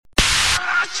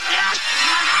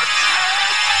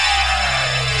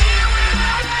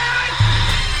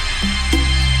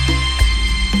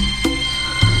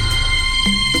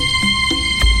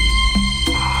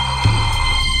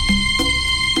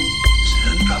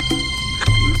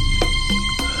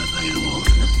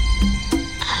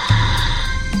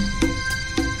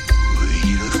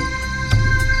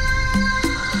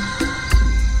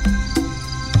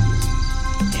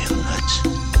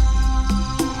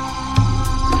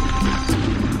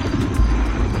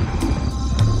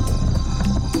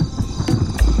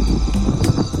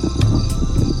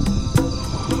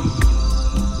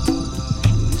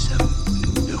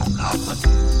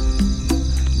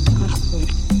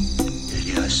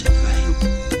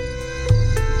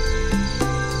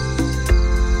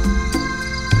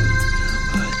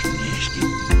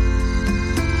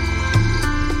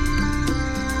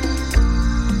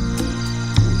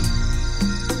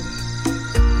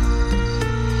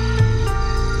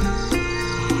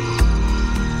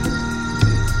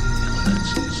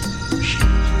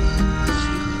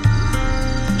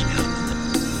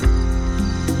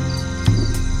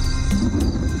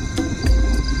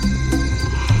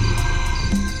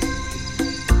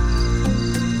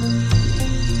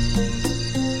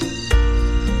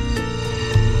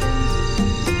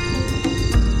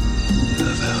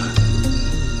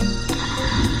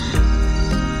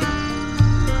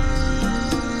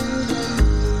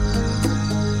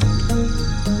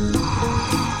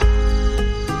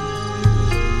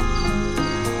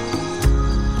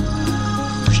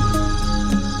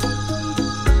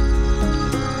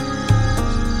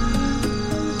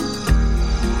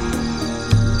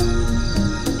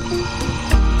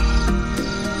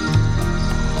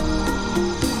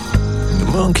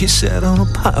He sat on a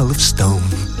pile of stone.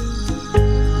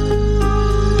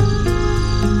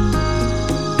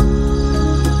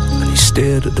 And he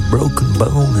stared at the broken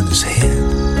bone in his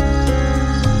hand.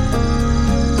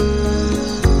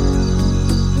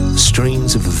 The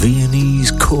strings of a Viennese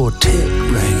quartet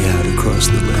rang out across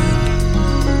the land.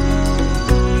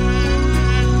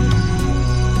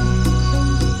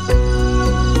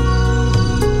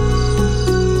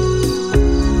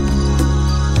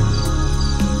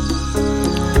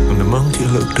 He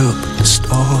looked up at the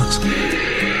stars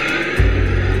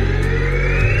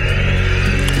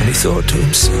and he thought to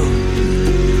himself,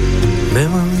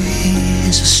 memory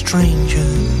is a stranger,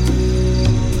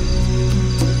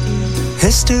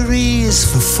 history is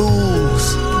for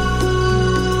fools.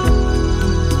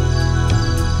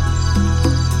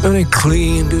 And he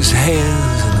cleaned his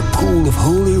hands in the pool of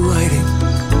holy writing,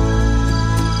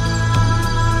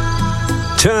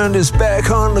 turned his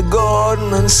back on the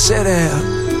garden and set out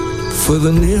for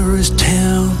the nearest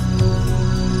town.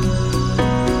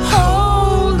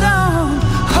 Hold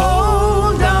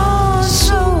on,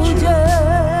 soldier.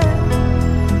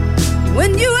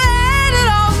 When you add it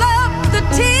all up, the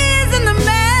tears and the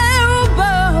marrow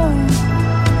bone,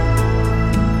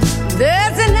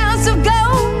 there's an ounce of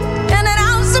gold and an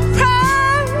ounce of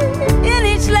pride in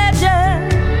each ledger.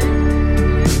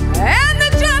 And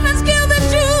the Germans kill the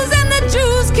Jews, and the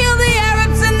Jews kill the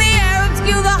Arabs, and the Arabs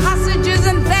kill the hostages,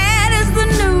 and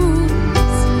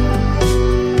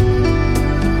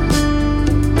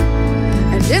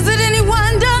is it any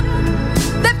wonder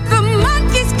that the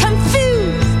monkey's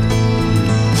confused?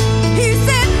 He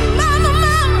said, Mama,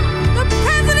 the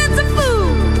president's a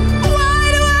fool. Why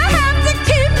do I have to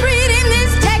keep reading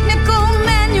these technical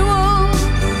manuals?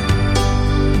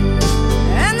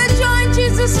 And the Joint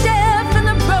Chiefs of Staff and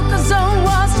the brokers on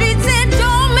Wall Street said,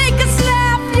 don't make us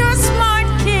laugh, you're a smart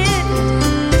kid.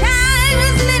 Time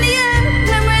is linear,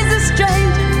 memory's a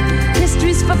stranger,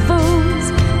 history's for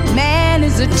fools. Man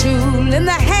is a tool in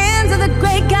the hands of the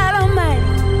great God Almighty,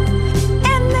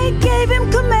 and they gave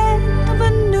him command of a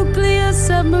nuclear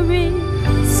submarine,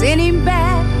 sent him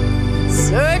back in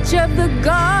search of the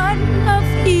Garden of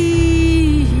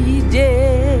Eden.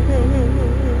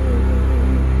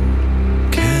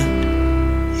 Can't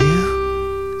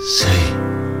you see?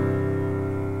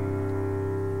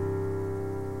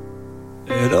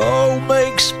 It all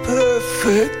makes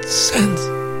perfect sense,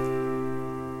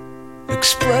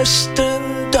 expressed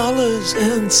in dollars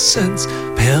and cents,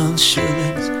 pounds,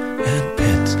 shillings, and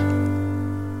pence.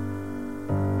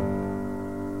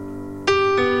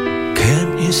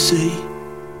 Can't you see?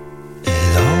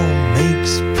 It all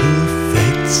makes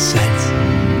perfect sense.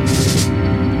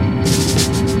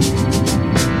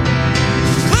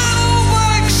 Little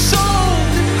black soul,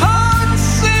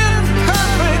 hearts in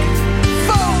perfect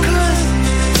focus.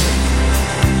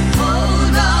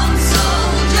 Hold on,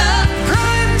 soldier.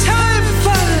 Prime time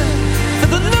fire for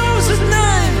the nose at 9.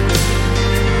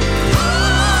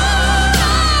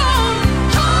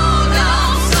 Hold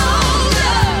on,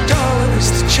 soldier. Darling is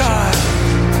the child.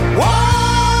 Why?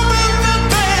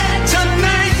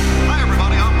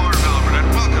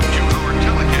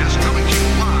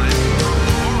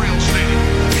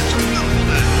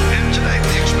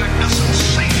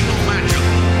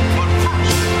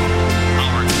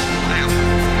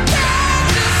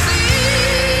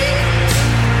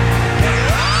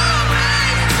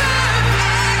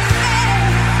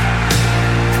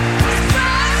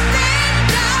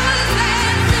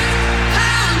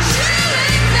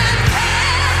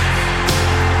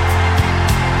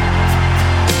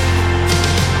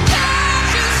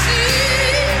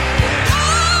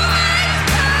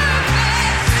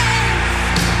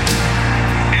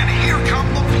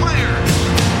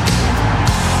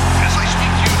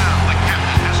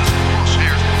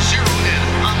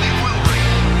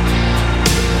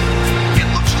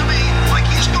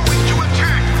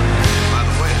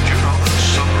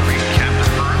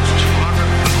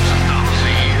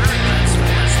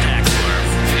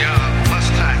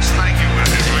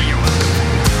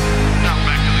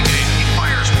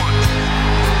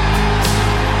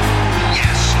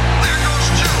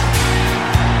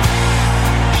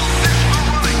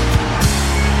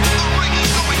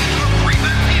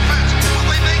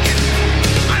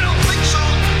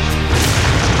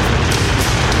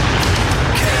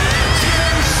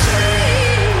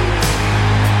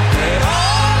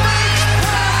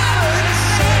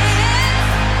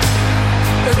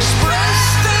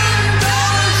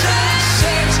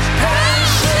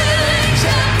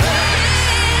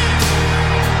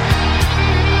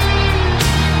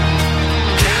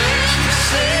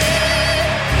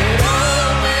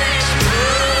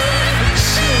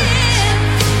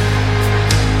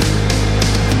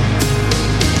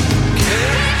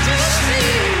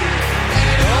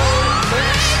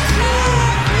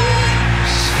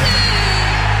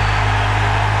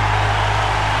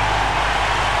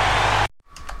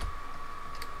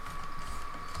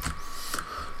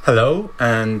 Hello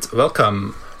and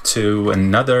welcome to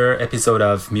another episode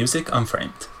of Music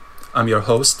Unframed. I'm your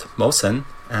host, Mohsen,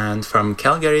 and from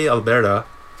Calgary, Alberta,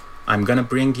 I'm gonna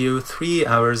bring you 3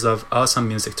 hours of awesome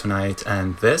music tonight,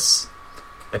 and this,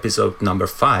 episode number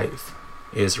 5,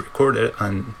 is recorded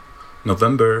on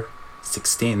November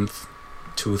 16th,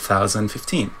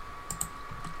 2015.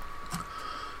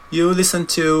 You listen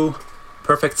to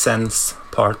Perfect Sense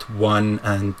Part 1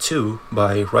 and 2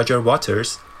 by Roger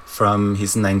Waters from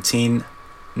his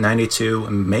 1992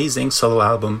 amazing solo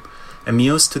album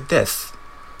Amused to Death,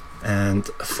 and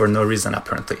for no reason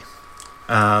apparently.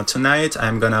 Tonight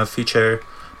I'm gonna feature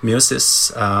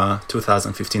Muse's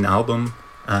 2015 album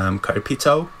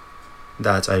Carpito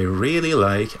that I really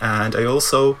like, and I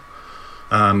also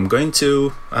going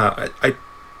to I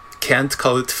can't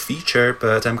call it feature,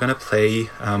 but I'm gonna play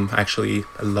actually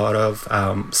a lot of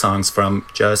songs from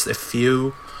just a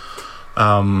few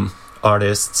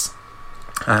artists,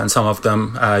 and some of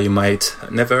them you might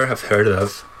never have heard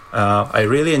of. I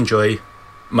really enjoy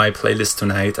my playlist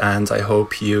tonight, and I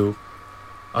hope you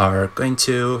are going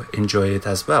to enjoy it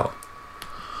as well.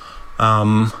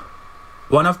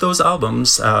 One of those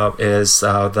albums is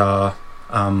the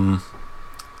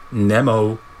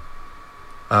Nemo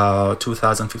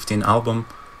 2015 album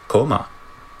Coma,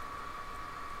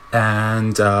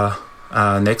 and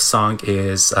next song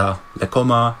is Le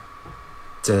Coma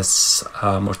des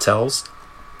Mortels.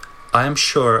 I am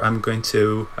sure I'm going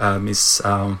to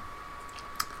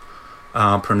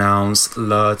pronounce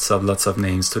lots of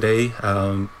names today,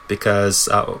 because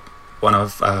one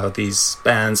of these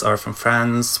bands are from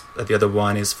France, the other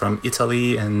one is from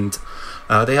Italy, and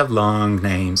they have long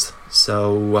names.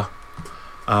 So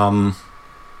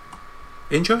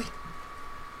enjoy.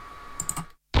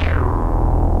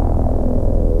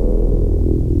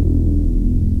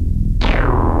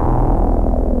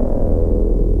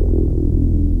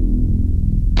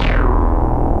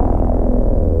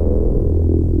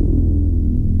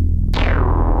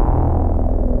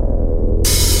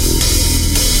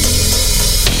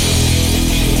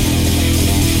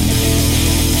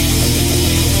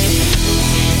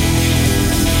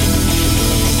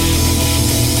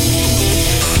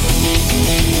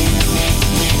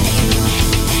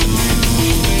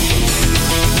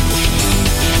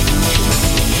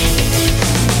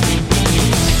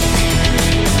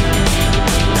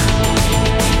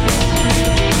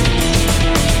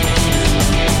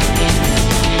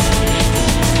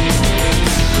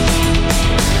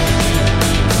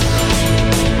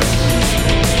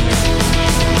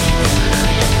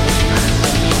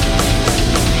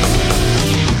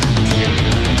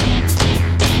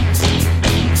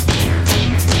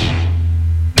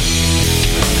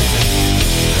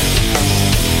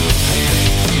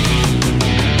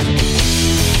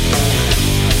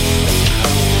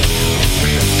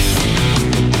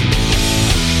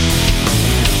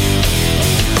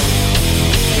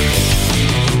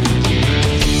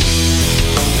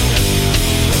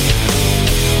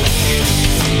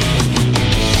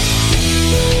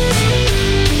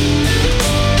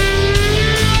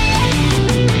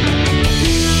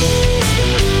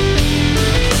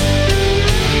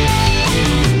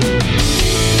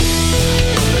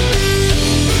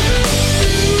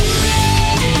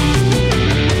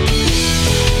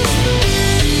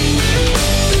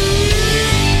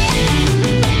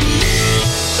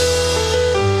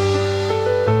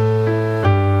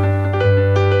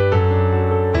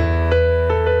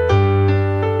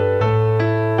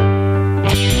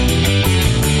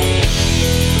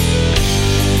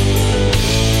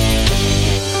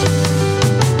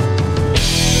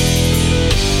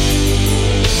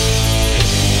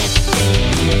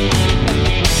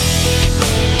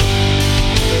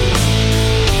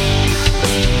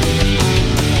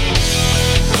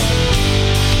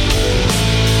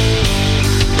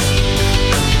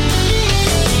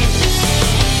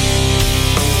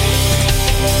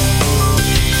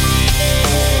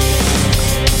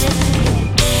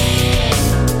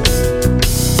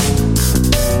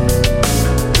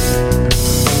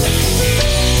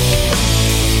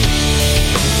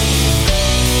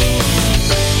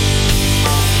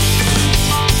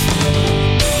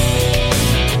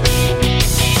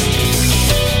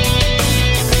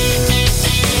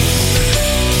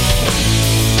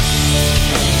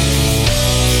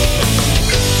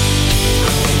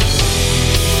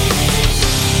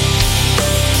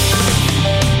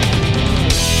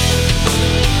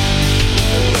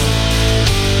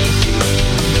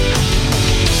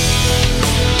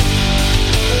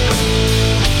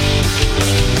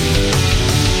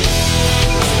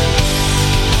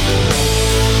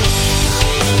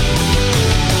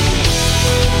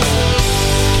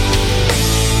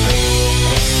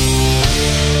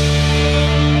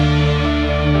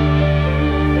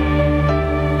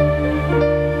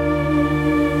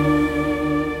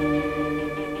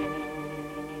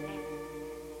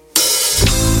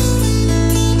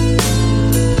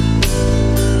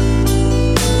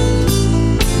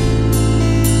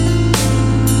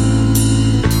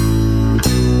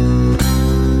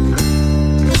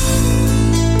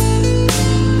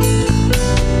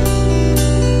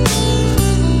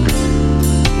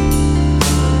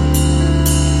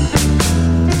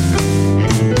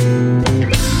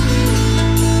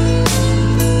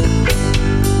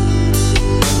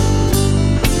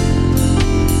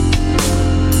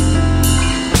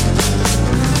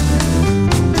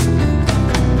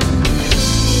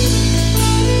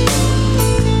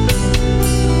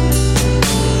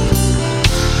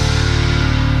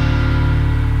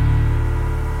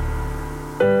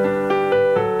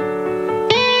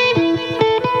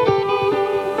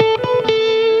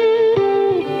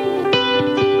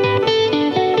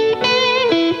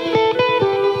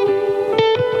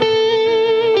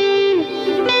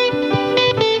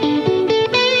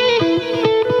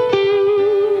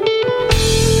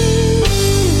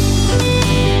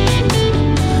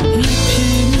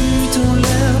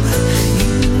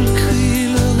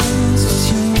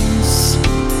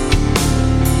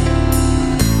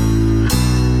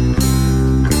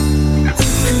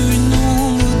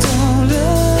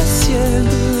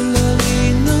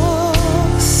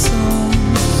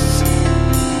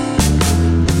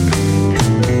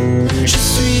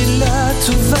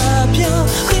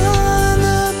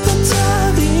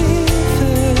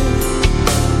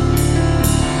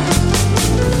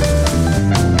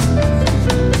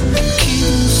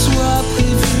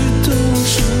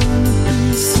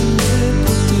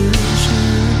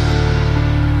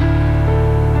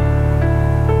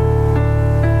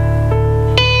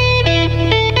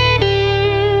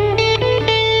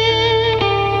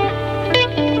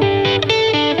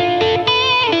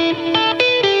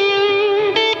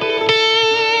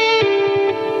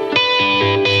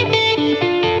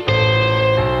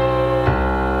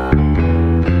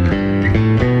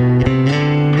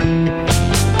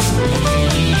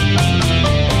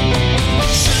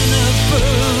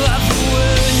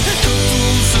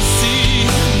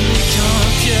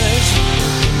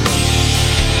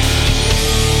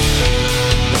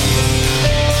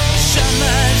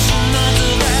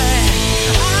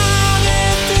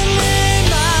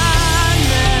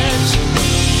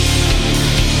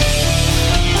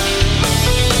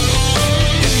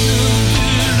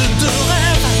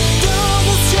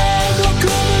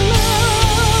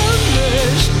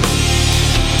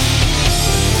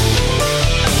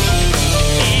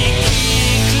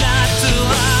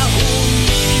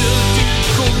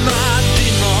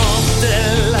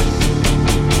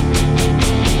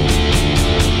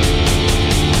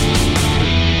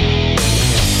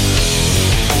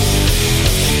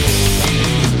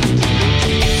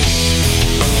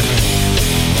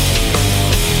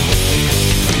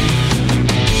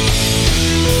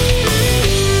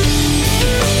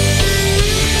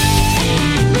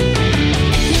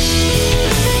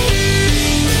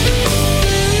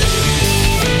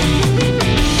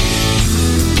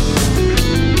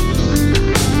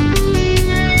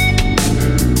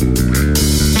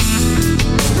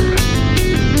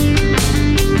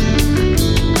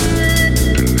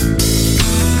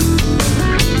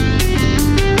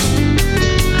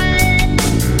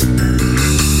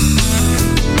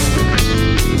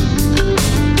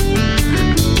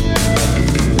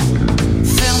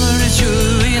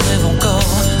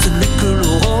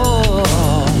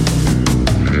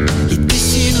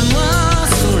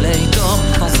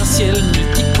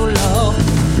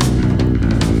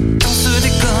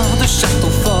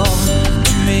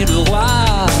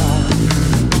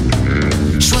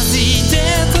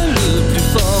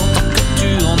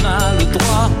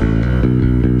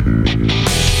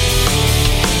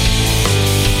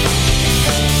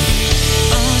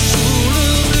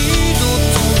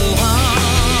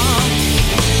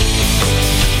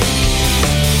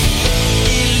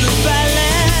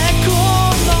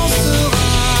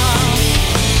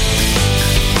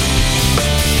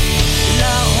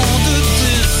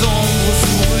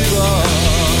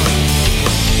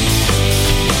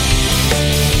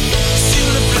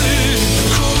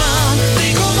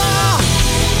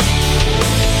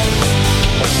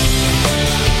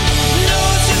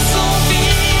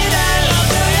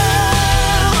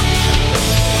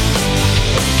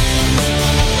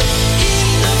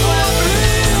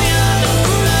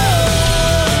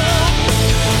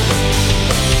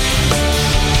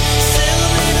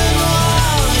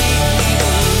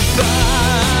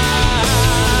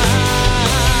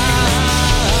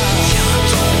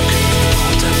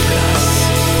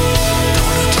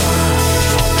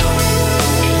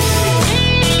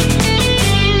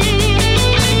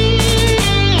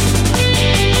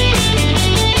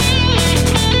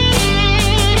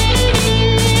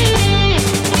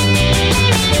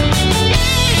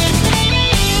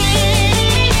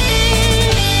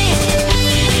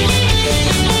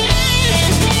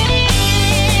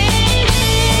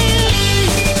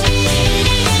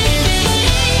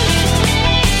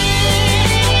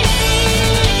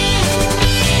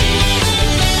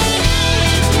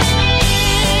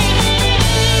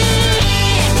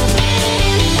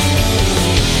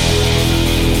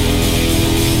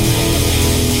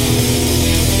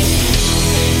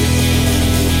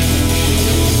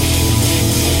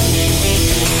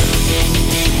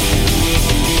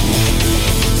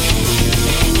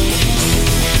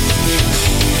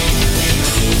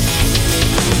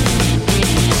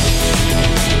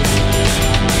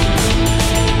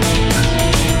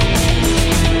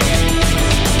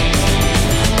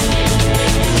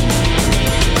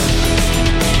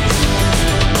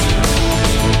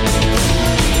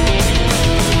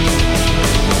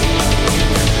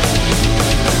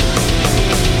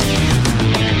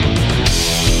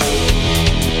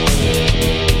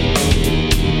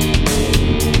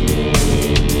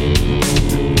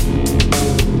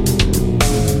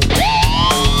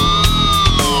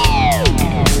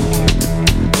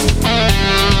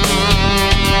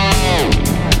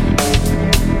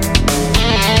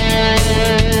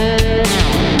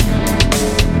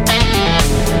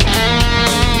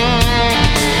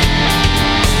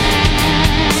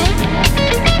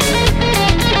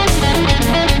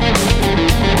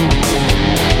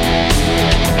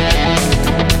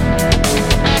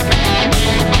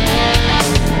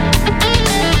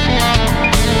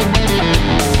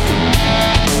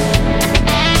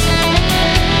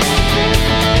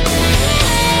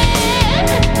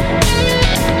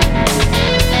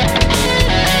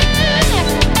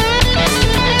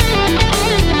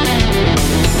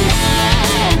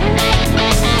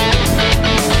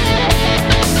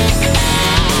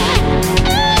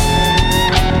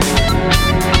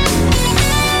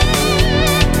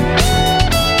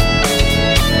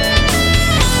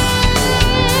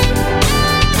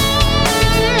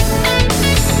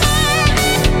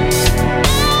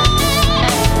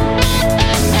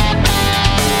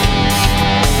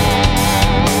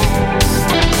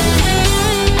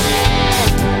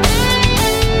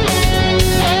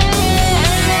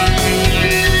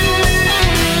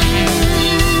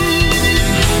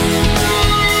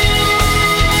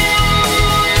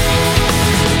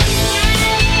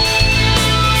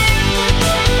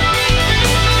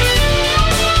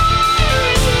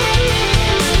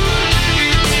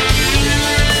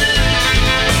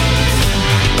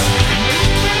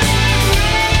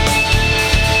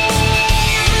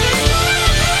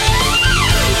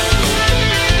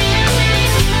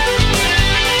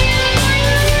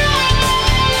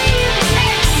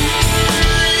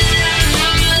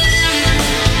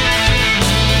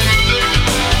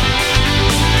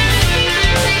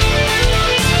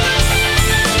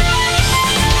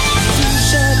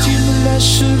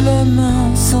 lâche la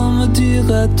main sans me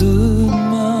dire à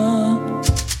demain.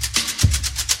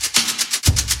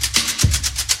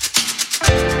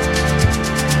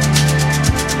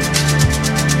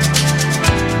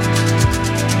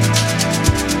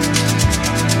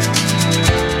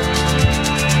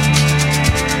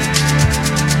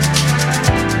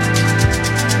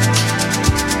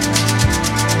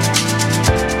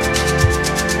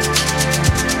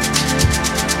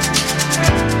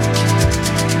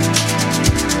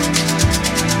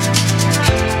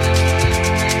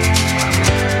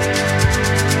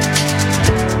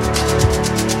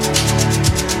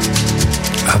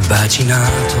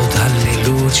 Bacinato dalle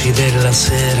luci della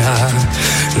sera,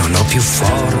 non ho più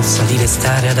forza di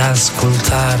restare ad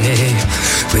ascoltare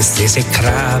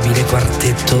quest'esecrabile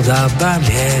quartetto da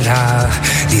balera.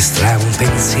 Distrae un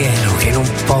pensiero che non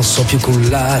posso più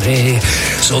cullare,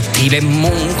 sottile e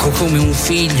monco come un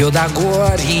figlio da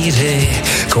guarire,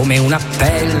 come un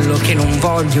appello che non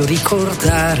voglio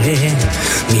ricordare.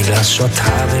 Mi lascio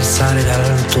attraversare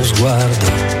dal tuo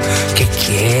sguardo che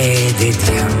chiede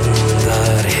di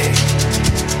andare.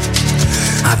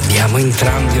 Abbiamo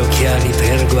entrambi occhiali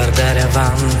per guardare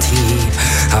avanti,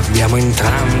 abbiamo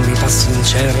entrambi passi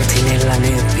incerti nella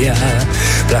nebbia,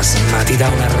 plasmati da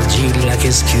un'argilla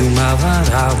che schiumava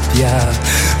rabbia,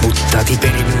 buttati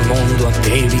per il mondo a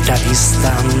debita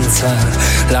distanza.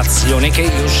 L'azione che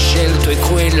io ho scelto è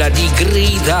quella di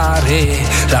gridare,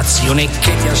 l'azione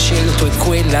che ti ha scelto è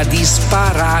quella di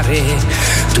sparare.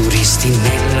 Turisti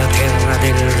nella terra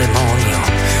del demonio,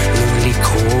 nulli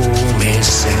come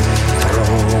Sempronio.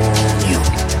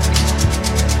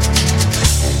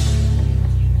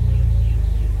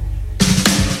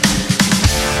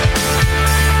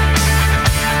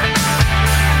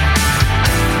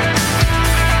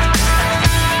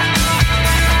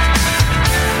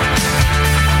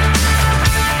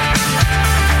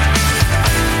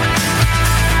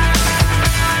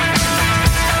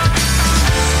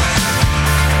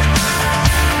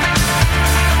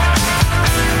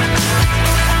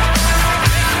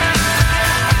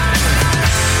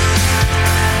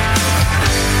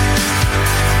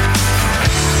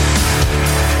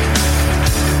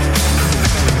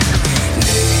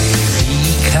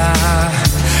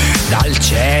 Dal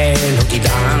cielo di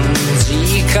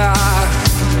Danzica,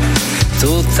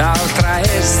 tutt'altra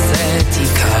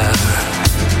estetica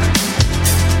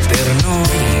per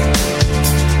noi,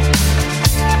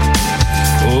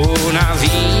 una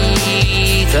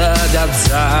vita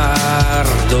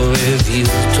d'azzardo e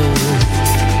virtù,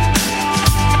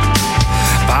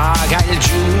 paga il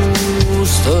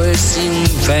giusto e si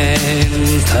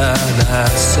inventa da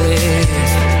sé.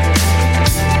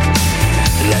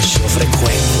 Lascio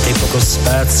frequente poco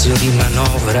spazio di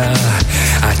manovra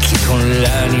a chi con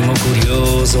l'animo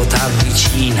curioso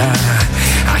t'avvicina,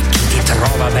 a chi ti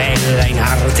trova bella in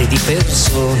arte di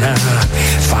persona.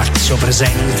 Faccio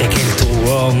presente che il tuo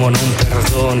uomo non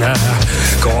perdona.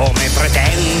 Come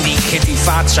pretendi che ti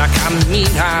faccia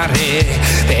camminare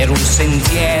per un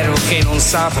sentiero che non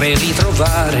saprei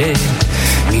ritrovare?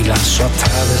 Mi lascio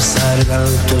attraversare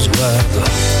dal tuo sguardo,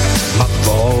 ma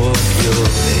voglio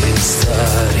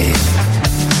restare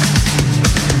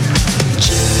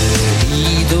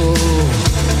gelido,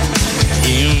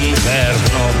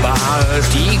 inverno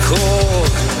baltico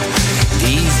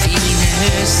di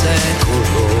fine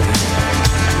secolo.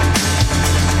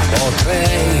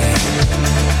 Potrei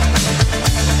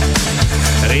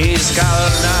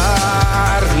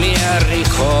riscaldarmi al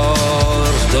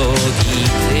ricordo di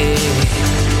te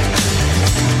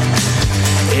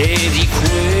e di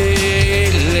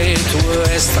quelle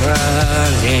tue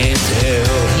strane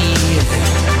teorie.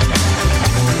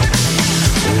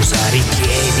 Usare i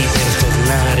piedi per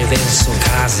tornare verso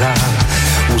casa,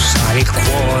 usare il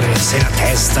cuore se la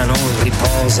testa non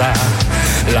riposa,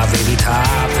 la verità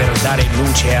per dare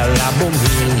luce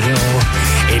all'abominio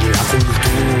e la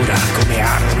cultura come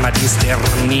arma di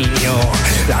sterminio.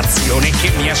 L'azione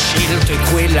che mi ha scelto è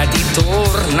quella di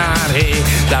tornare,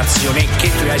 l'azione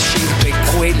che tu hai scelto è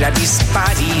quella di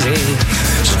sparire.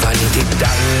 Svaniti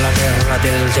dalla terra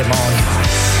del demonio,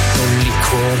 non li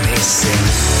come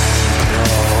Sempronio.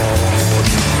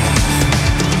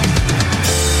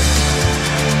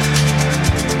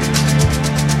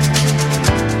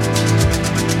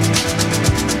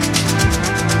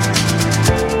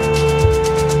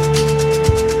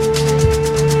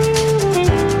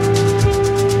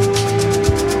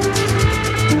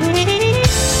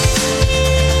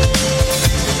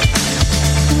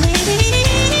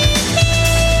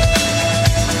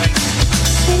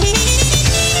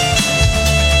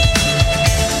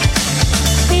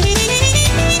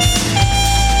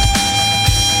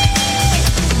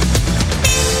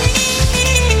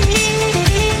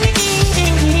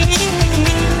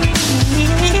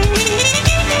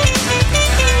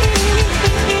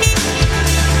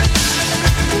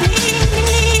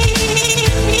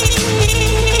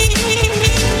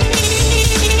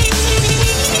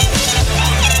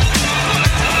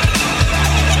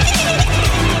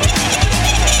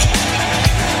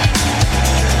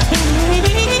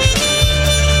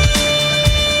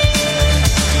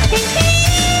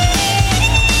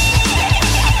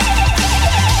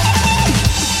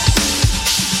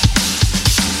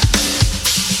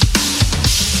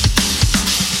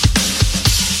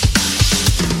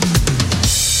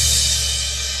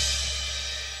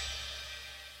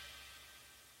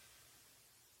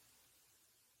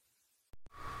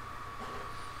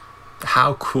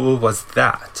 how cool was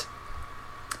that?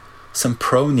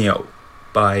 Sempronio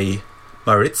by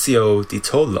Maurizio Di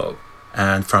Tollo,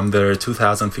 and from their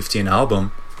 2015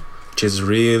 album, which is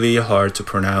really hard to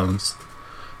pronounce,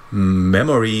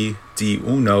 Memory di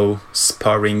Uno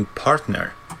Sparring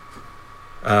Partner.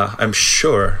 I'm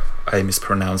sure I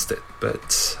mispronounced it,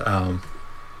 but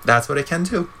that's what I can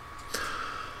do.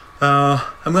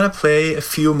 I'm gonna play a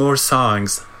few more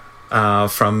songs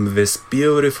from this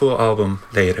beautiful album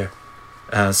later.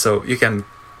 So you can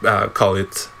call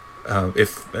it if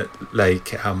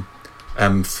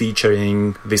I'm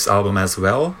featuring this album as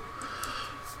well.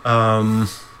 By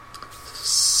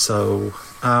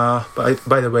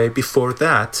the way, before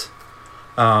that,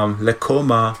 Le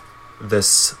Coma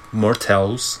des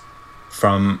Mortels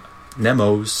from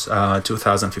Nemo's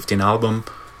 2015 album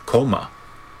Coma.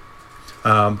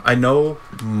 I know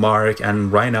Mark and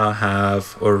Raina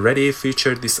have already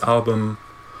featured this album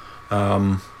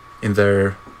in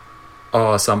their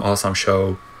awesome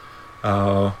show.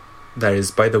 That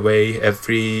is, by the way,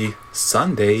 every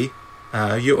Sunday,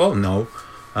 you all know,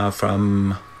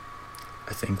 from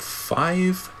I think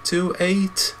 5 to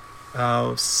 8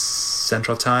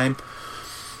 Central Time.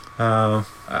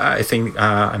 I think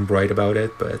I'm right about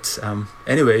it, but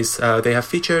anyways, they have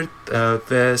featured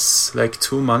this like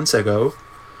 2 months ago.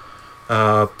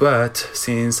 But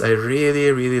since I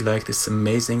really like this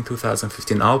amazing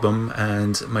 2015 album,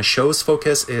 and my show's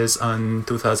focus is on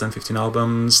 2015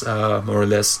 albums, more or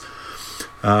less,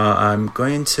 I'm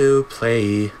going to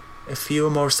play a few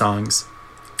more songs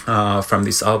from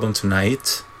this album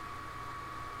tonight,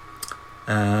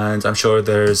 and I'm sure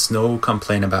there's no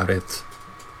complaint about it.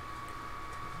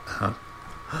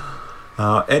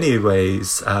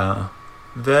 Anyways,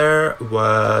 there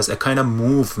was a kind of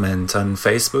movement on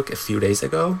Facebook a few days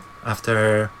ago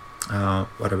after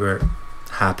whatever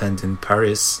happened in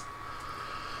Paris,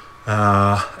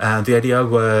 and the idea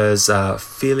was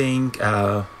filling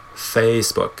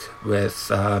Facebook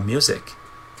with music.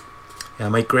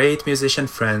 My great musician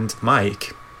friend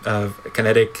Mike of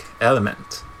Kinetic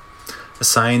Element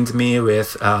assigned me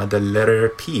with the letter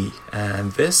P,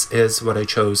 and this is what I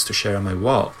chose to share on my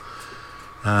wall.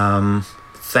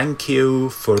 Thank You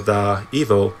for the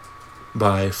Evil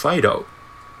by Fido.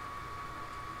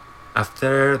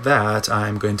 After that,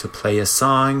 I'm going to play a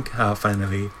song,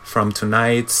 finally, from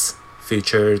tonight's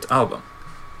featured album.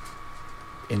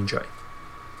 Enjoy.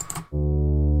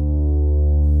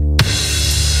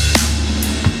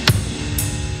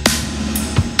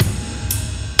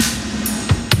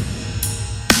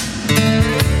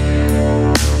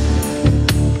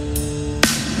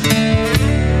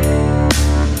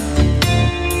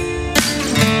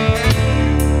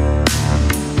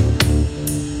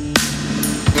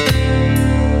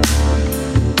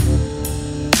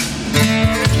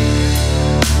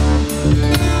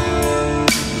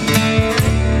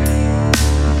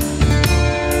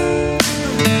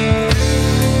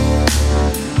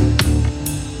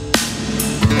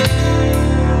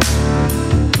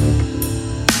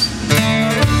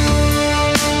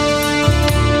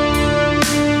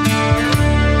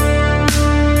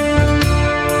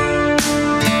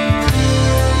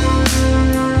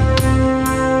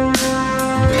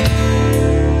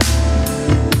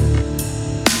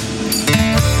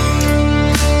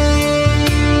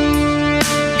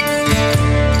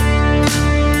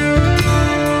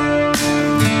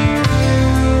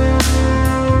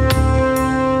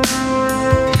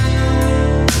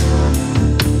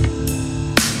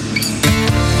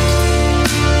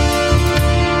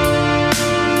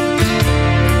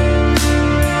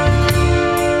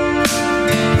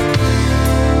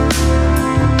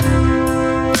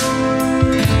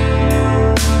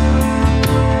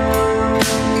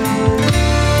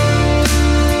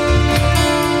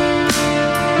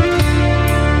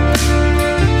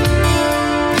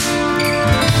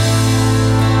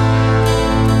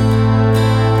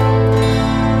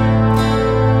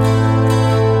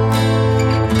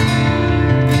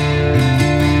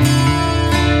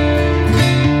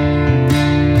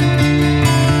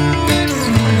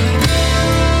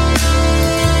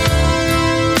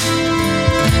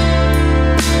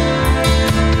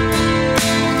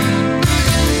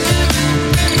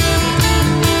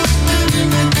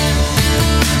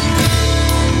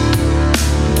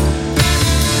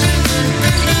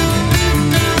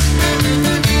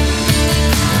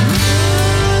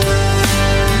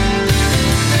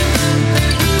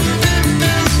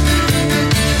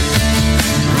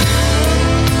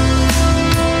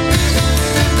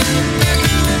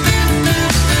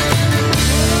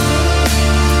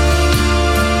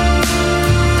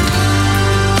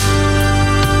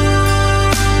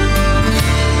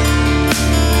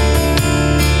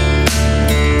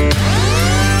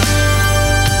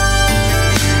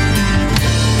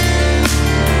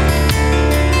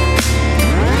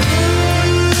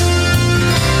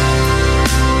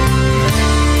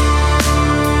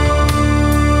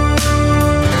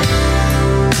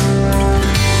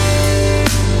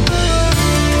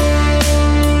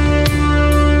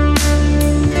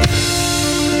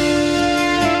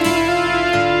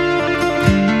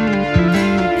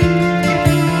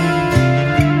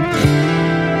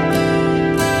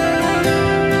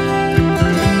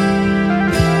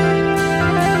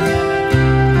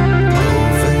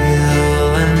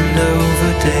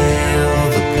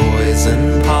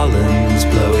 pollens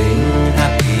blowing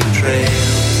happy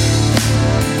trails.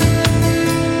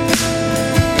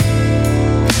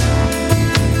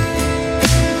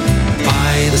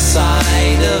 By the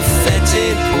side of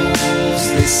fetid pools,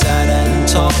 they sat and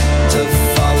talked of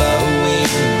following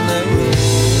the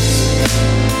rules.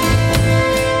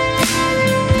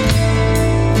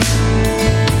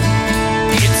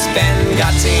 It's been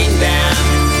gutting them,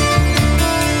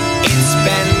 it's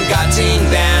been gutting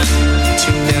them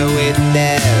to know it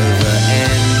never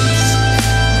ends.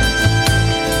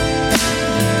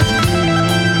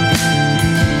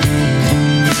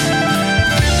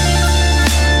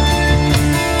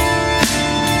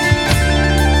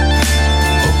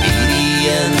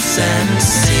 Obedience and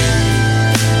sin.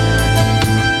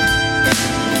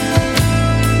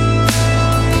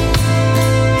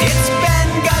 It's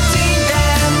been gutting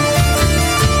them.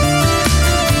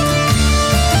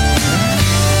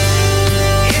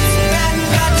 It's been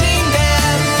gutting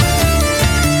them.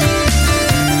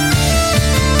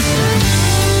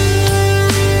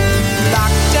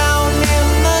 Locked down in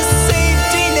the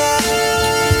safety net,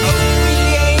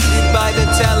 created by the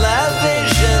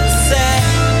television set.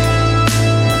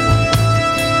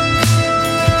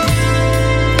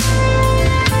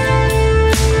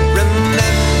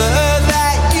 Remember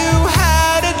that you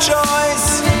had a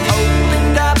choice,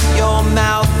 opened up your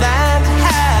mouth and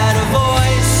had a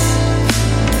voice.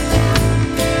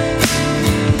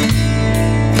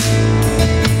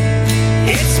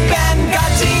 It's been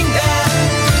gutting them.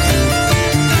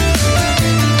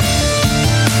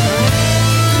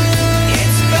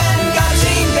 It's been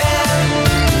gutting them.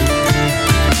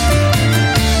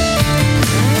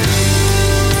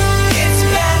 It's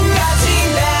been gutting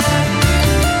them.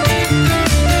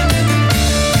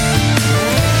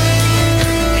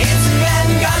 It's been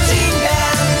gutting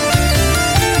them.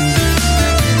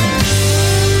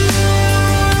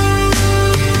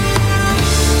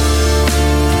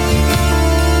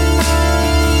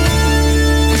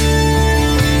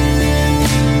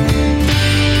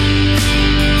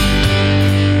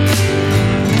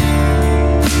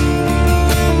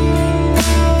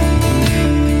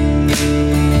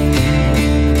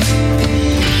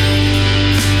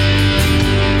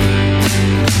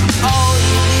 All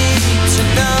you need to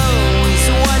know is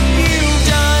what you've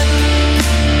done.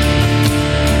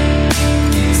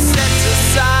 Set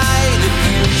aside the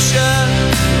future,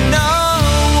 no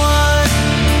one.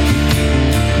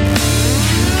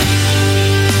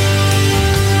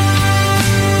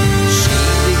 She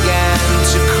began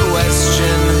to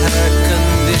question her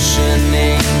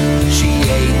conditioning. She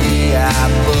ate the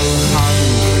apple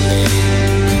hungrily.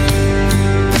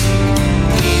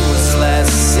 He was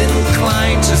less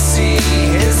inclined to see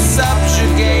his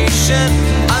subjugation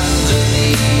under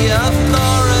the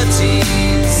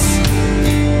authorities.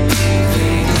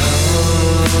 They know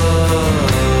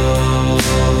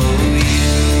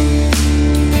you.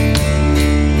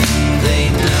 They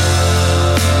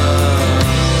know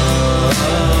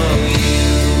you.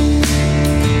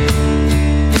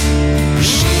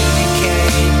 She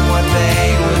became what they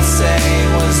would say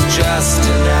was just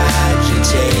an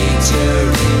agitator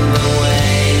in the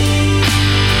way.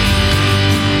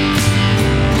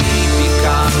 We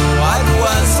become what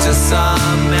was to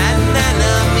some an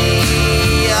enemy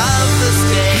of the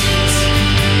state.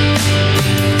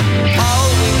 All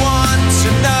we want to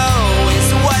know is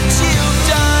what you've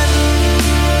done.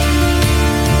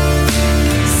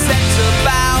 Set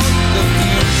about the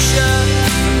future,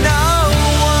 no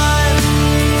one.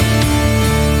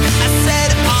 I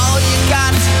said all you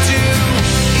got to do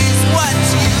is what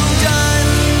you've done.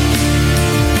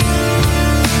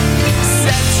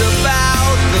 Set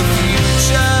about the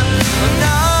future,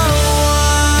 no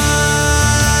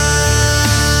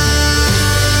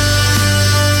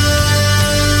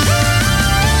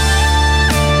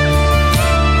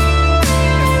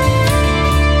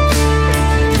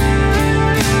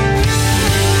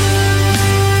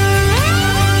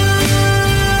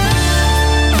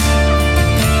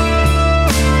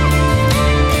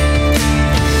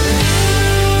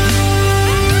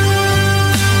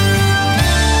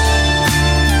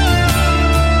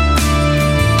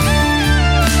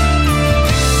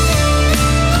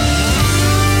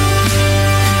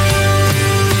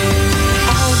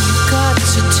all you got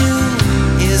to do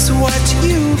is what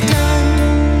you've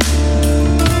done.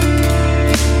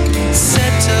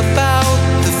 Set about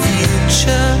the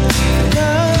future,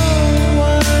 no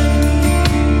one.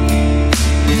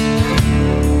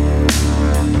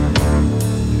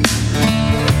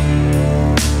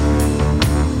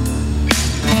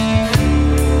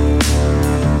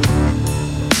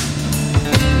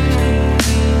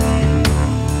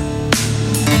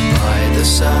 By the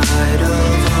side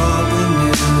of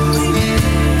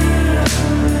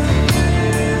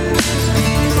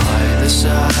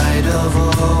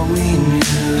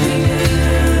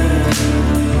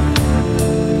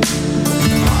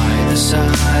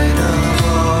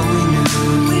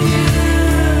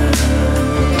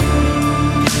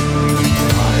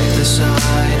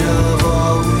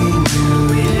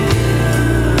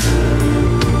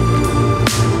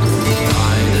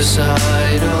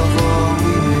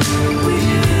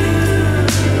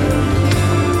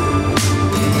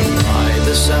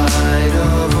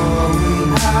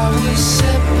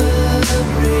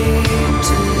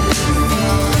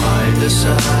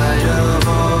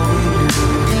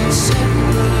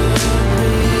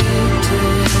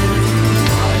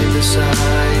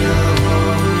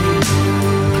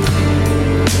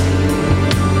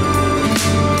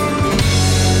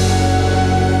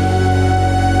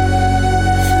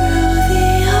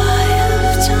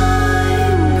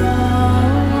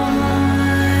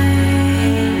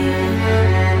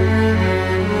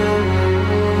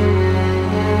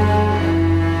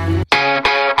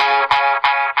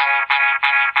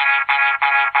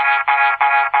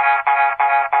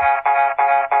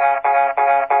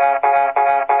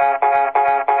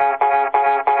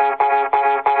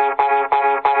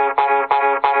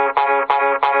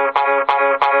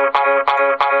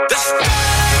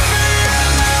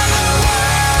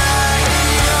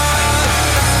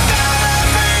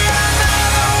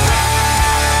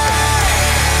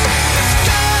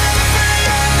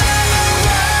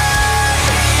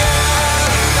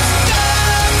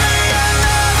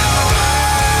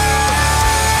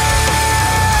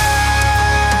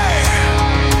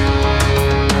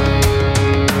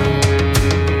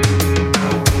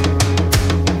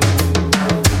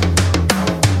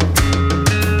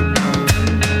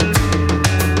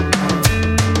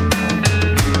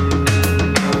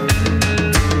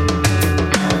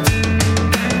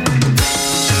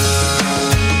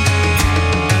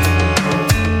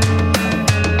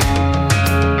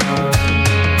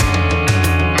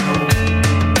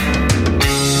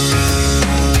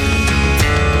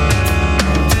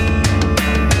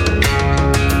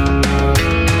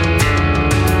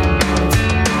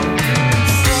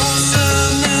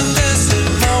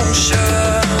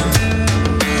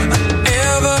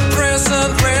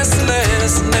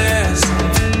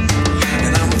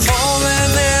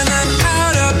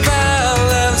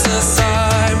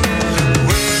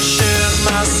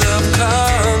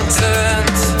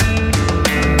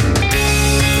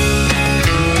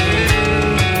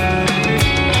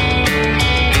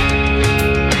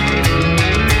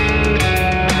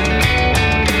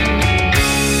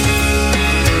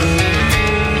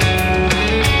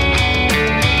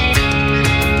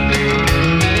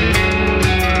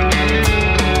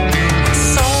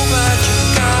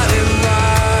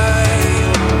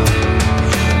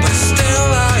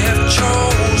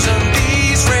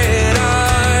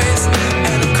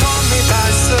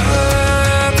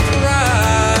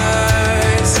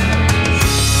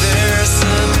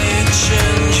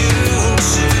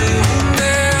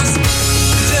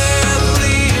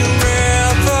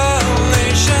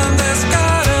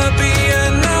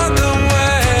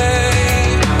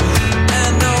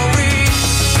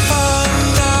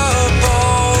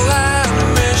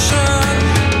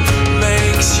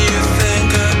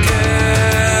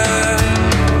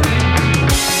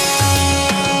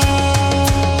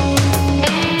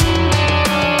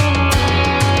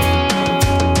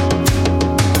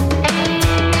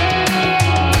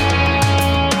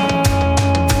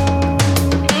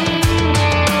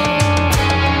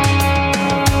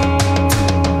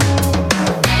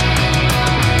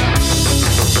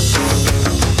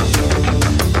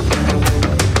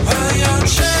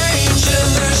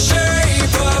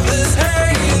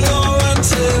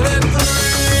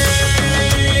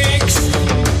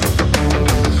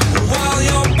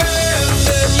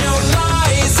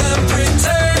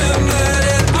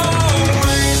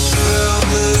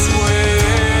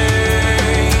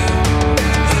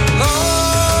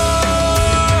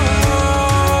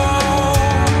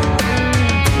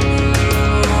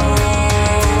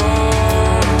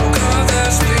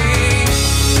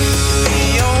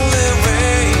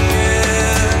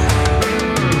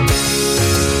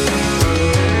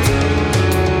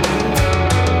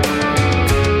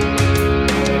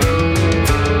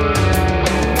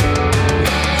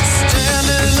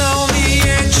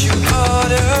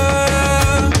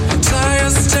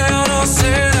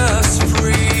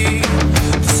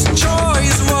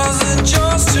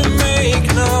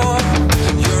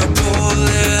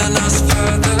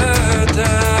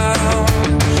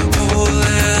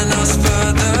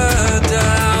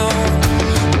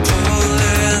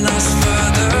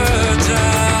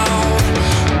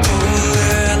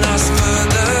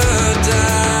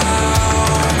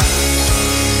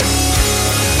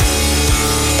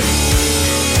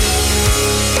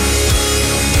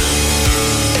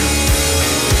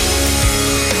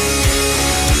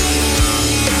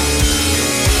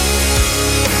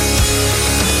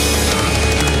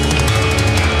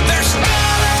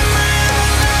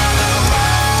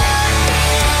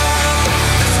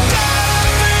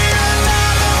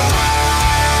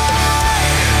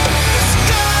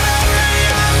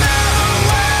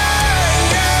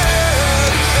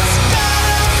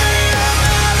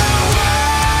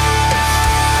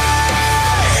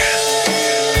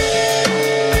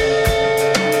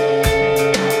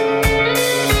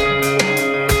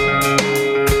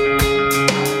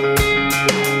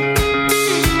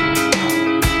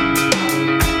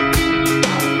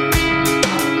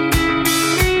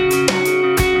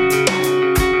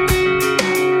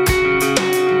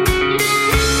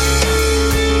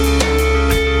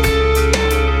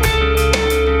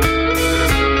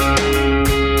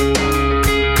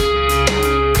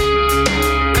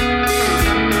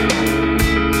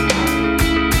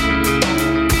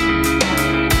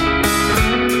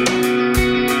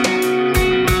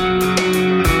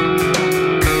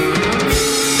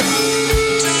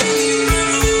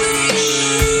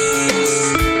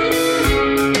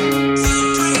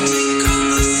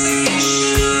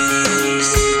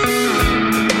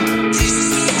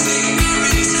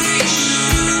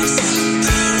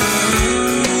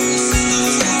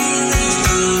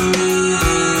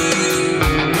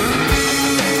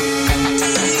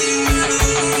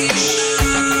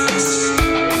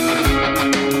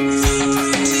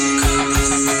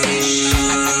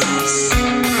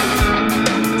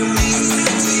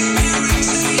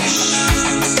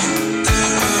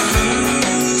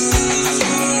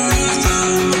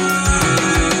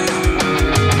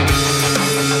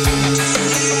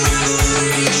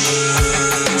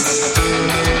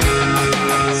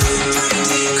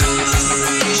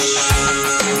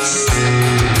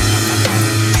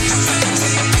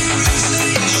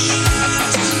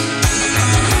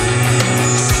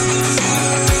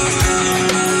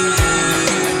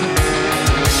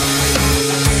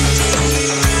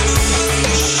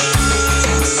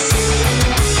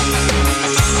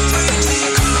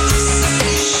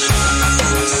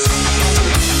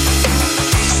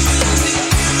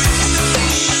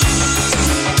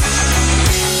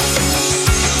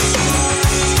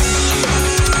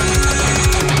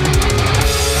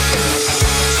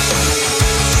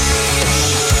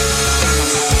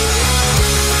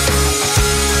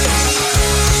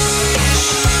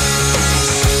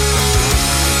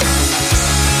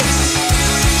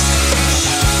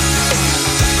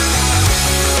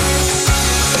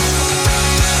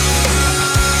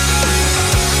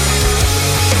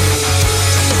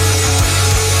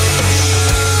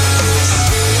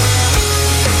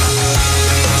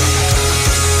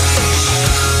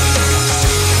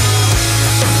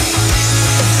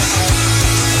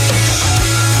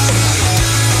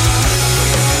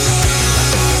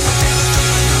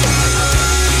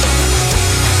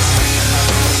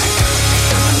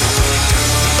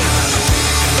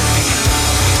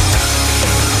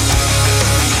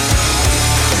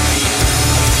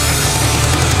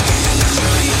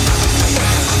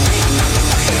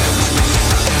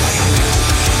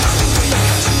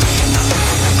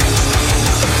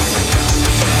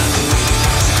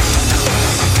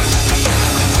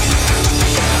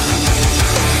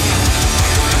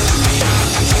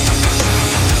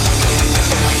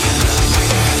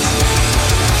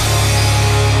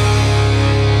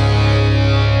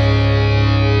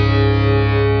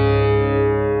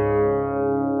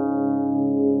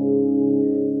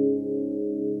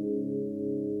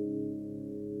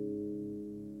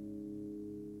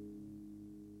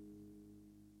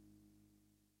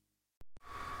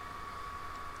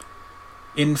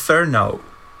Inferno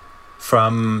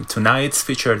from tonight's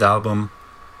featured album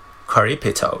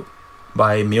Caripito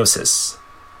by Muses,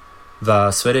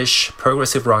 the Swedish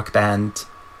progressive rock band,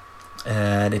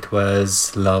 and it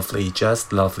was lovely,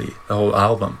 just lovely, the whole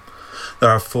album. There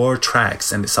are 4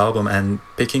 tracks in this album, and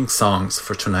picking songs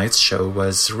for tonight's show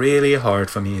was really hard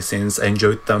for me since I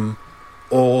enjoyed them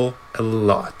all a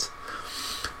lot.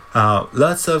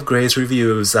 Lots of great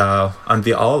reviews on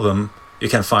the album you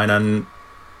can find on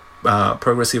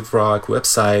progressive rock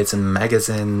websites and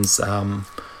magazines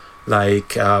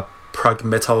like Prog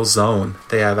Metal Zone.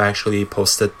 They have actually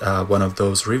posted one of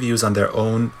those reviews on their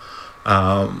own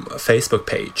Facebook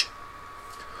page.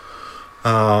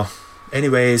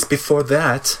 Anyways, before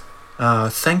that,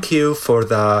 thank you for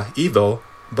the Evil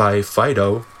by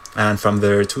Fido, and from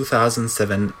their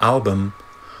 2007 album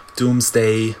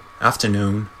Doomsday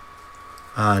Afternoon,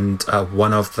 and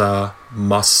one of the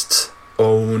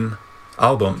must-own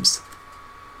albums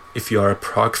if you are a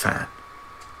prog fan.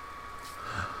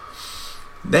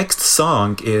 Next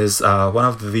song is one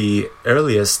of the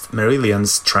earliest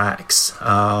Marillion's tracks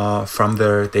from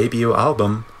their debut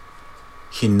album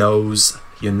He Knows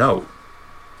You Know.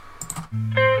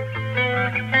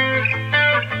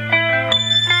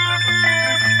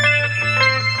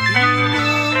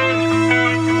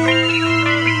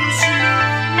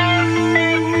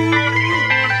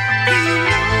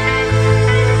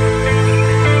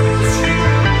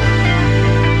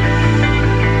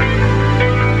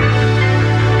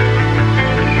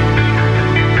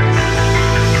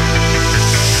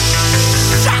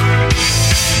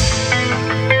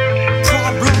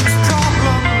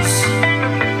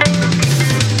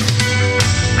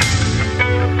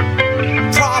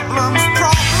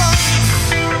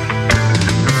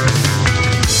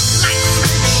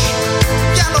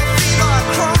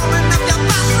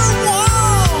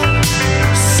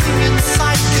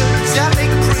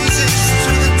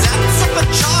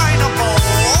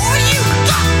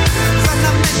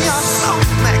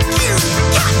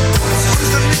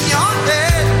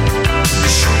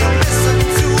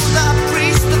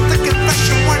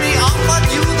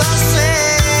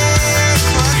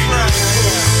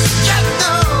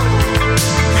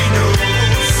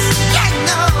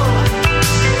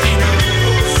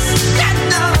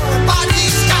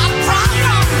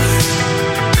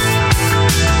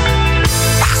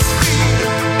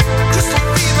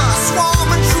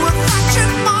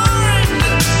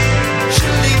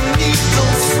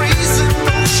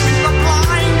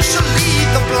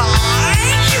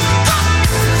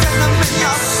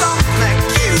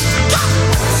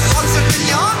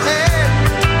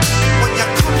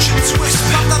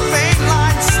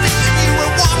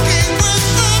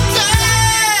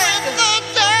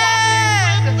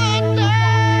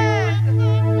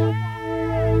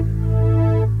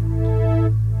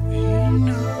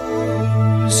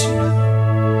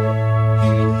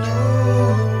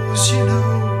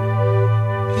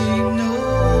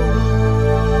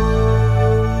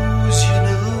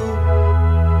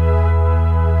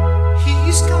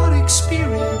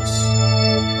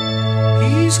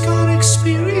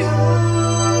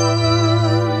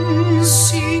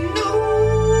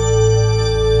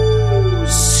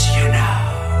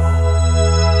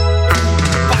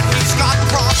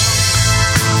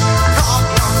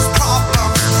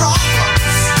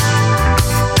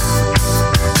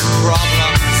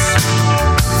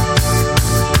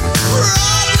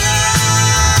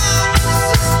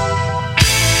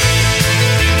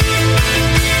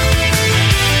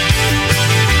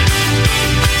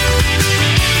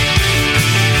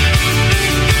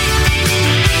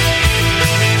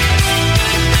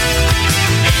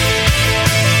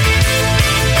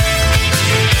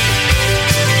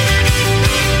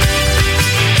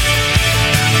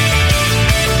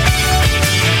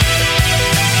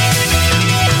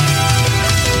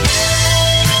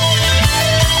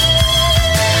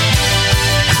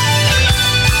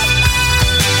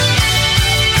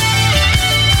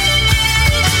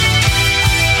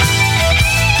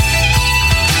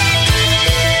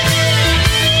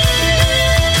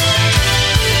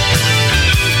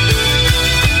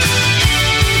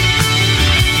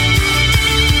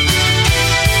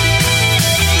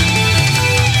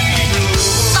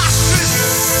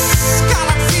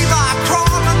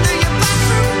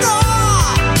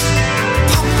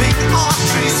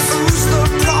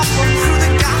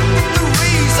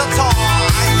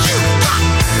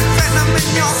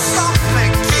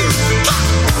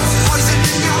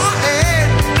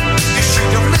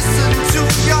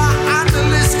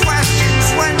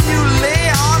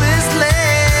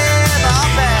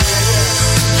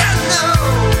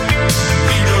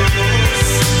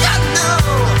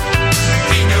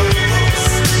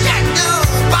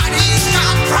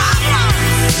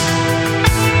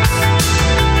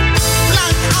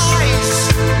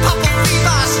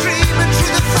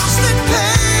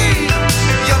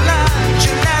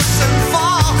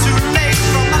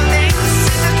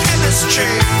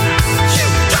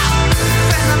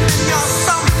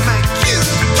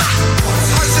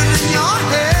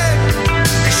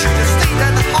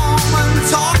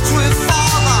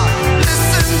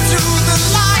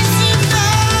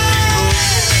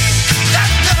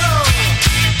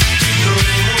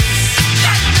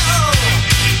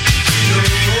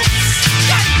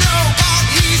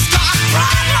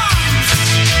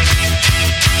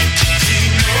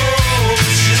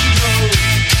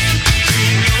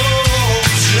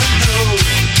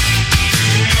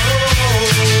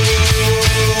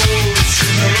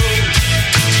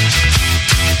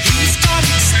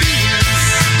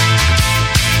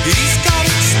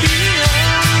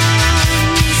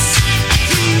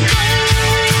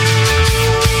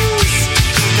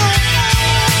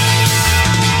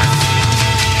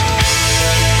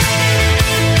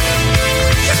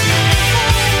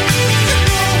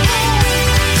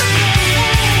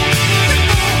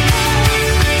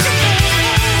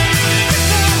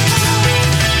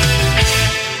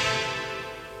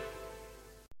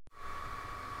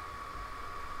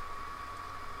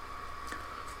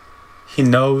 He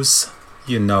Knows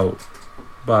You Know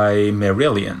by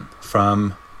Marillion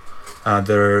from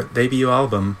their debut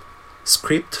album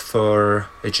Script for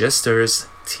a Jester's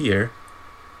Tear,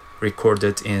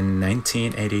 recorded in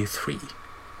 1983.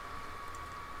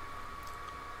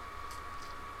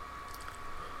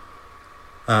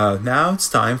 Now it's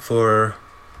time for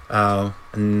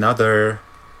another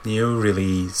new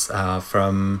release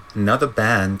from another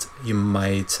band you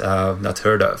might not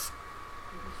heard of.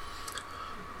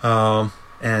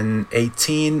 An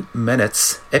 18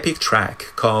 minutes epic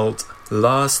track called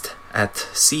Lost at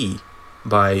Sea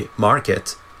by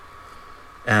Market,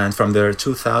 and from their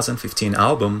 2015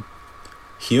 album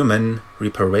Human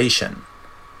Reparation.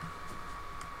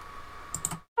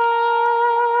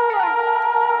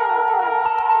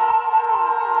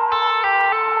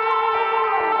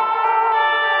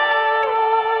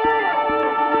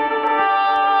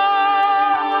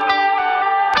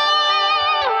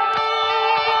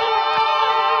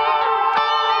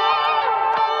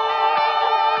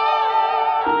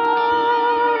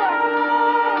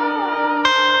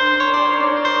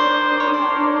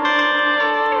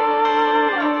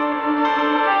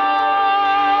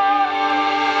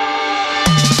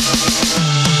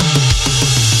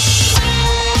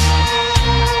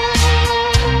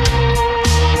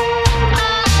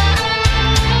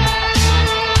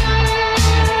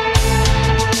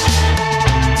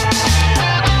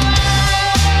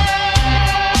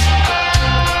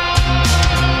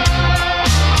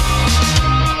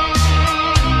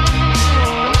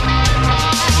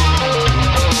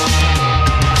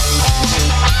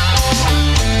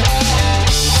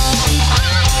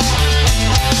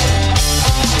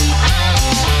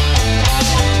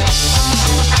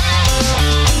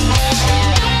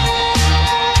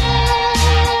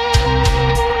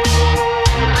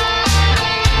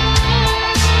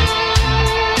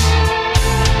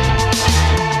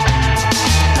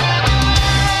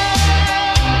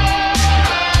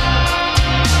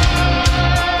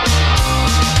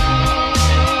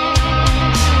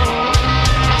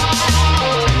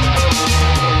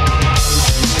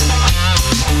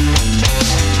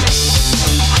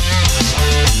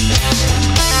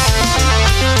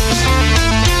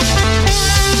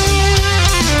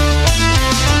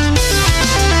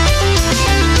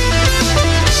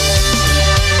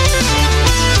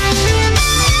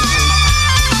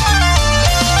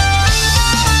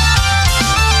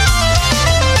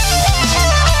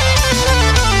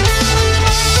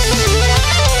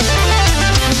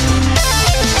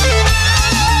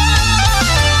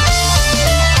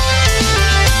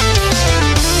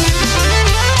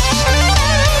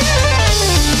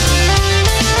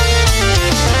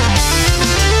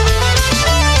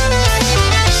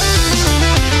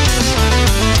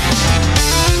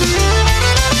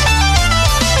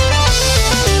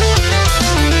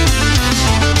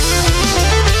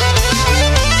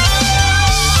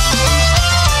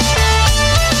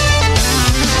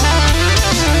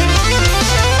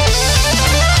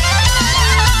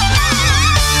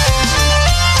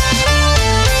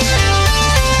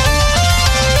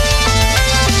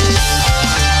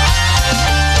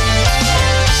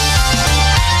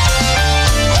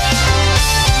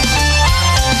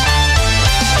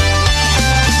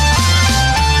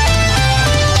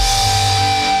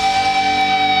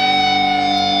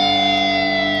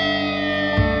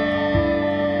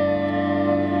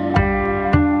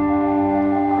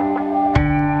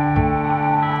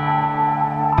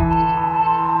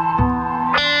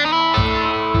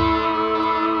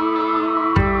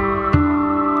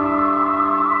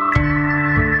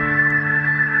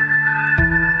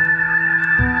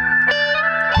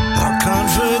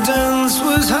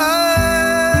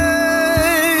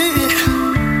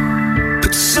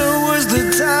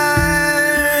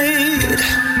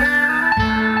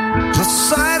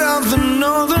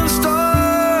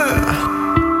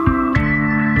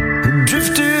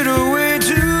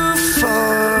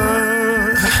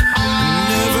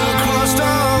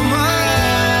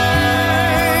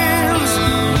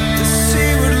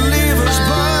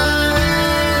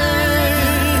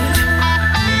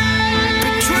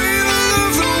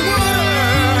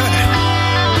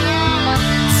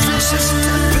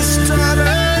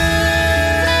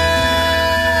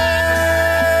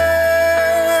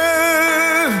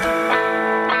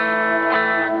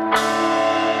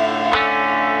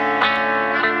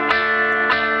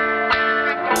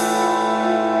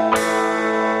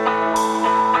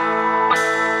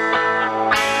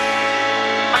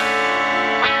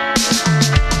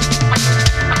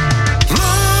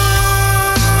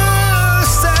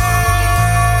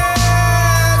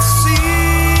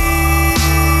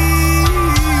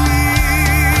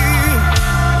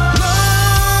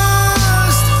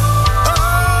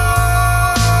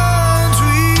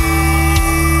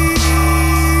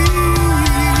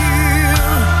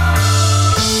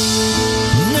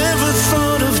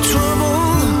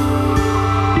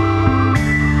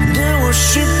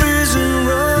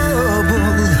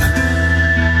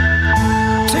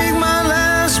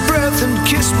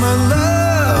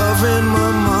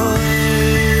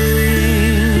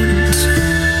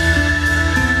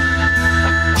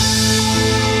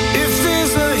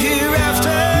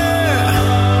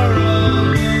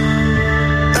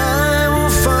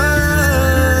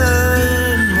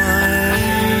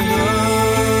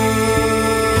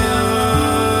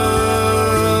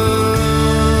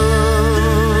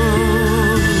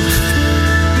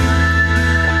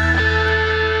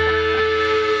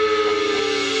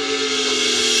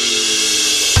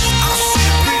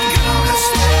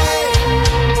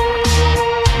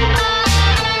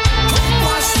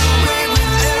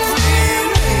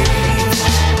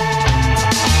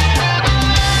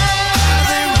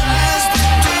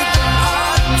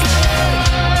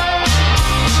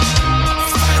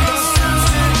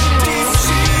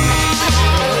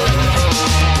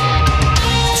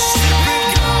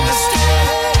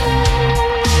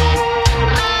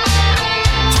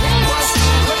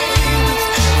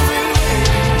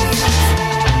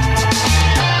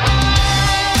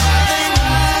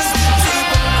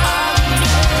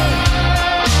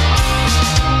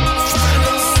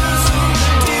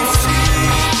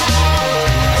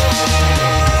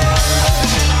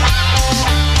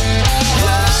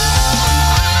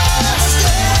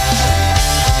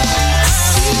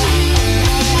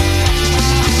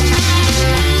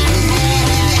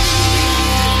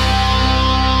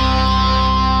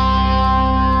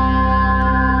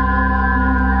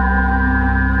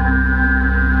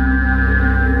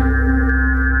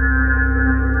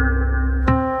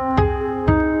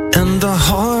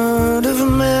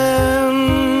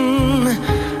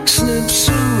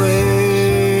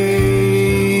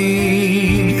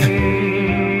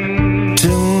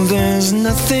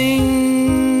 nothing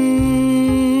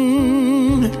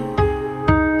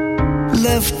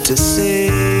left to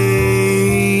save.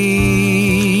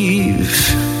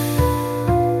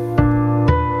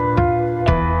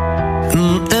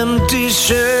 An empty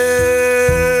shell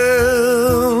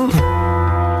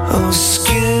of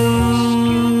skin.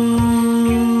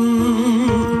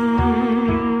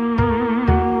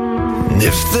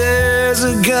 If there's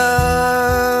a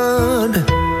God,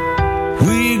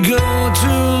 we go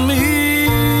to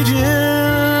meet him.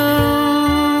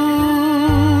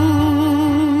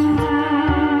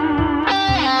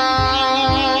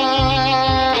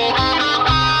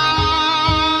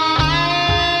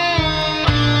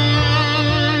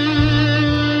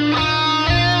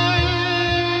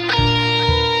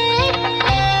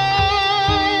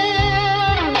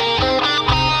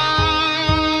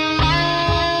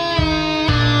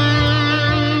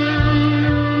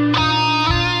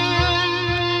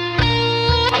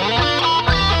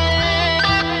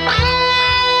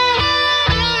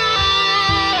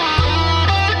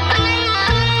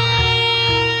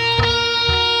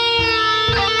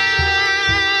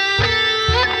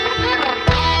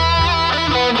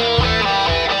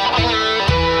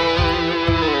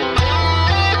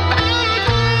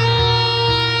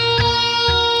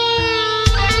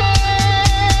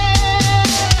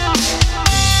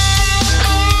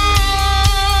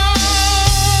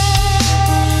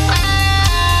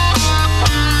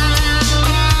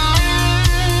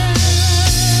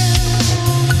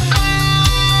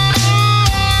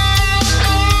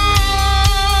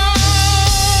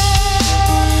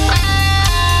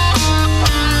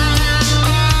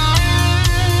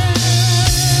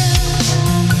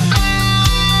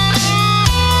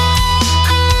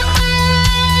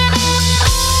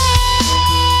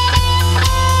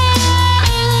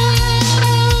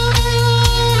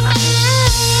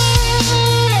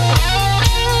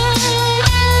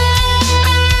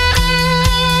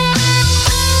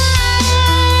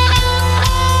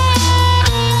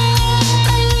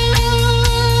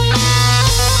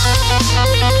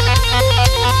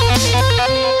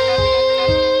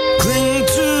 Cling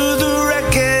to the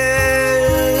wreckage,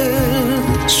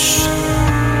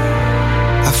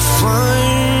 a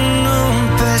final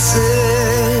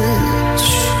passage,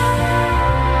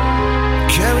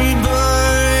 carried by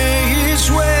each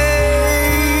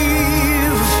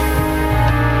wave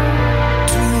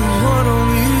to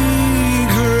watery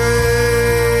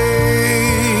grave.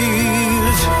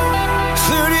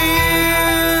 30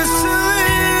 years to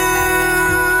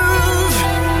live,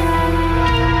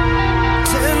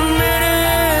 10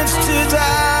 minutes to die.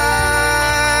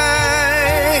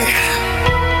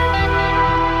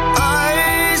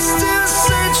 Eyes still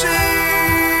searching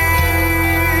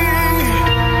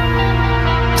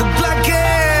the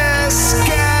blackest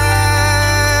sky.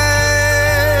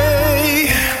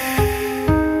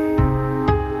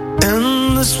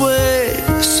 Endless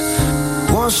waves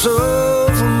wash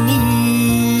over me.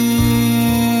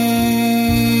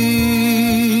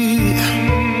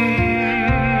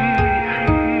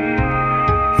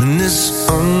 In this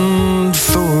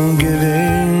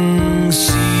unforgiving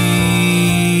sea,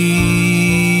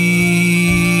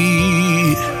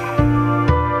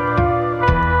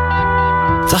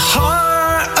 the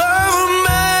heart of a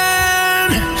man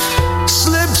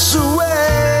slips away.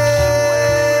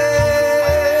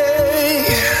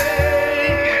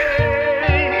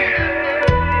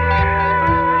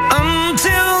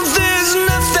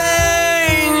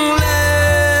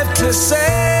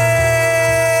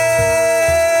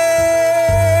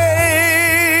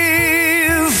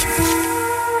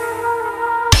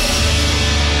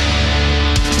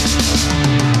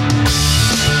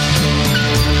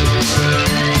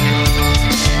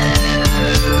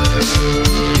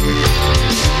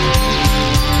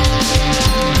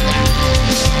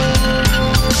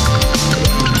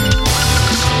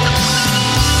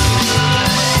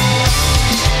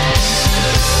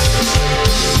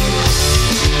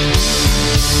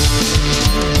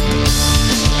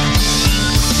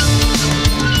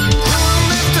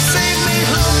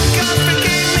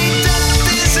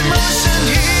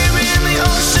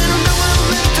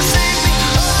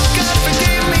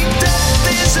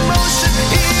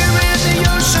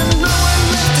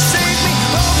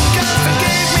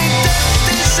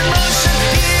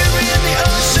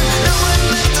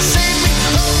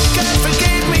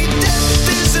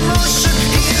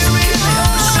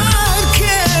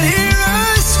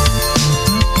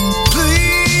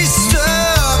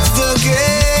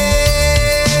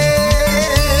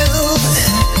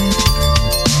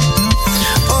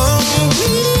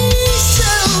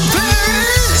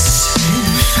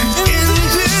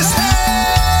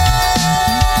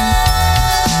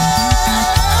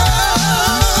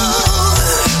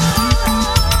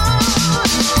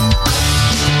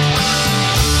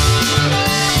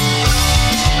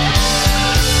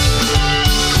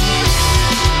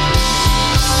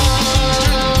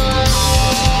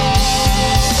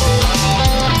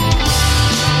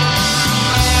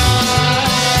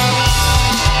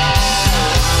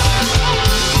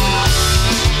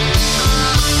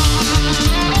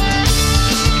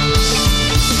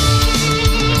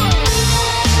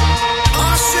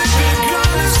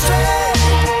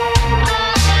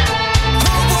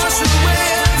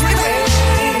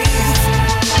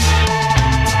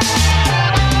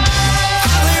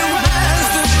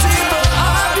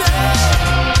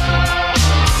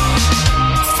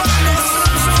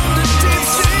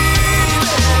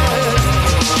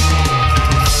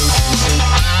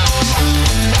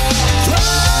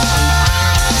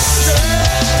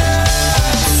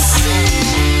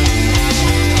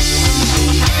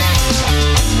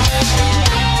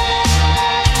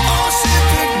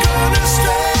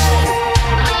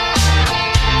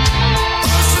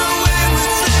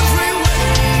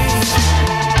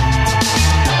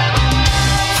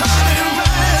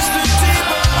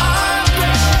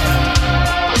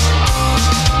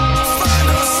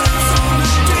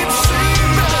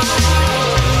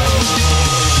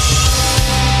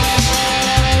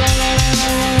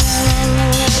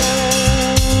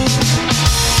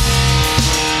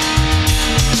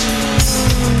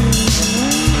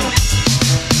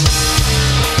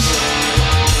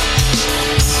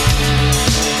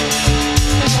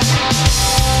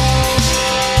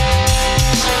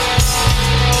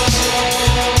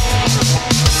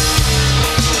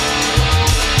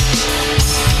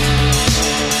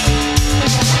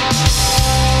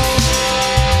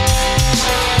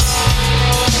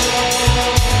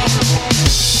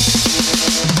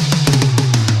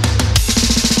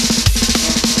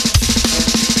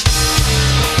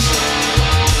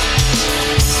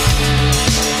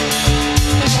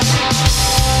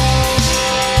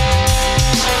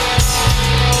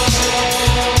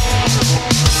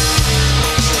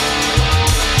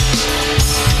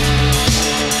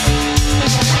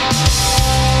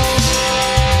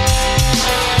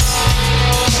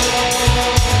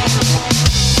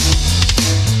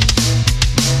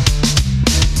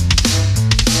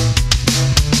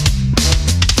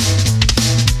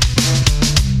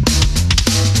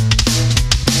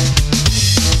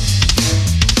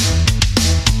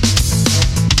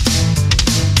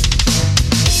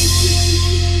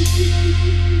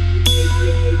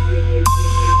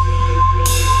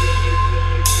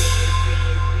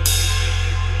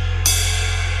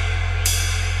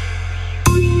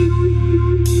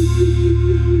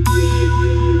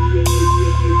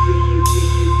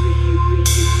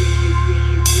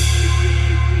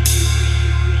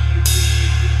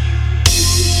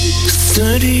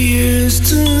 30 years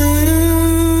to live.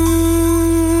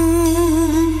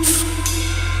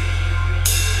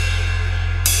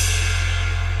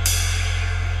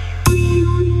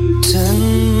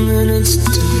 10 minutes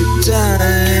to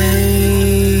die.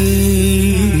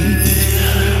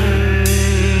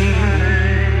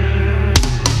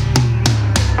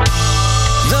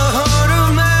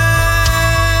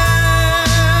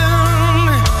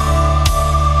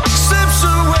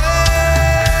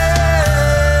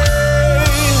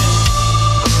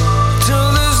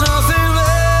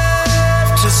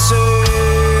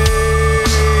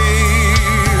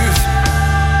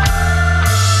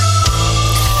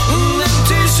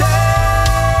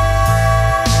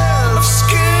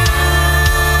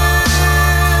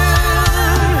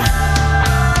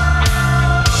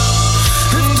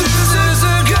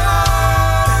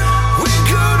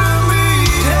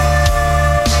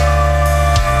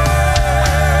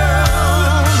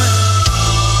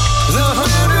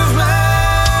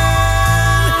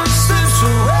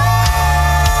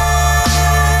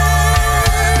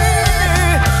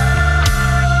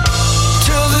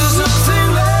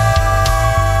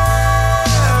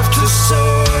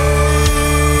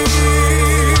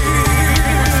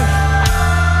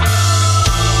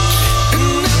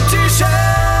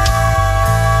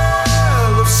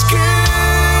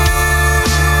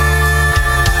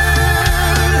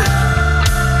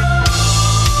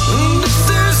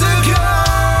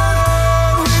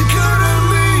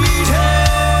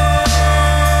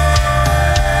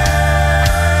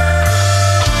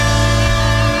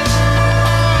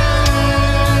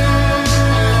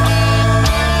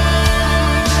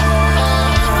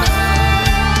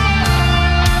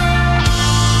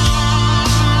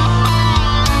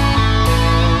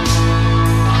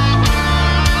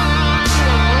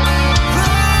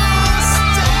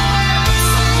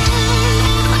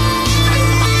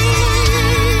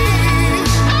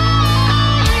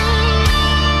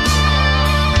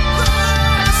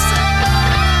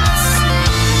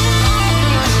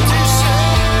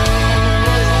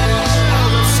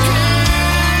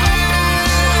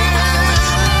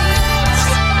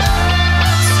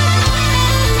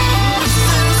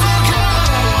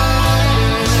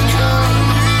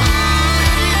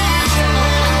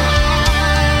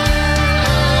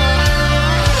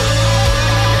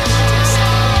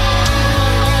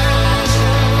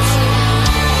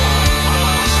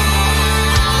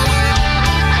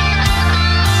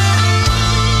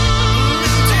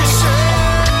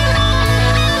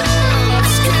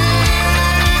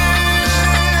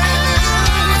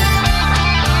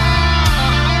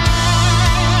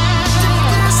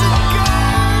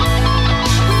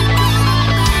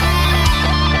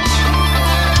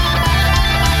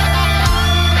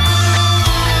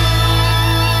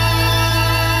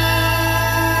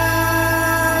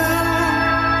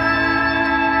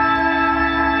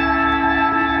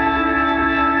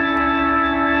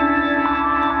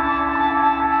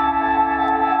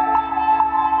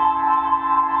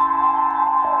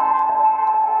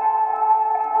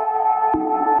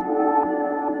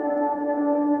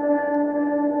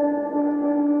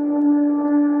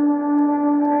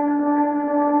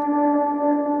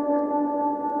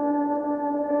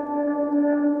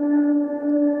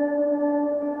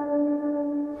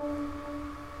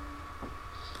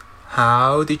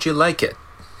 How did you like it?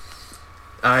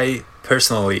 I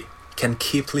personally can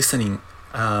keep listening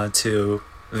to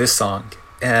this song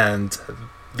and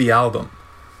the album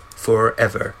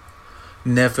forever.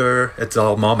 Never a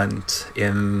dull moment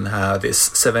in this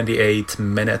 78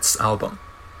 minutes album.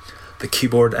 The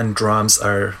keyboard and drums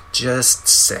are just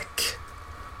sick.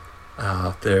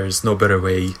 There's no better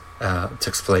way to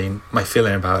explain my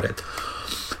feeling about it.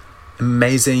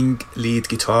 Amazing lead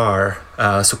guitar,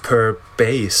 superb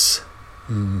bass,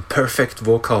 perfect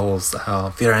vocals,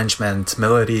 the arrangement,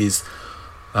 melodies,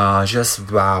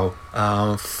 just wow,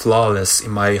 flawless in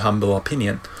my humble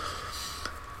opinion.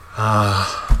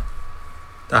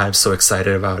 I'm so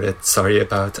excited about it. Sorry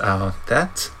about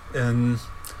that.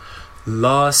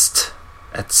 Lost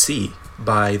at Sea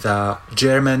by the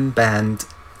German band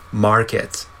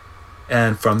Market,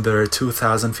 and from their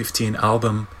 2015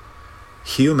 album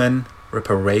Human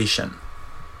Reparation.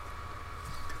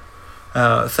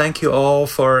 Thank you all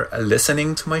for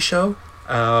listening to my show.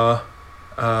 There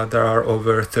are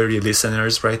over 30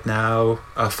 listeners right now,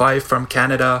 5 from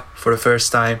Canada for the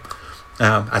first time.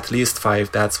 At least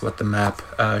 5, that's what the map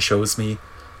shows me.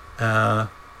 I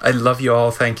love you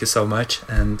all, thank you so much,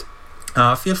 and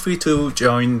feel free to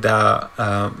join the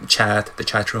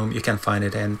chat room. You can find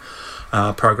it in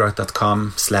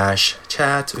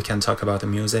progrock.com/chat. We can talk about the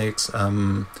music.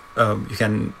 You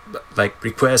can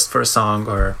request for a song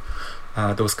or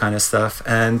those kind of stuff.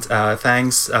 And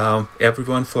thanks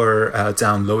everyone for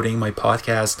downloading my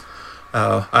podcast.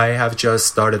 I have just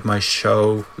started my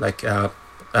show, like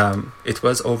it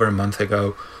was over a month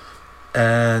ago,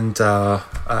 and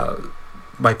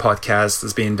my podcast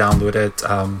has been downloaded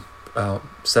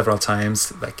several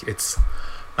times. Like, it's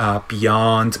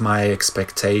beyond my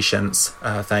expectations.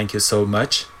 Thank you so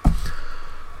much.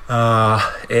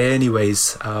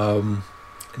 Anyways,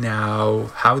 now,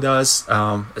 how does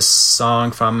a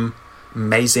song from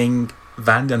Amazing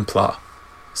Vandenpla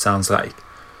sounds like?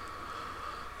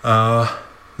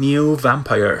 New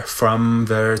Vampire from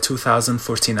their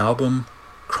 2014 album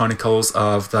Chronicles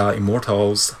of the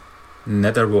Immortals,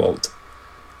 Netherworld.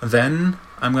 Then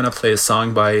I'm gonna play a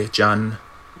song by John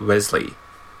Wesley.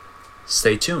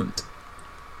 Stay tuned.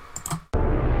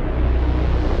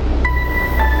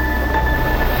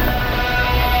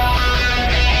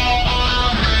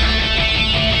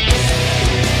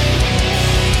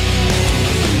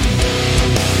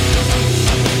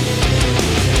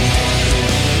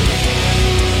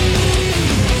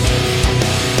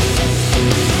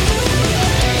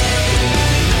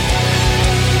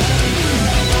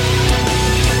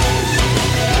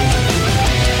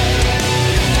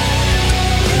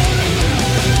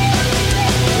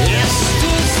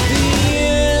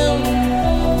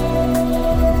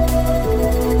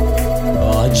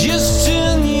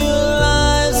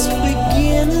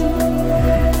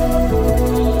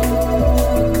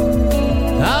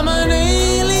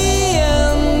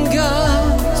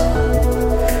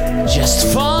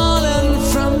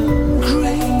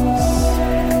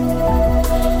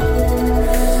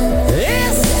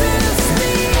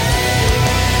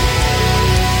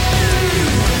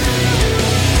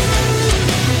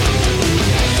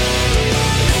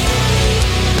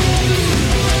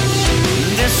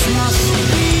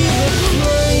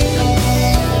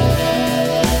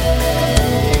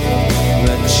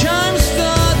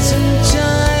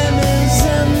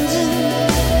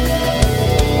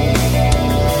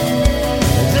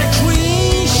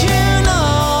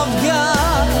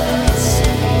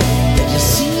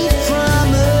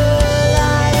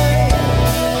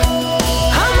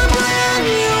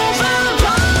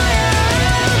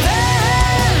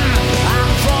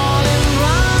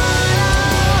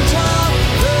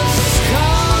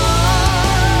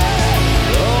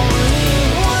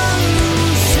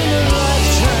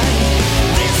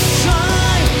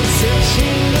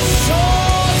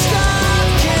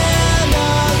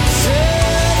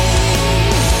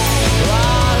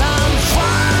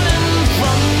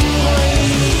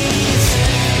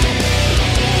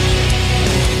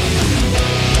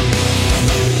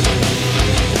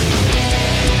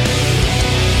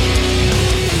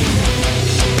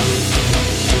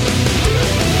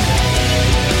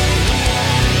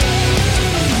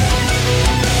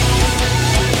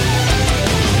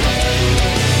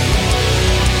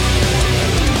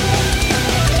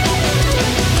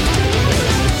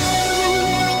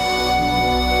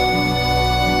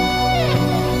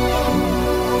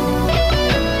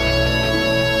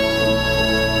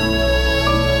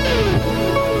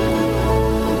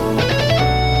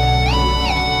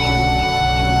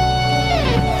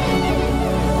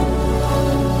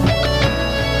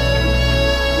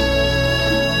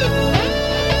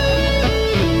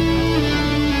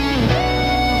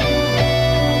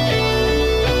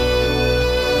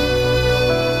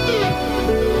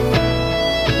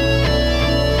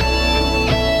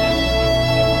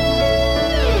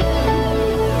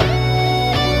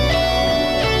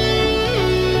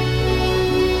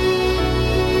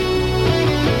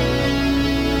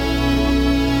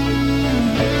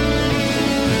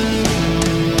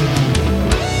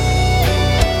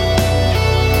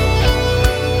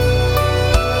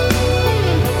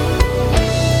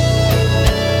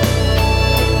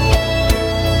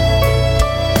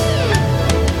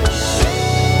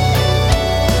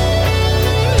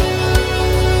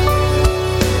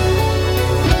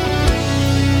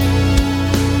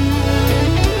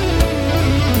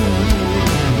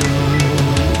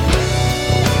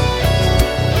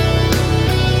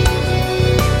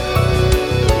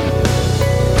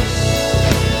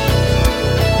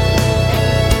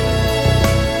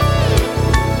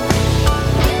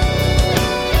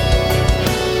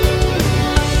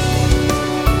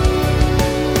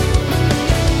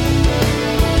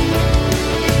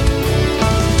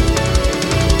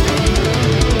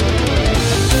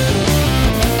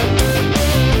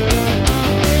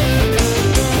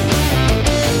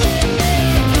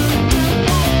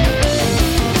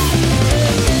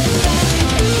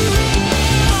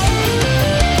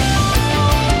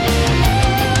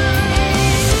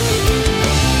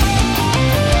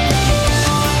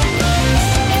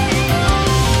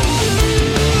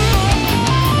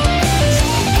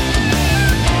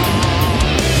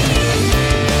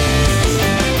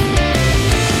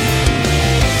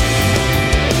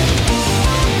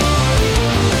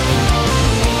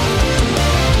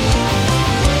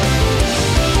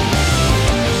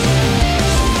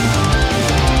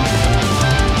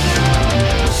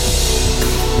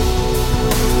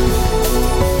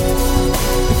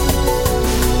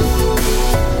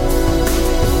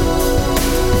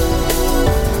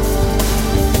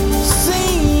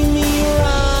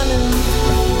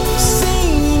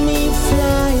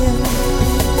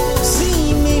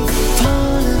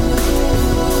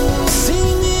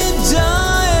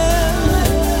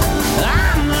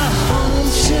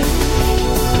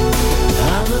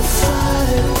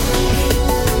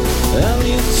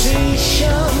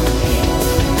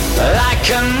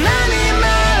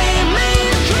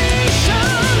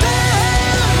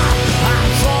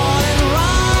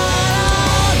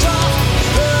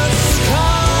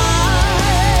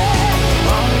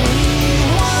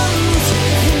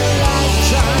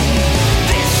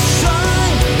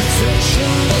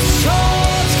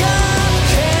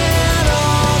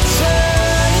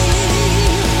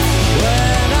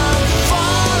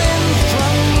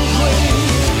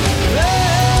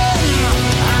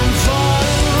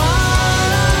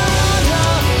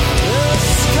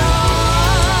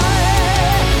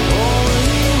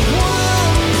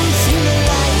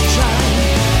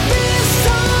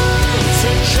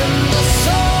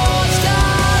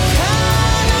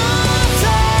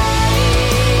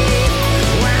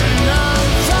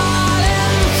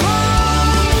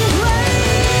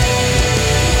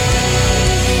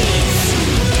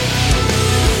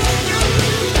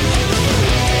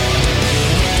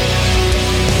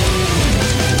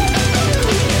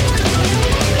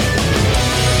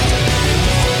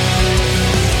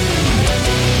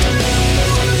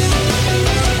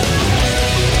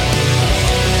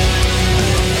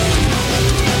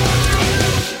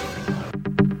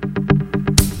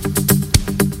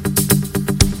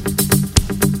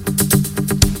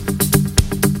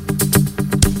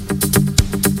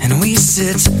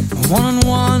 sit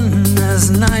one-on-one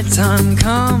as nighttime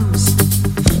comes.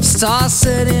 Stars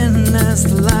set in as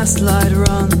the last light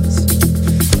runs.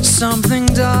 Something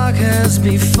dark has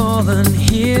befallen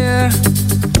here,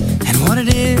 and what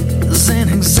it is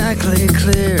ain't exactly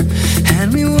clear.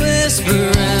 And we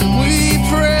whisper and we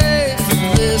pray for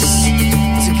this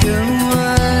to go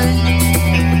away.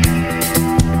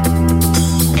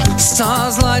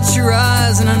 Stars light your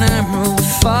eyes in an emerald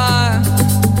fire,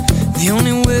 the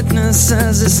only witness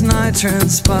as this night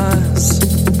transpires.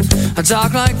 A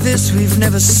dark like this we've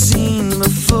never seen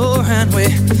before, and we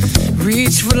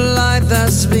reach for the light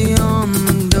that's beyond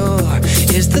the door.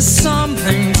 Is there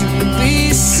something to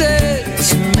be said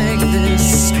to make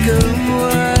this go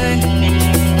away?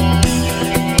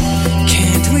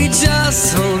 Can't we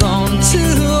just hold on to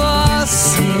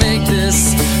us and make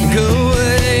this go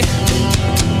away?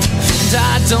 And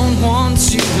I don't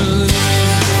want you to leave,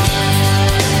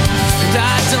 and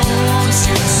I don't want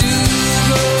you to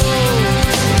go.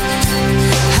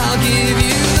 I'll give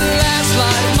you the last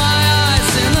light of my eyes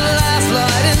and the last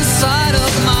light inside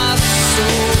of my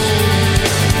soul.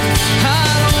 I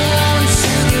don't want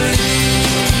you to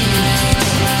leave,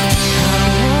 I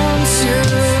don't want you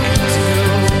to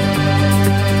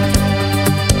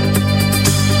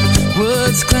go.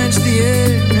 Words clench the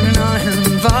air in an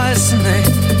iron vice, and they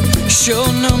show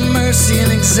no mercy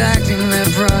in exacting their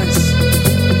price.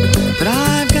 But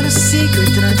I've got a secret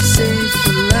that I'd saved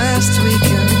for last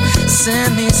weekend.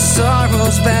 Send these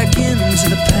sorrows back into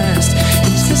the past.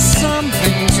 Is there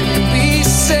something to be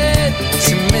said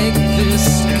to make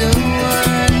this go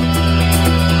away?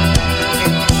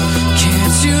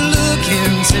 Can't you look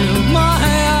into my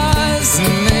eyes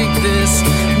and make this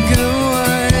go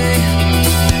away?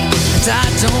 And I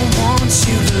don't want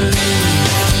you to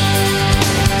leave,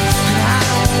 and I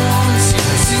don't want you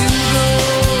to go.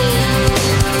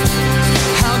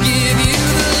 I'll give you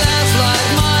the last light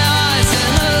of my eyes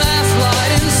and the last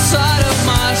light inside of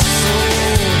my soul.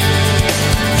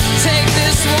 Take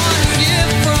this one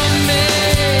gift from me,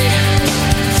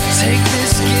 take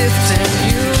this gift and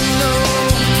you'll know.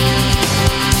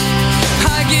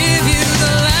 I give you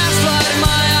the last light of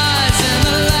my eyes and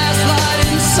the last light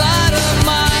inside of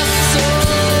my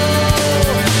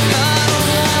soul. I don't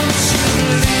want you to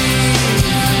leave,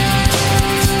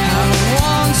 I don't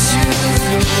want you to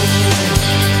go.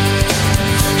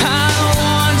 I don't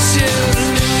want you to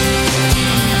leave.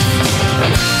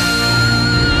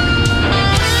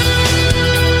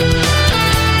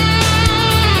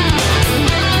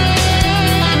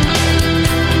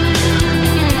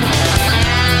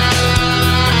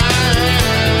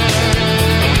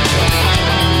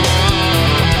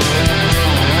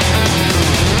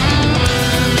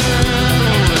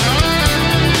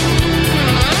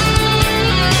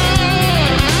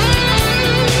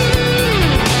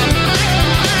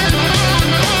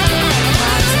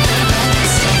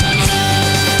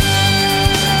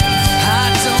 I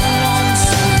don't want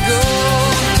you to go.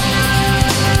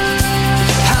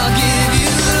 I'll give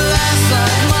you the last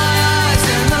light of my eyes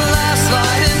and the last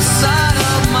light inside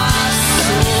of my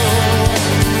soul.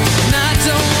 And I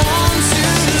don't want you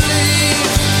to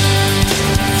leave,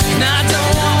 and I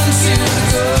don't want you to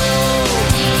go.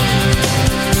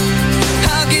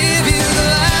 I'll give you the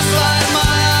last light of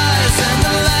my eyes and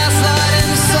the last light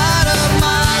inside of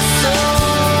my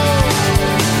soul.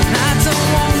 And I don't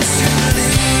want you to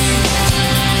leave,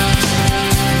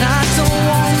 and I don't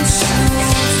want you to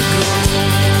go.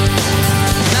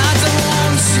 And I don't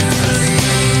want you to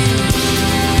leave,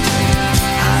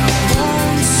 I don't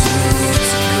want you to go.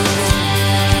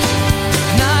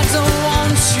 And I don't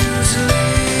want you to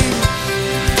leave.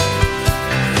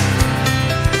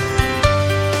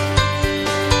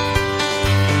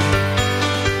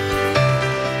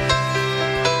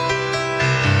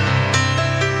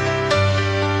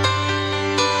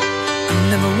 I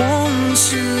never want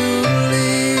you to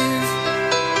leave.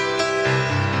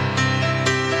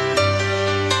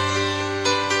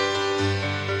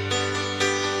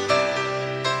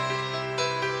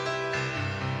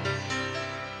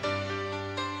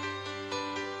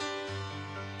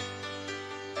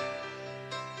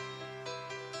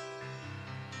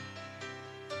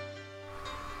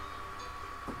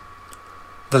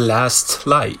 The Last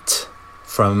Light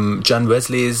from John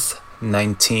Wesley's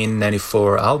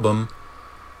 1994 album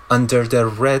Under the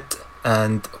Red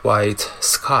and White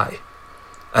Sky.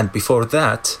 And before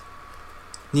that,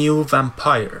 New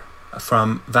Vampire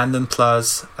from Vanden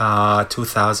Plas'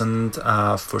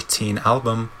 2014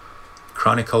 album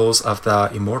Chronicles of the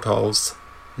Immortals,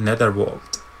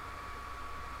 Netherworld.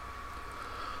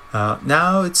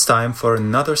 Now it's time for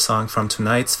another song from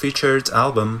tonight's featured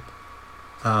album,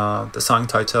 The song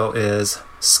title is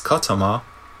Scotoma,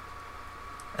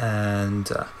 and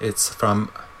it's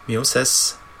from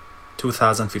Muse's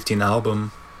 2015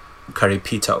 album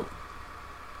Caripito.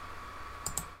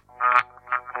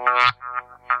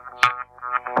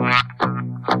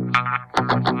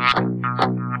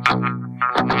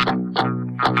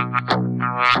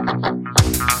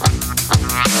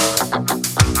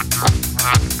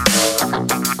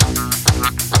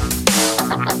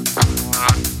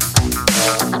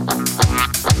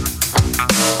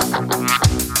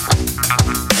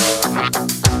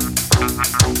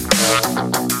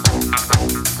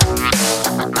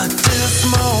 A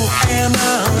dismal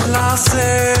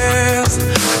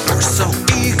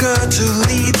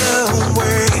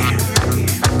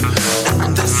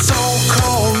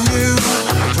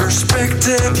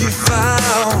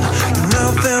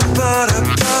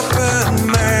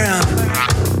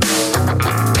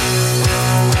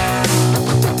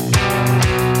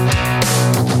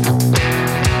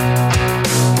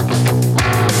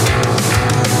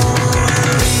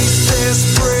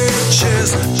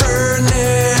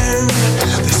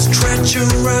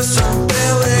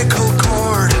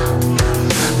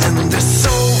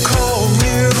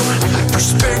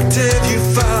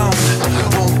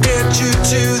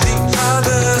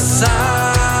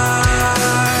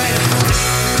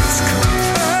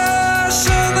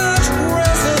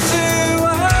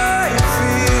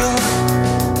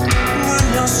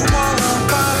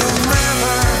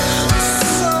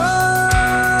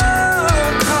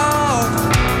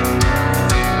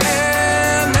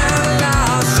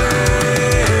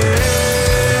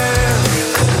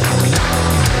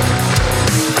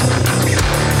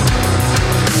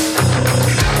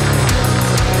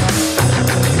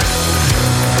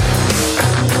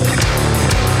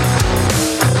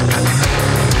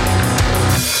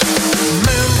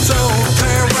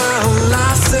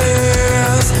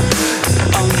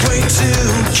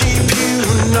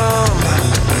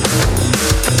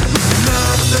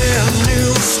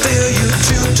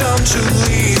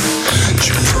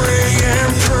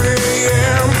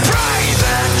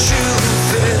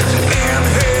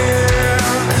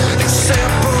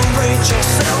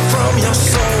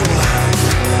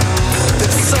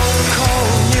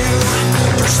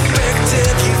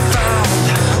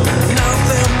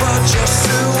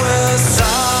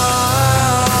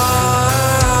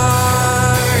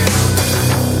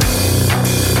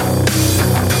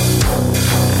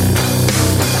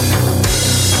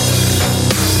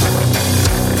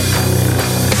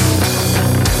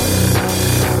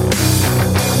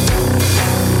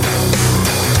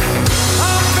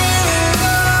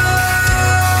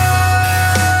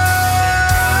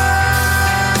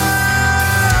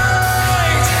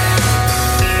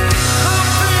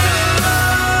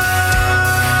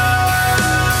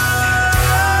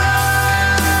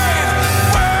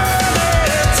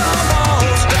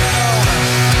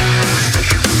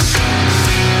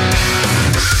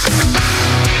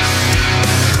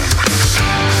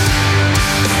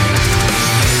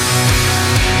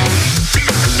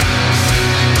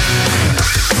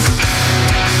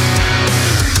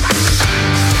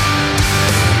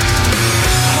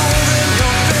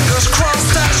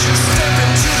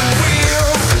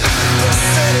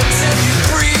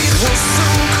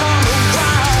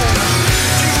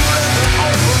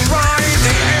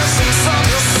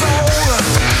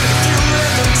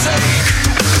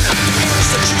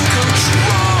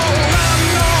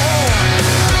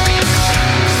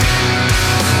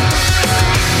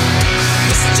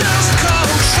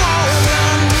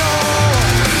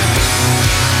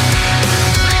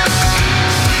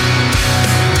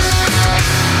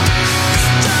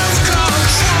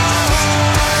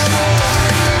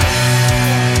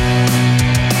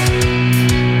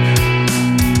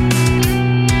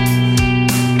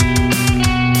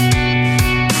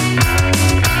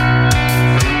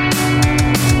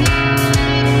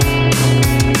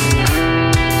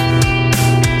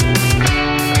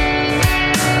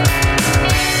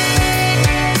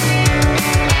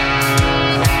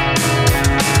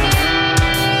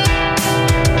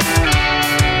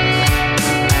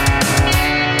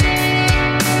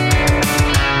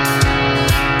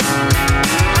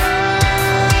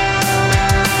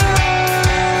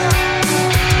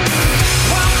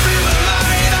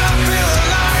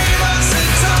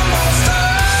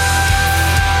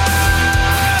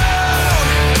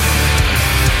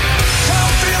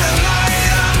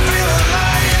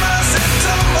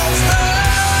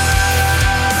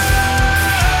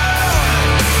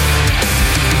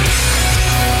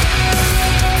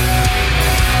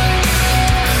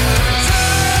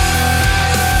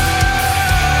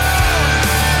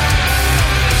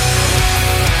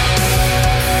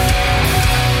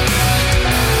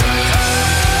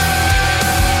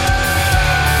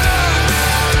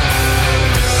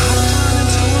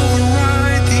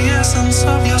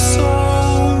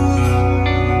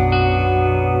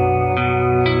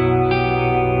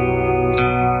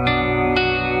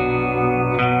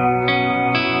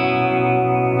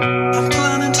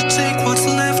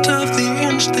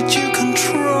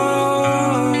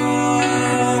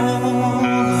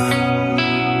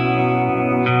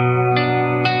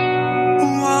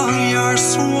are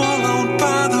swallowed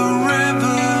by the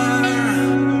river,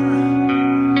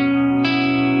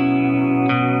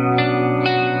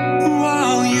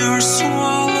 while you're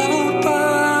swallowed by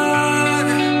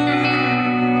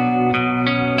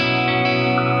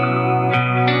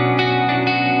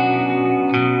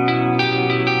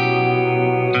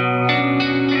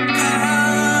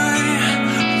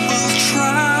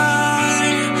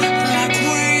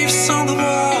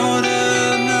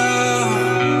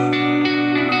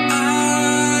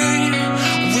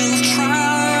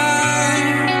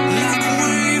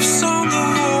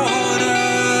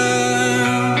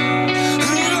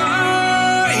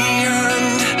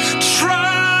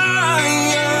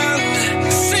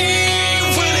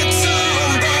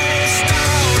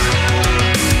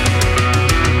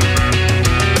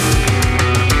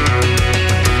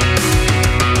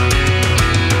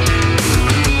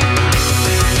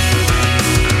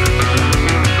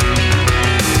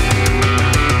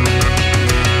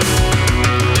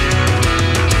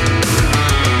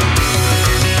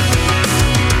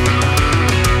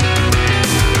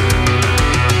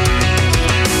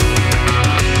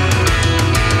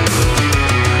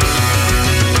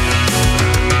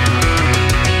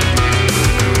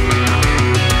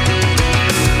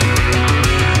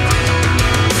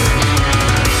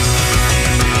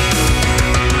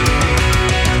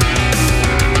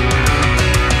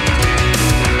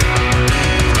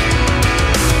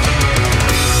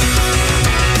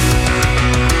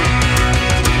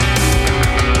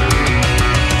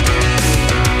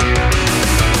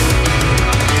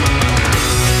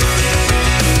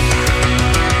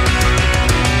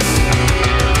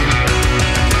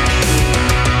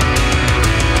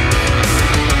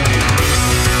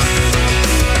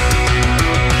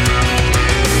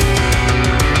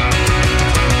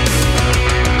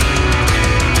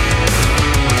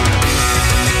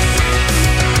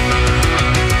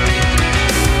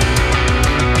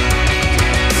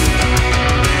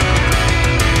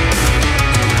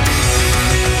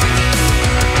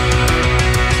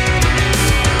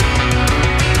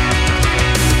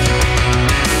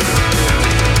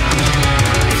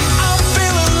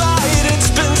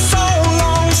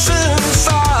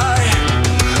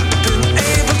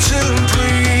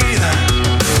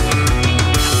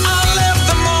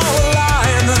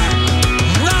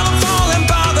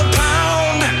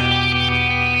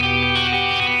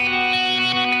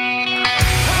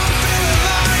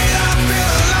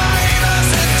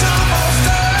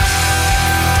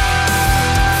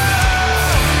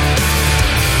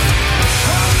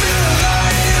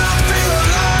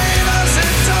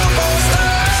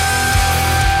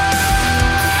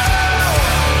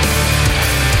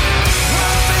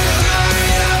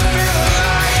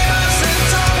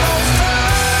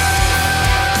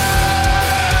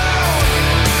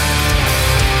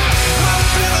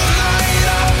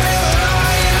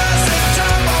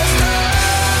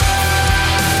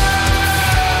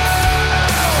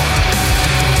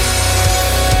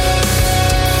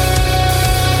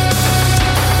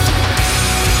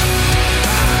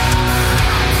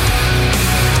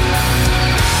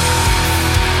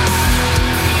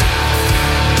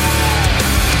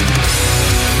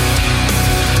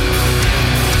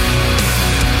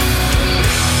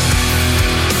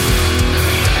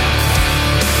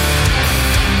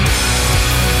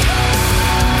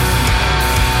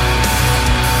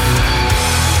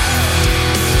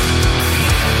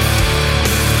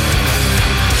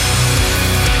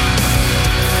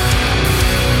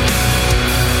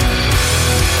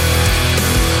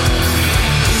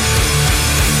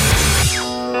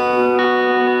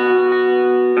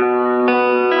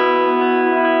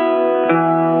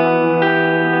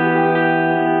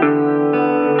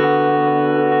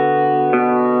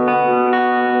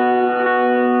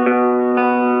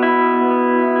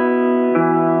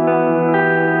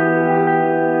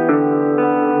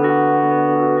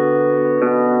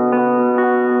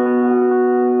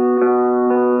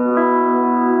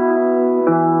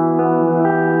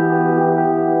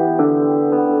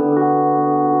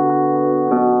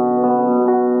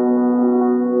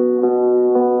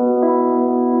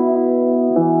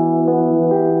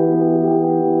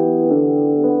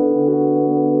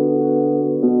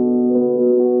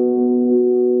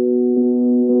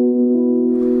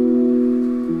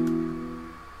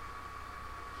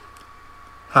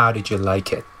How did you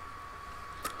like it?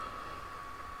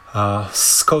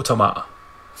 Scotoma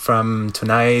from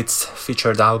tonight's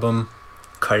featured album,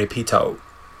 Caripito.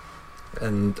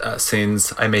 And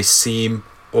since I may seem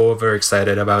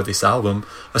overexcited about this album,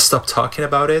 I'll stop talking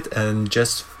about it and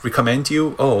just recommend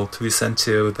you all to listen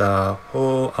to the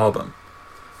whole album.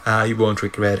 You won't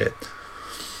regret it.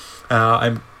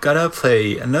 I'm gonna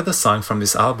play another song from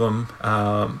this album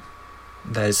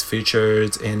that is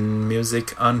featured in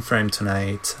Music Unframed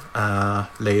Tonight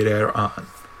later on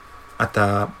at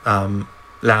the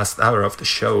last hour of the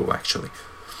show, actually.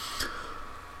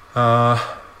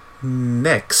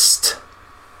 Next,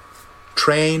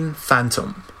 Train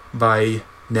Phantom by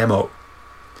Nemo.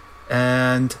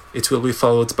 And it will be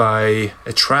followed by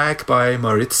a track by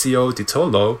Maurizio Di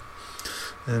Tolo.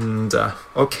 And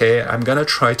okay, I'm gonna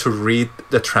try to read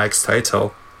the track's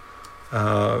title,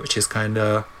 which is kind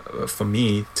of, for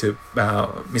me to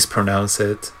mispronounce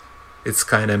it, it's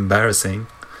kind of embarrassing.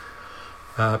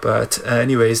 But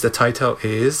anyways, the title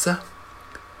is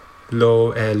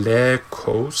Lo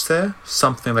Elecose,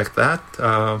 something like that.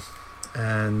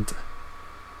 And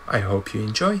I hope you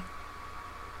enjoy.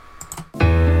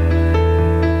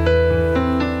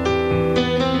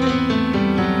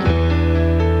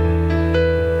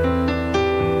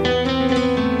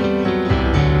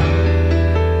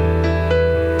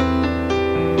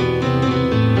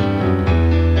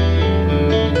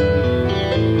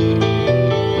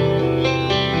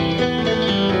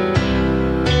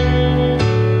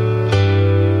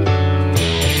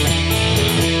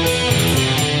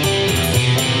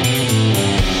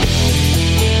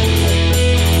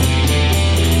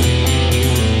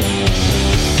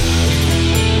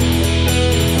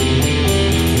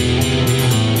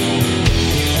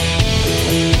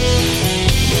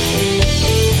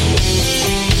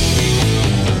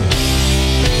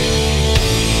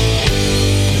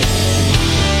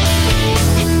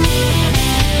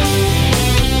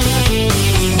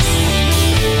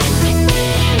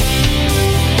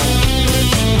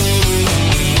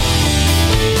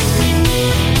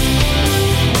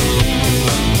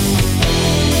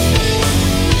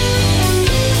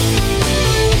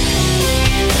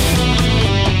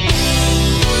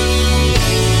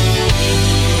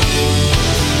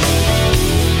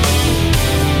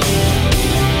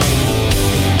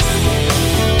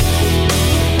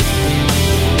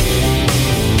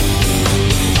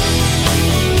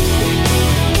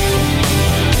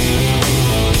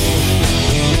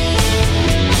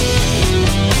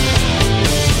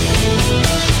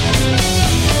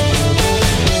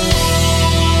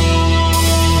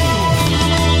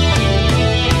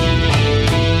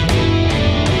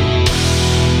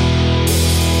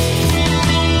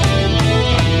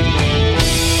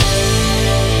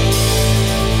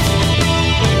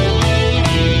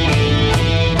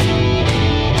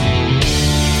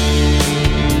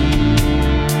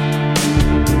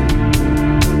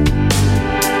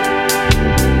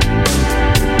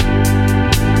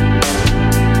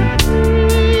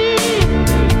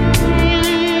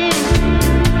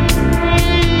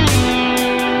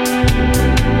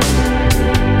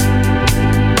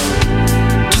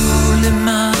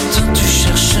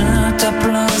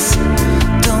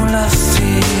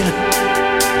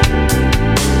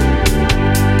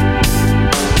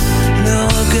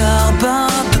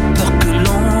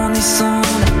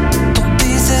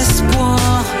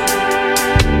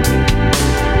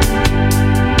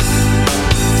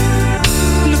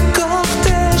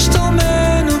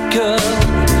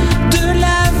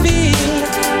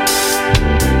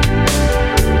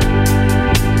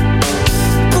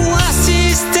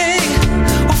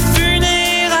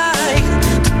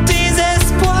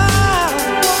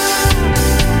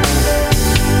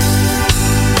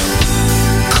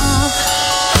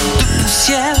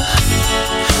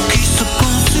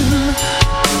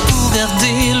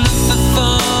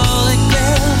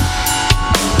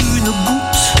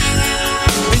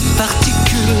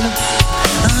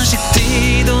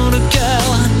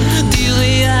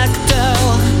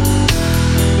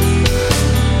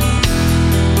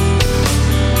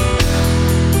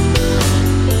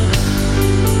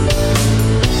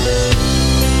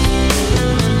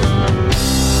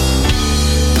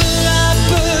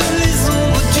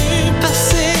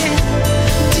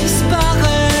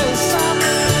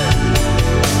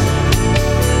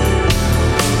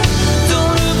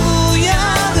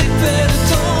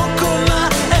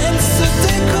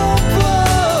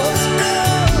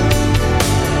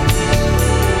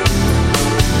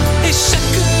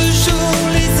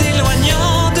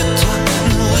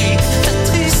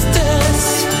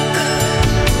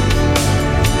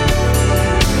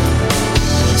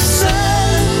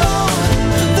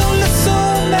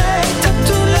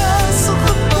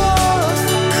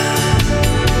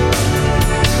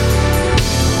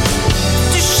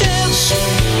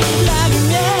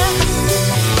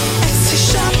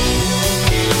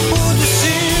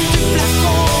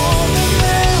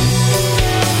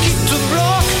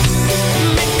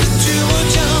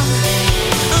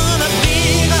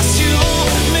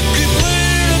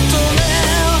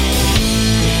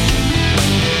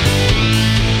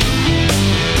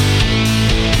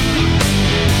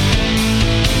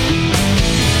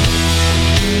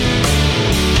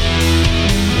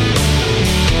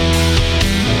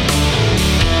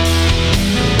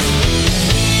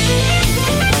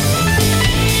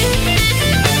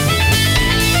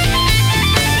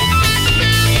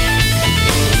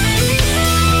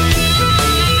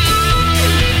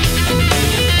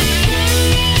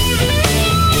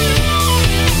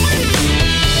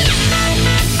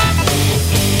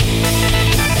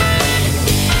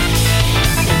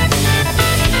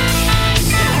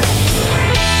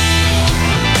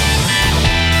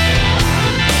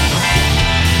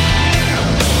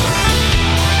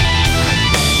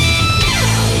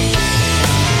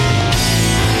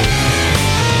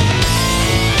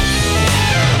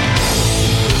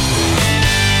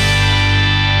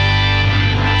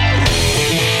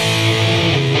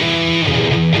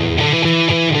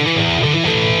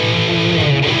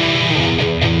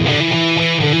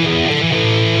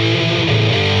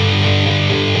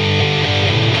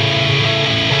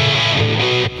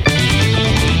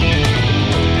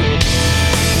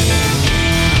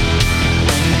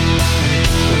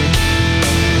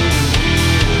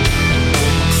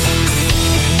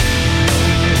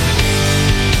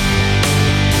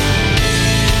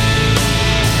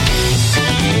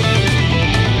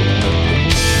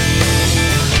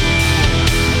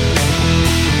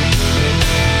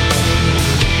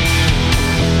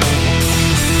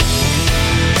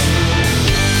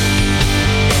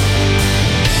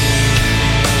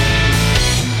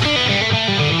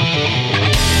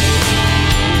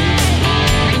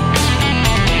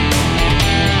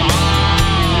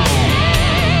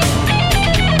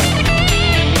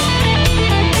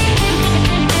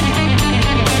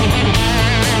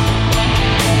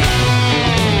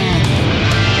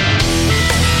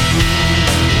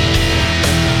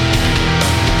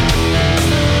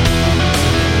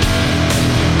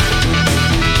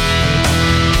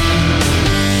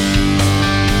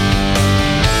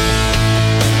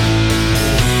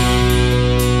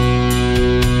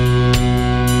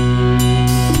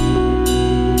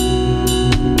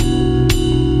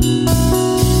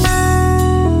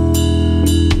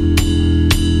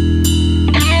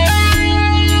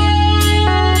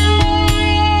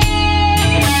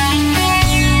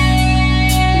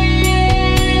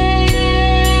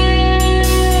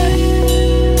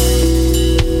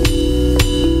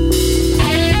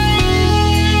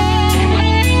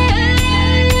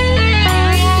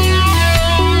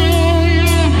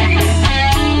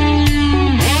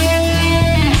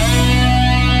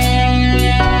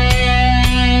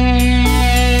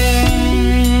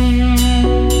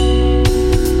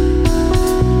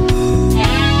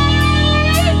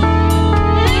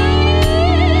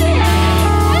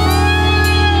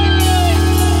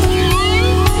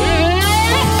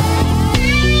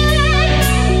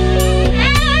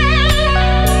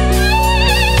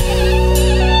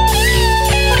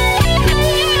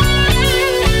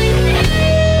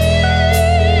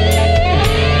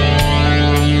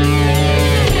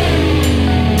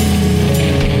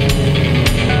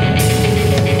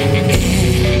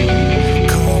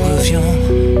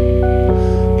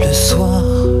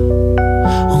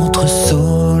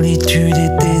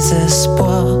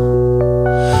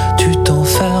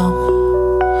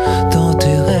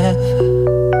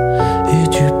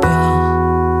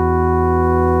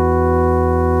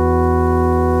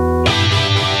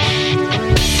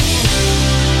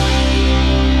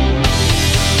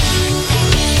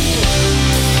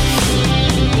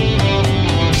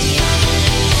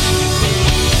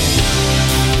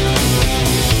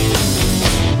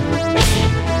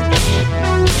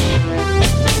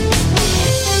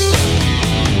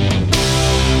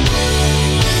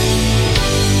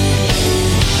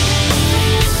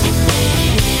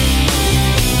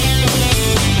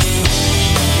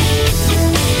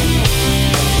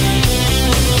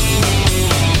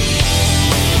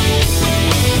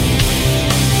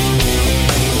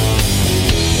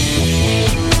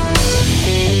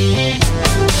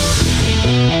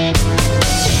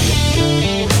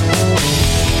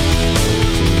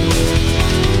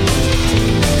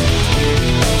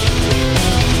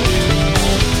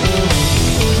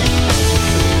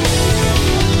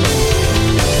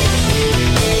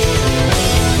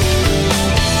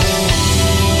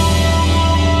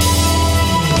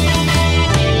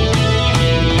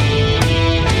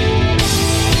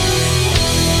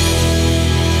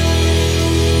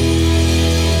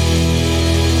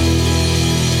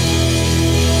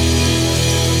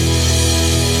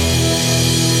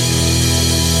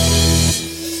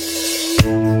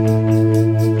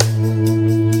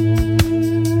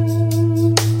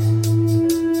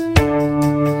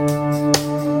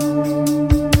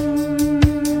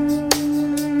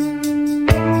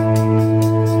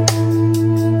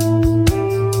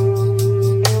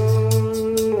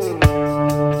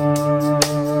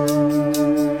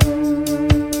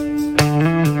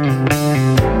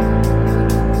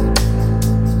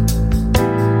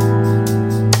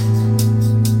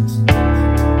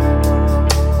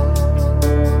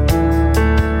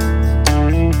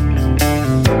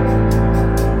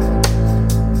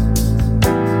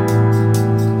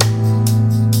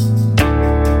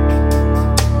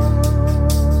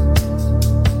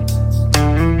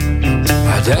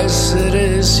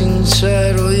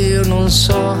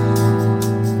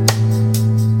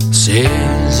 Se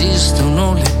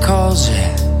esistono le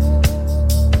cose,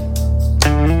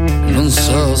 non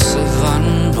so se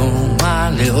vanno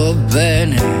male o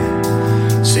bene,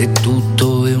 se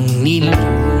tutto è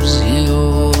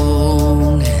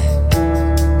un'illusione.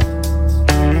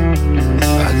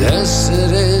 Ad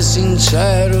essere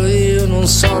sincero, io non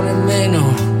so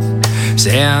nemmeno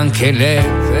se anche le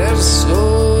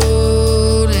persone,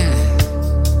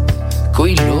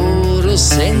 coi loro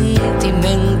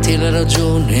sentimenti e la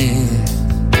ragione,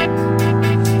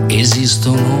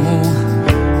 esistono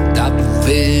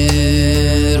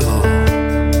davvero.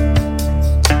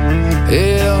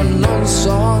 Io non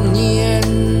so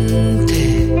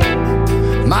niente,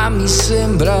 ma mi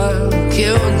sembra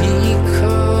che ogni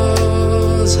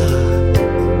cosa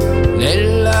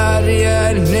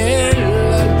nell'aria e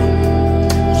nella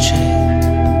luce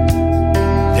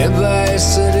debba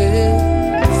essere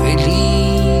felice.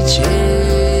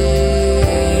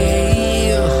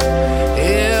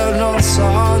 Io non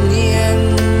so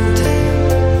niente,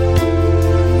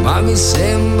 ma mi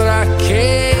sembra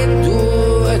che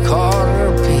due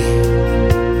corpi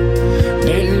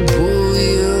nel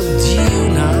buio di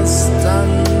una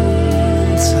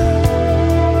stanza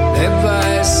debba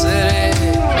essere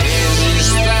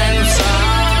esistenza.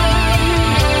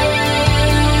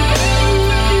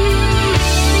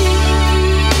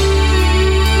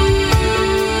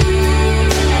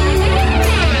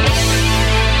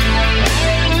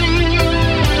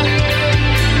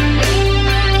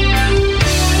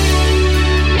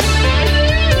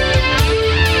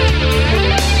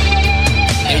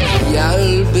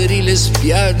 Le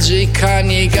spiagge, i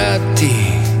cani e i gatti,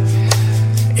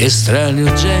 estranei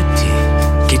oggetti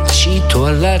che cito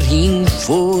alla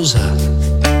rinfusa,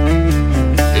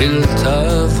 il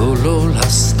tavolo, la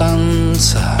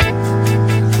stanza,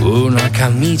 una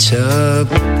camicia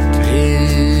appesa,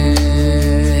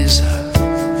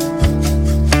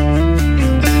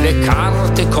 le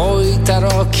carte coi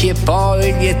tarocchi e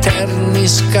poi gli eterni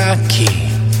scacchi,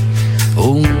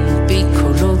 un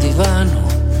piccolo divano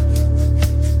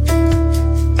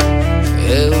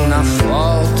e una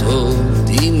foto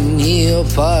di mio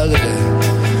padre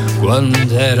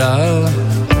quando era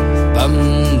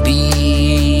bambino,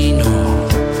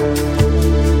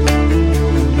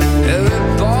 e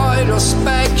poi lo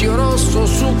specchio rosso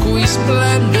su cui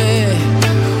splende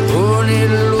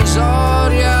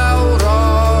un'illusoria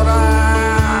aurora.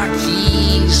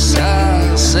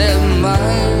 Chissà se è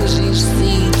mai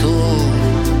esistito,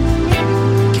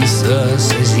 chissà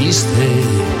se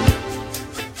esiste.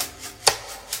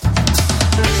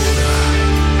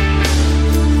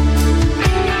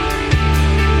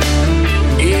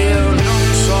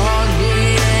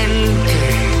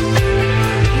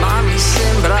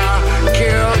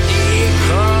 Che ogni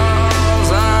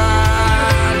cosa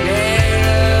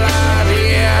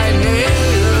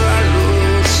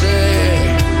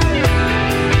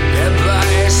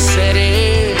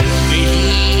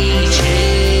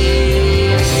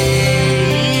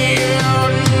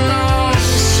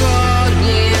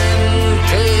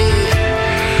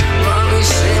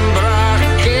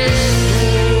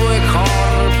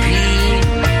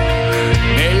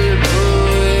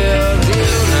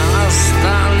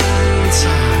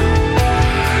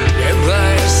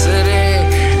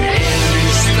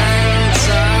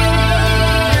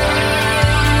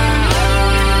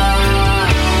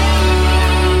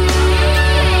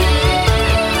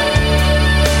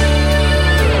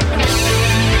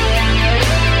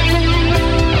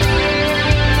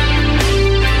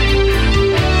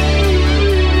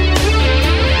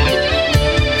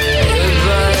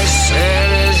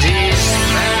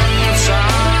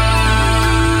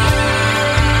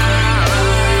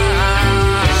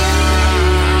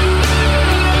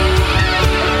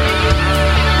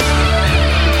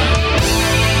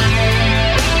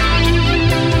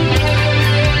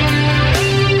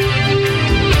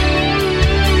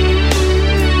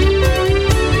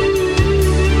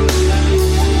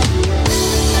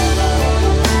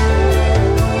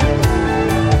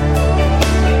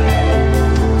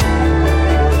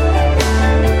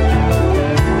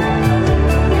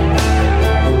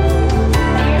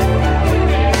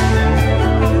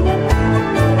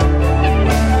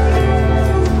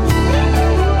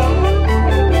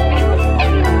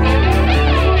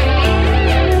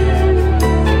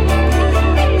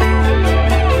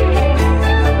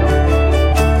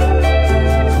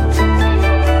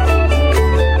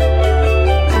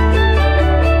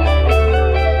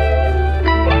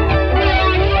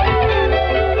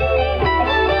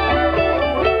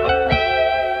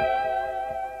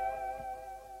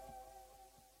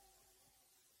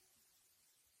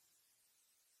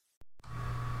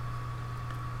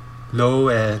Lo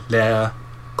e le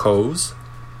cose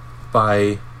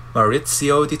by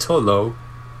Maurizio Di Tolo,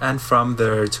 and from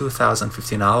their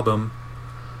 2015 album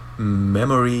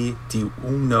Memory di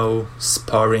uno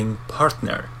sparring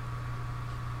partner.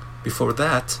 Before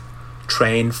that,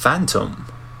 Train Phantom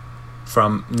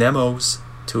from Nemo's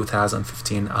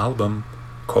 2015 album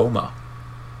Coma.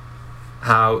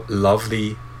 How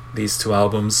lovely these two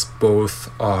albums both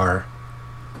are.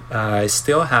 I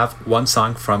still have one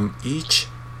song from each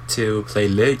to play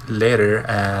later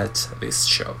at this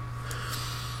show.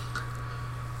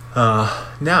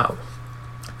 Now,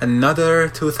 another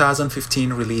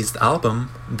 2015 released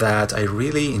album that I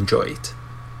really enjoyed.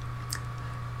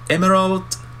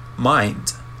 Emerald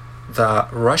Mind, the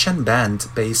Russian band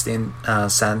based in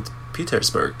St.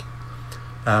 Petersburg.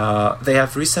 They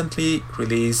have recently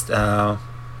released an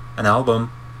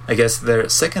album, I guess their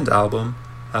second album,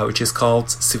 which is called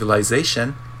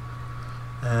Civilization.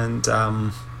 And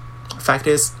fact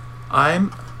is,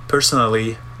 I'm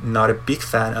personally not a big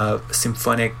fan of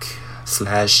symphonic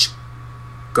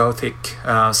 / gothic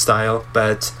style,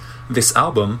 but this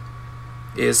album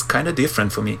is kind of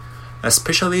different for me.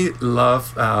 Especially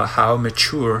love how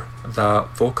mature the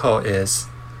vocal is.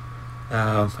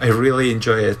 I really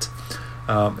enjoy it.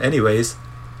 Anyways,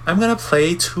 I'm gonna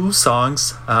play two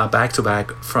songs back to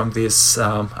back from this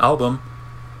album,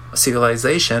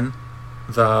 Civilization,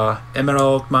 the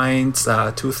Emerald Mind's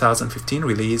 2015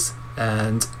 release,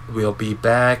 and we'll be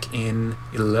back in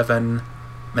 11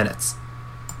 minutes.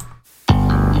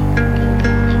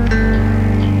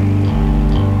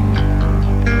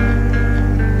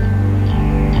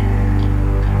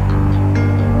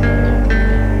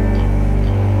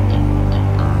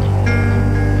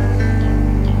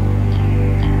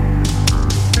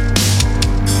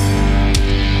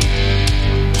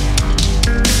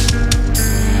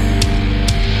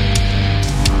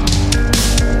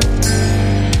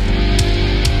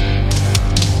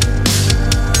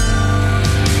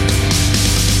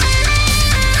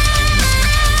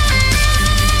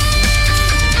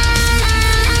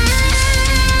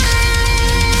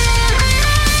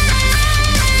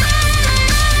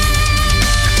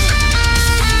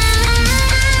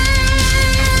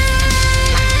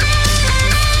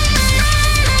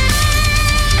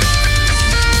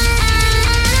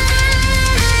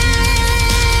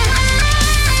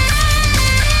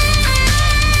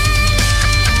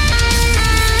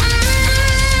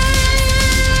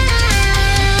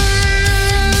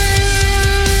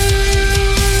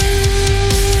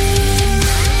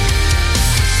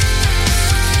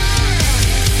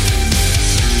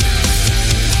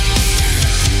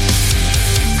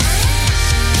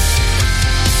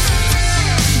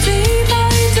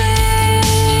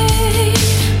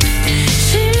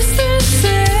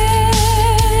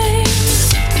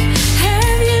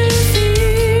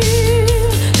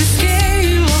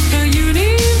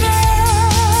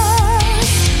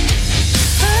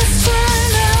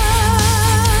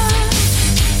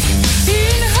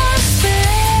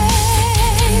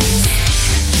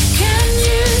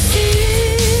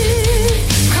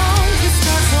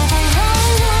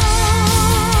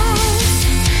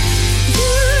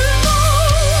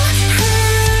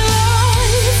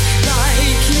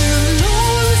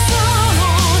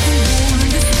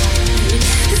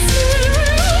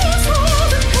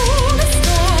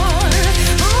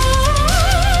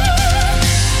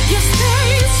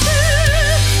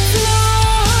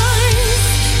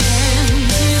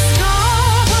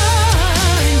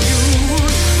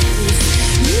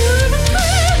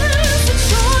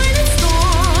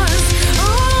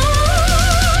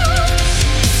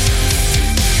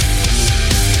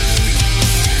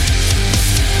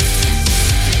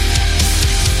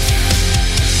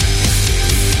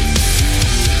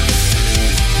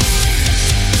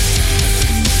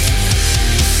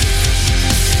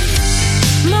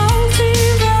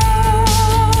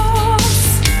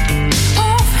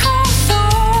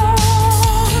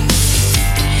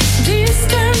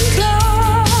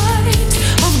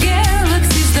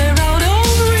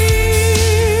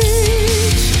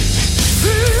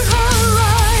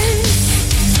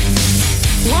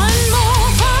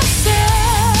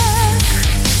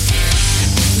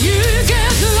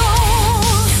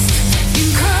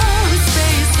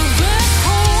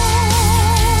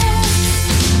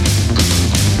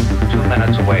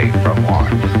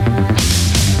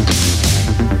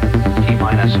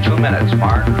 minutes,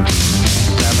 Mark. 7,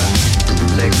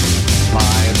 6,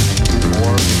 5,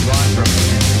 4, run from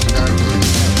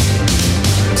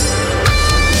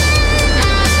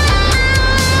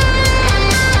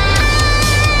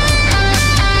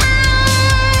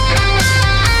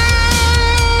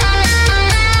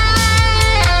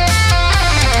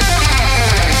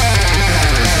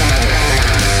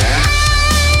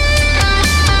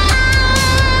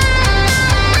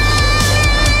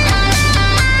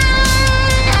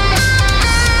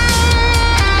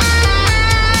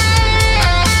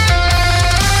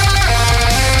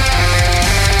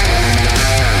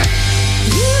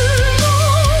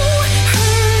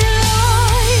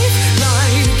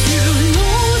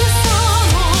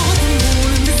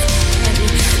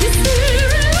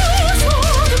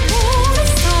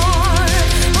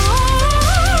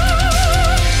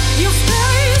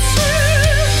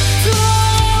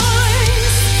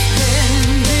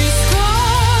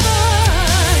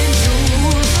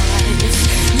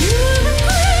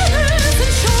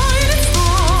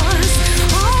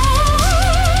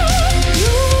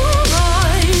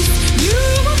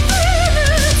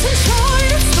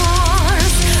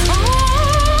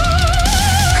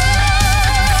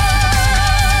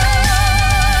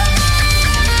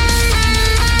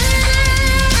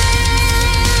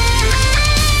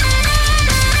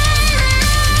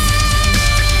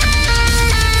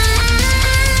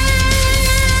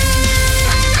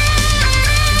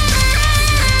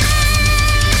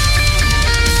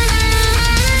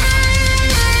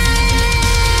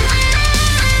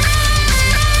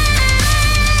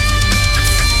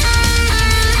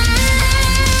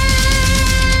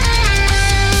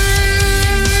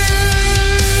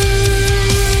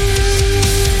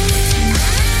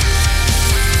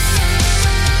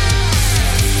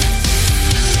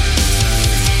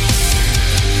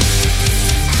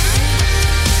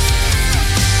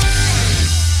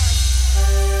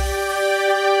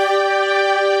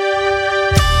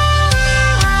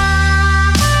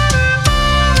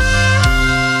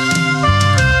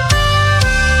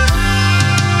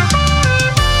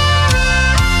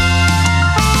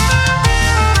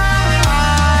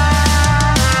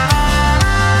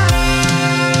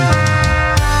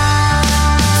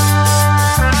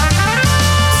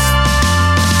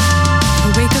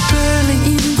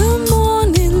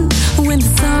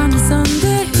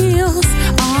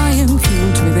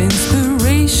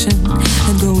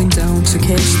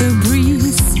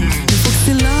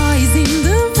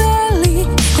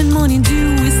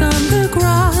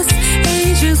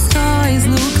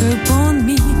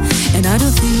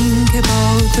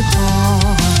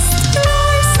past.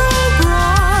 Life so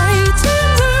bright in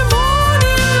the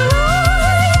morning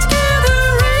light,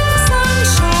 gathering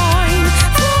sunshine,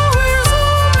 flowers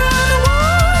open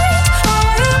wide.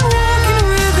 I am walking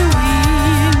with the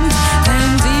wind,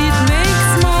 and it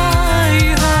makes my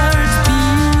heart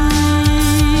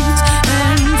beat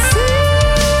and sing.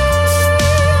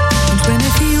 And when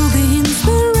I feel the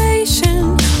inspiration,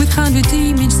 with 100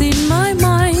 images in my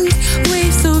mind,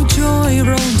 waves of joy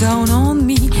roll down on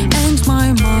me, and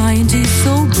my mind is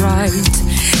so bright.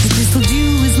 The crystal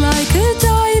dew is like a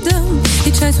diadem,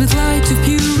 it shines with light of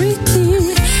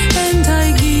purity, and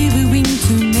I give a wing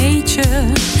to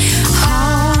nature.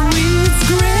 How it's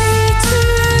great to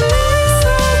live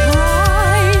so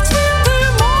bright in the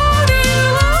morning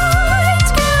light,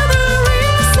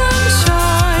 gathering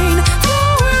sunshine,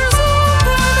 flowers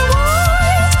open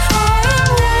wide. I am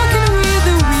walking with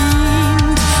the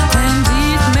wind, and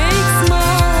it makes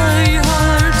my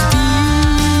heart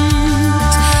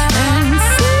beat and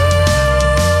sing.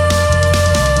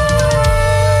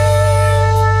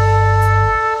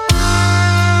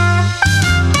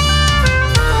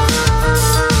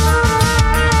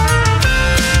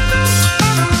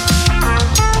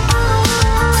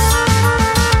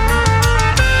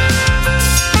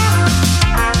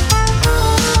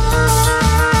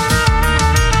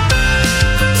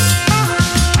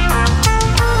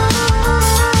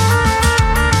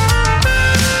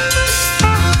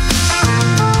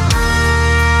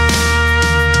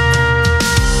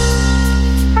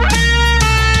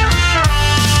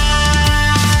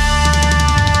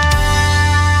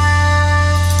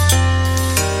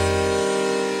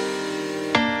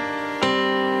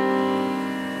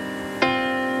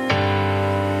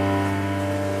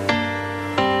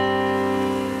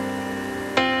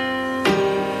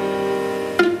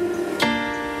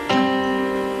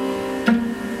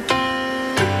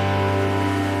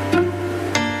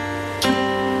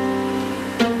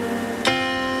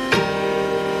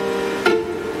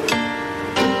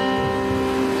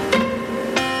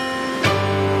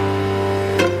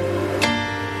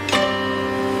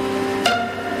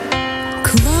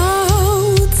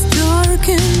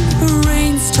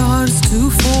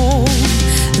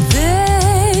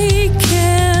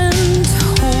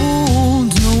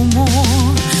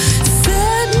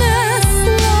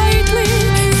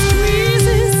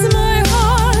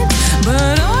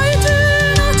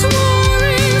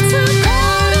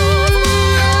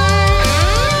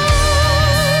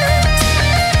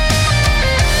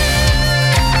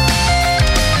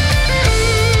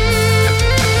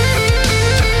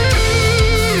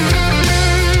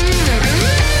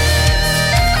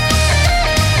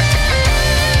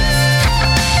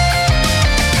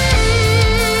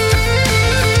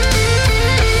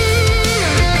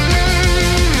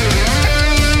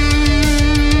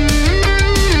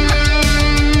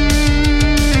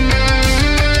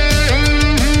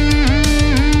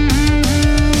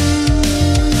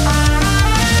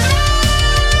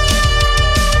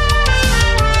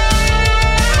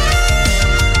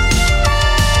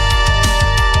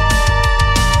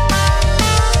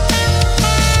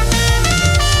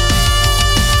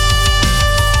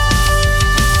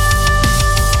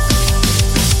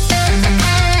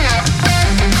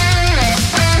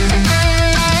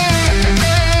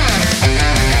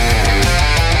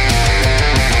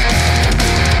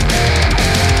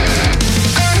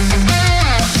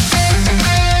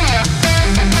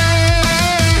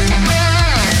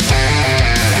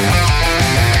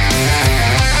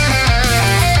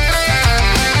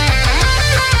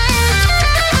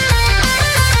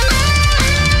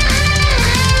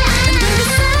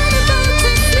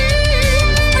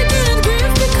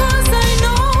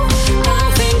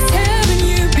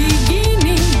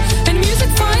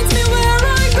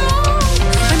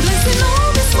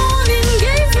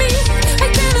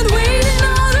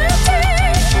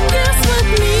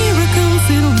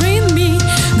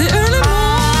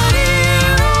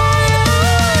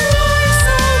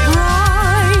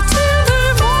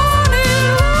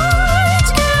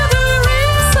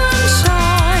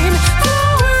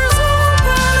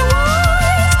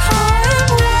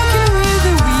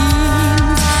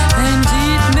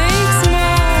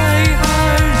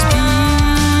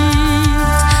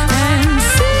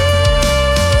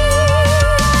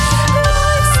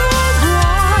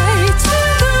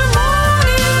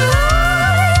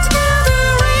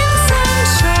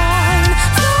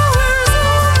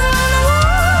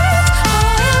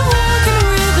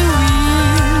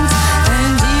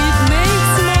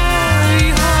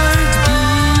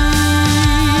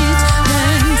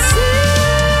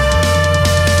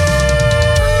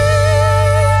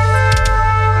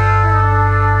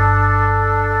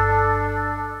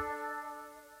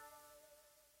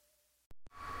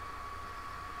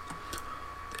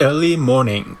 Early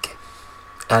Morning.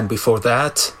 And before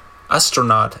that,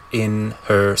 Astronaut in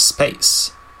Her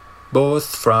Space.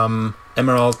 Both from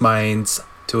Emerald Mind's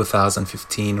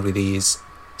 2015 release,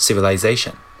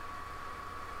 Civilization.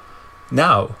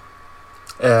 Now,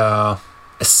 a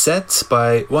set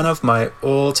by one of my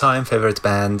all-time favorite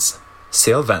bands,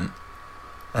 Sylvan.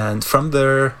 And from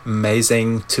their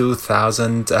amazing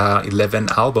 2011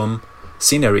 album,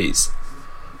 Sceneries.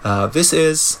 This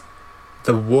is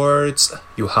The Words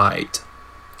You Hide.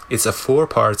 It's a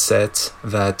 4-part set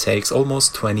that takes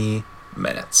almost 20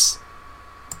 minutes.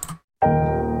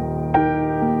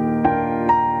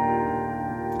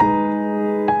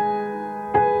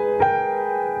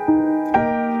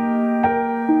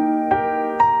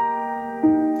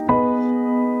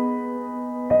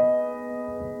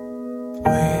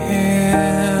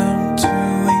 Where do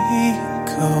we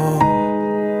go?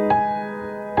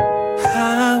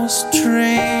 How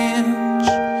strange,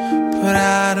 but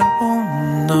I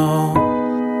don't know.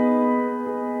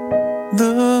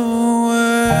 The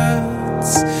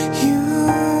words you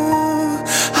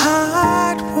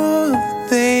hide, would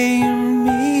they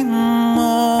mean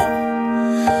more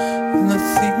than the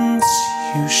things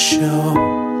you show?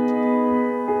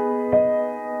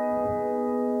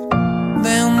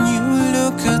 Then you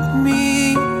look at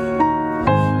me.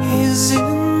 Is it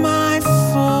my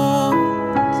fault?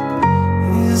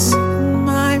 Is it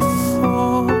my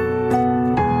fault?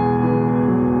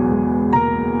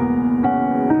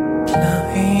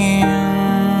 Lying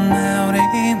out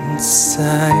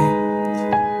inside,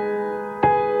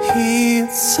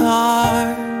 it's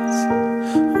hard,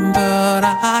 but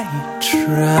I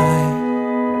try.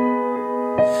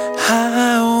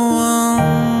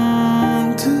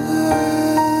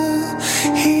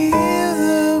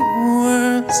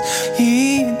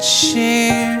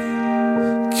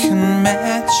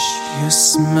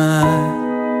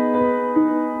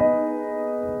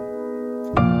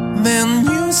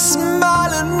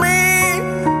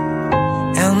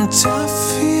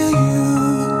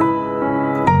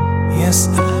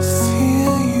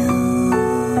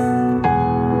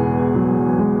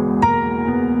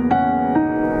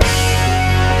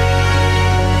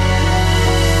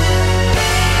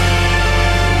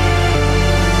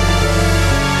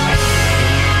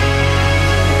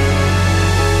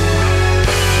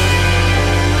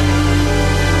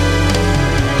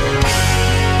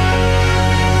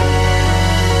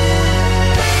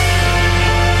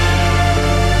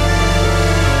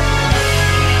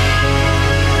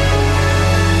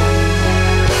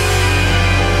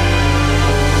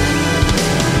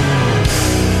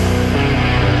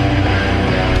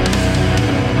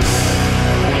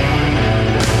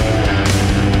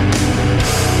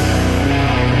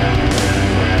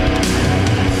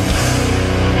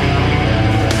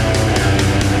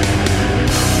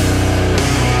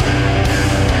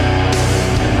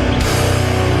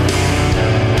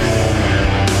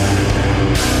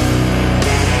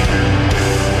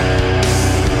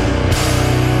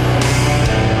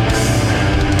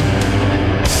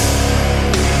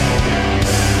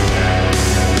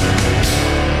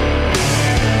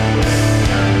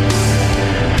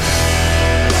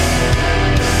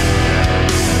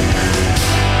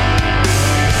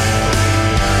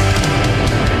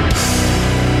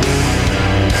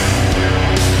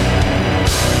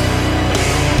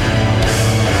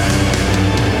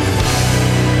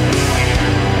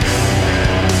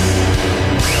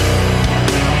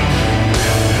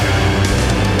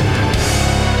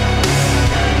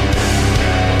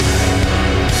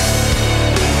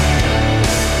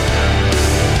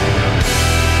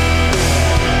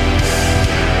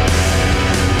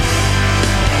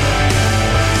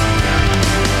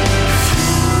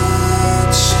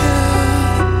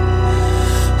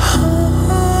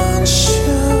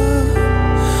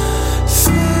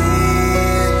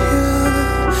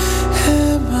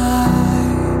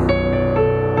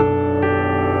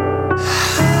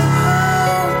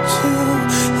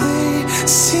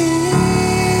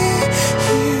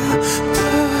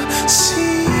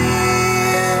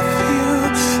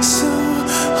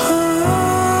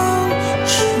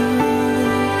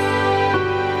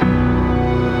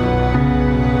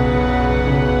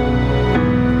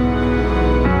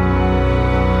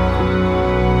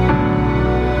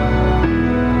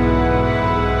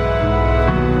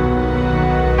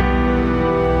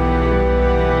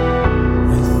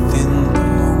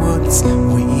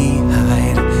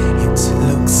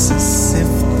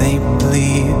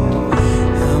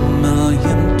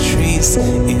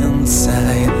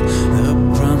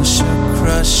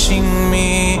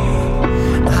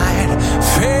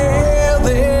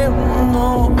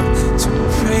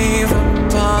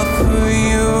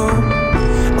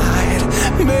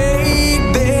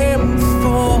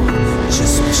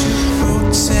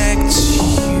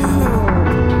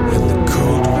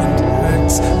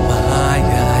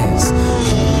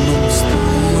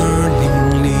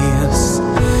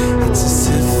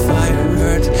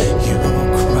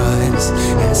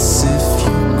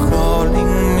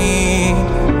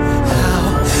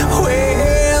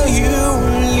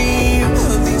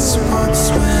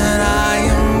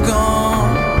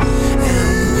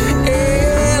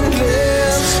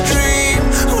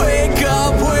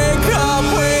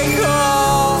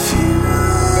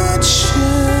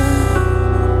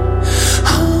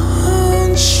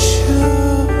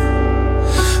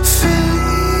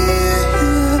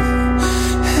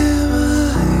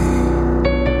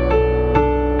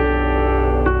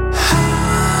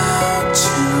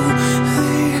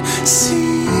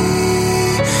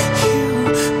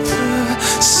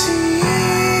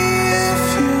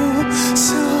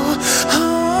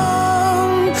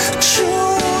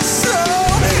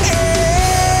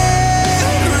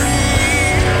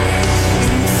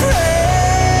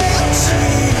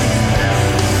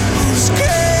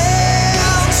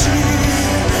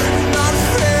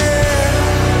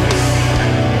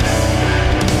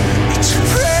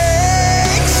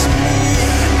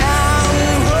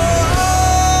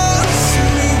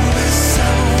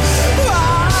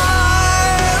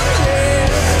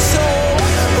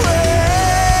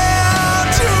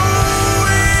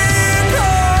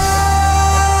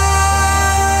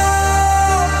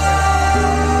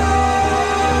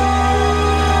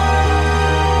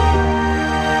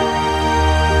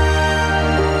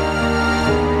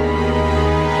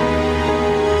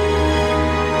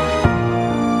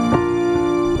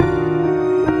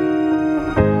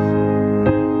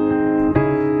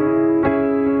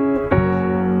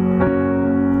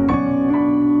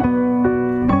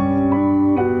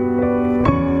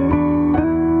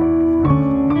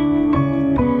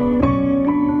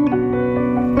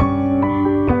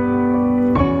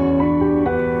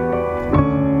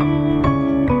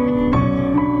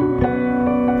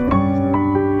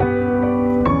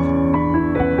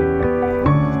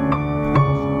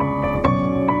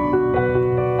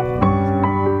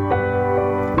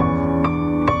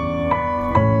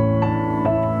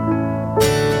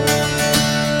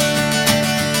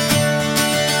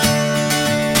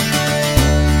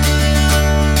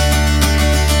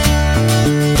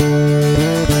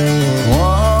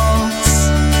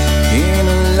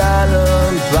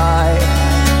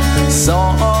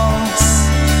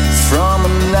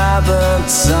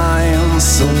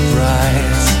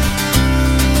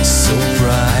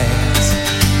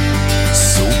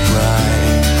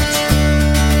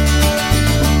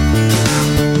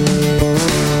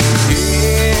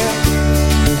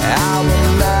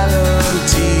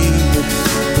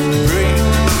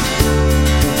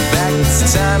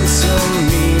 it's time to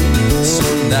meet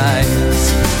tonight.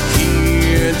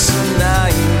 Here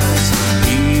tonight,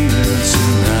 here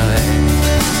tonight.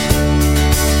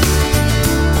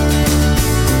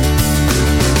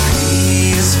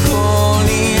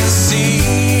 Peacefully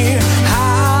see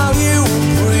how you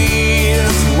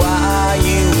breathe while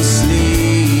you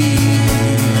sleep.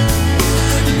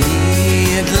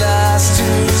 Needless to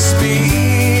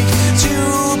speak, to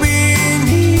be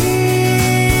near.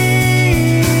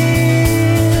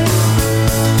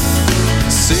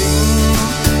 Sing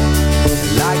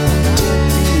like we did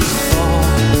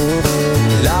before.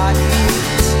 Light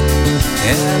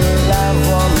and love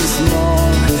once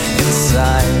more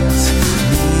inside.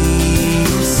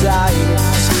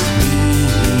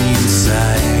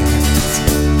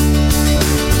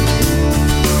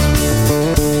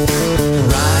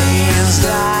 Rise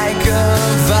like a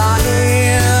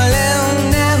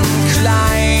violin and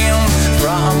climb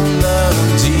from the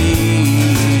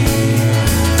deep.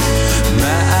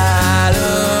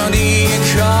 Melody,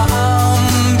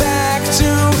 come back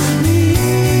to me.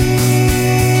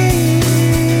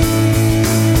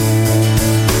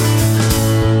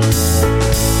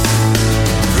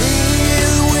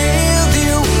 Breathe with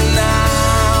you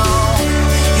now.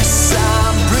 Yes, I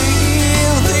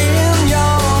breathe in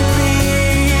your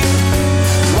beat.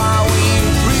 While we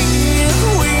breathe,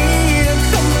 we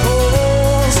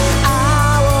compose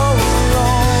our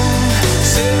own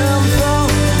symphonies.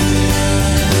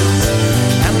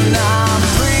 And I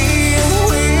breathe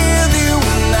with you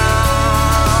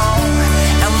now.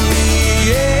 And the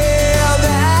air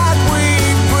that we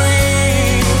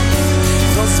breathe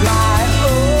fills my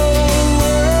whole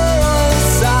world.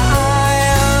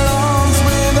 Silence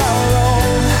with our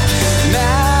own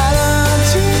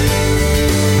melody.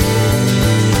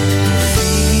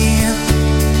 Feel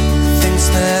things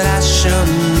that I should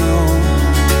know.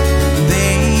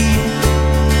 They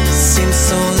seem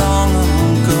so long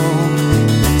ago.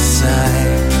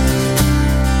 Inside,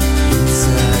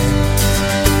 inside,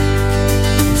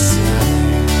 inside.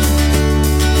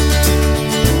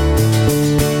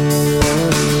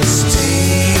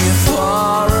 Stay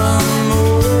for a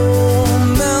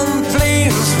moment,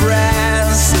 please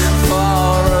rest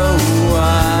for a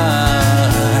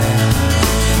while.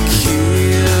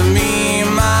 Give me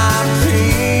my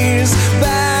peace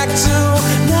back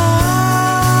tonight.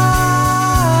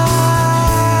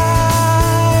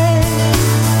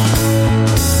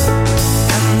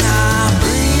 And I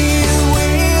breathe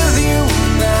with you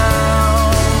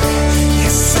now.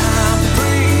 Yes, I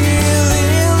breathe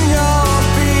in your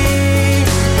beat.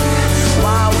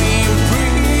 While we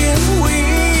breathe, we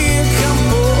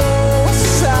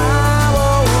compose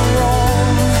our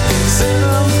own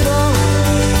symphonies.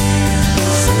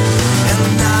 And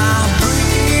I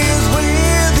breathe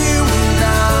with you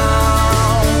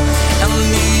now. And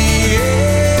the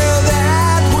air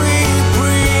that we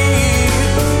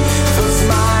breathe fills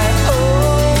my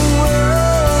whole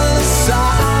world.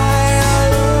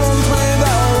 Silence with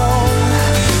our own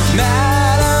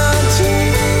melody.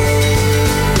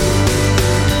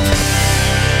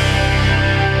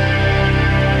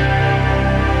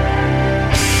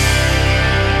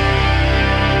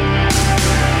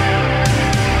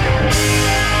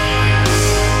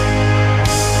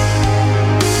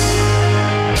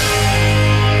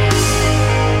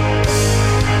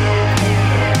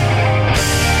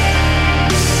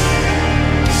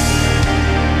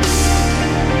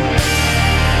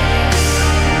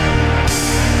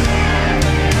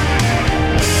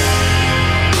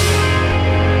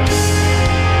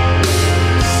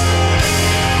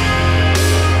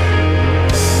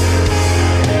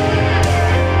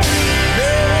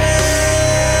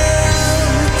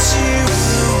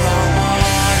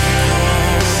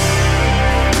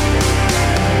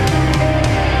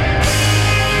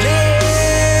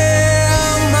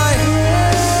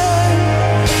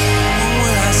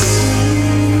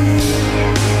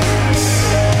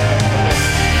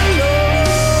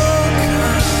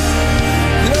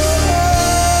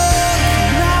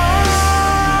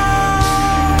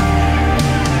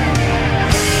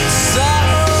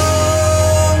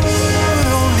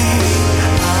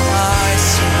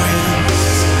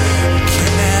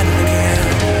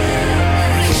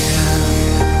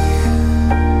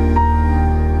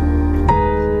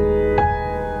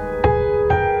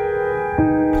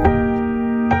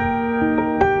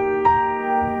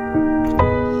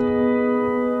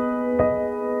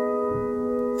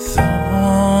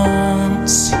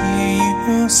 Thoughts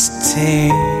you stay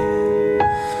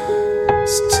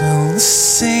still the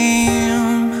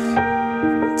same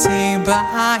day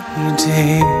by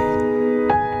day.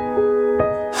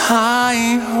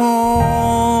 I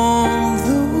hold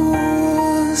the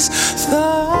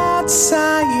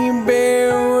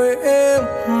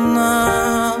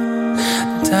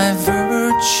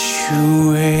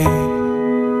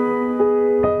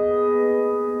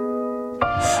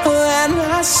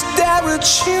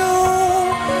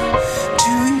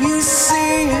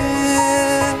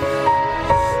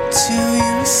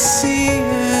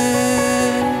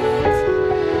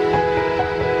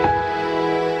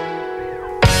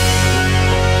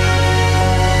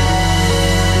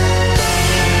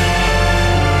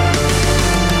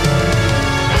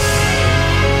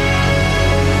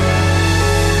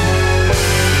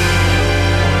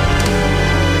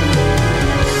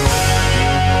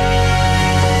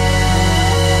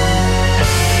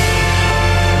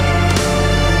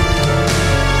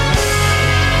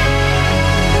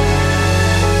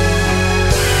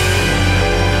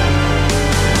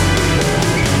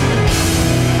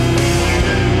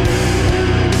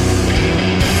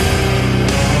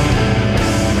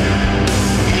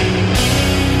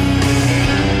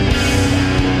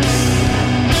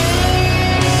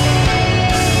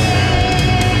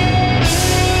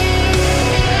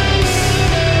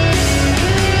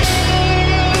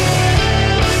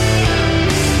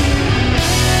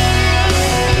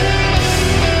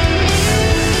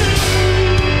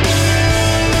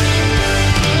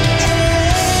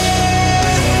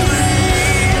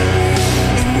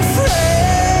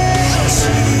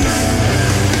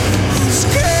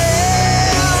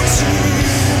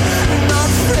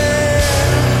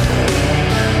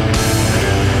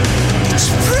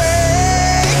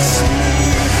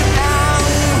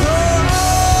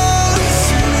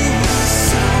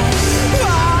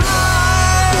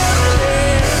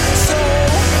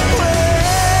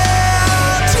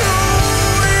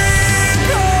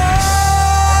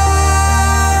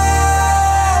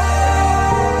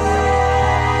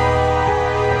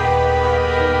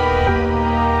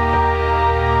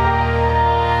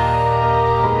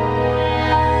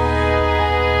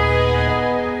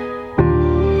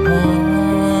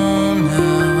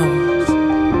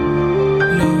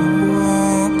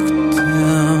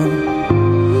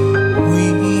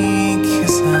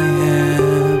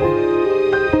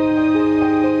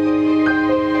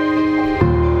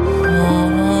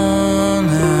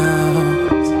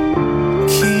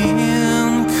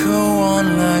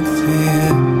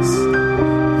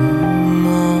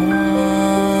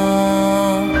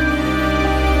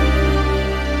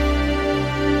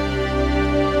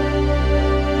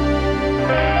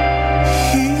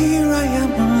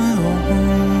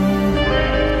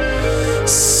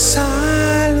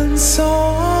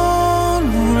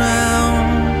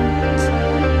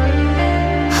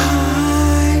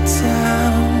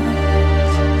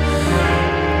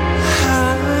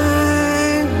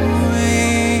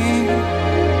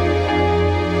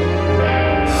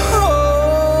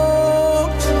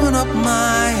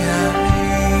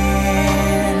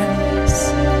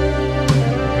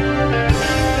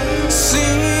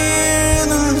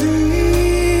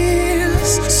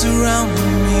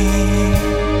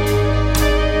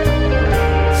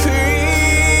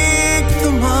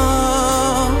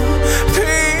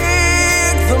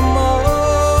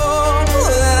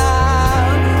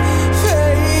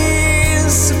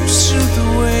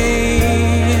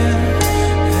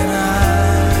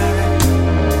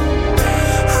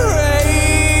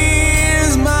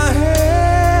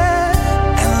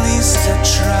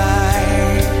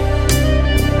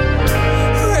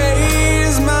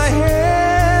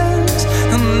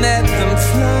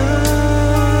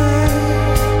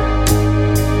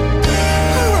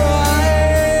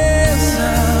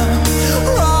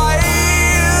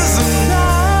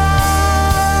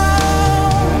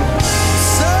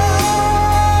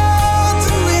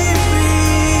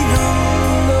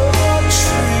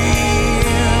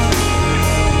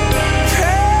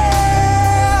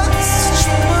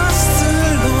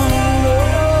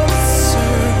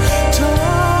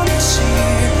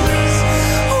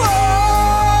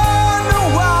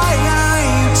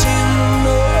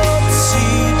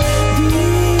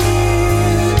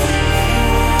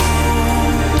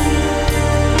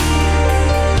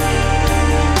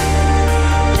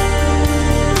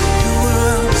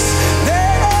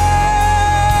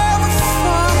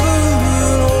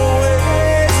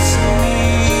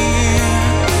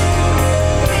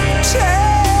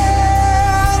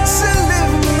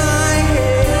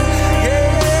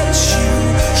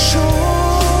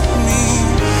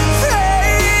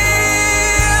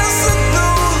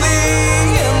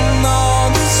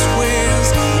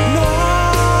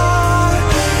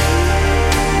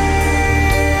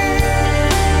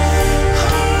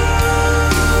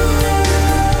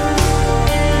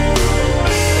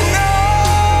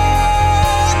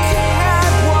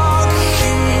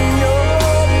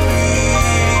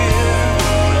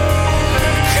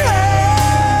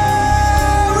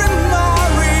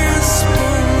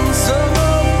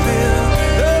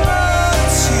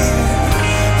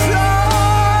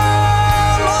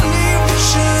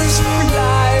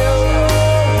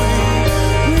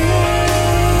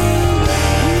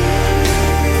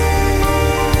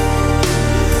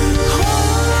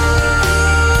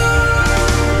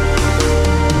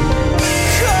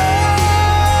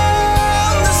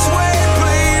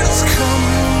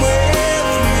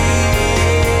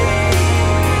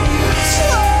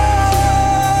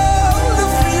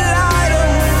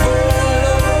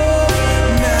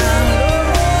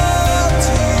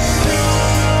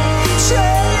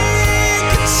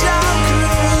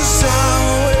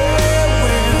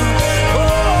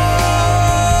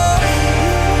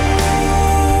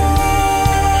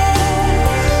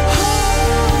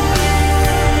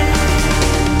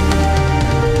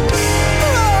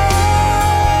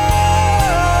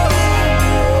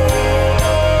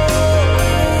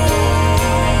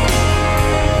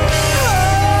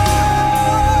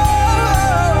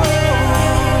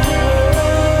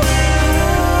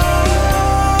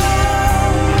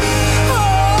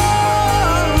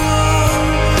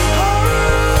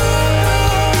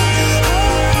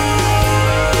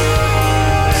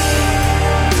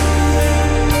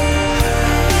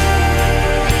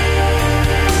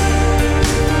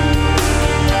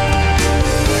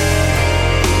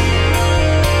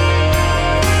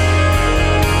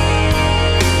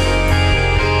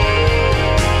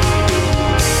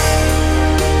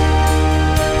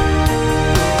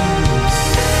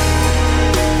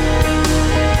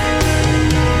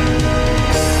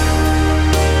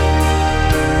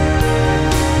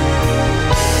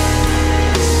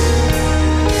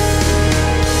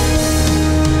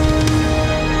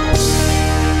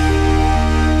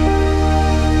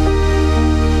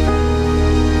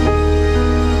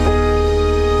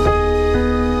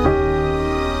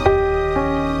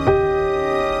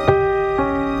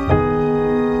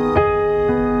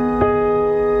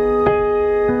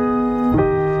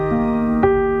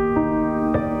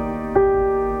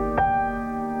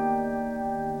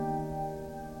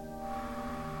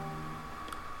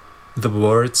The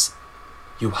Words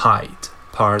You Hide,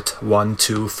 Part 1,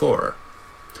 2, 4,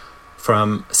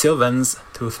 from Sylvan's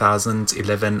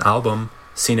 2011 album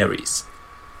Sceneries.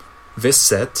 This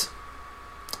set,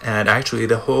 and actually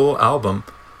the whole album,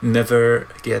 never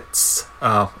gets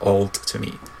old to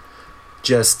me.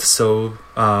 Just so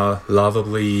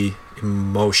lovably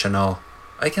emotional.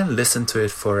 I can listen to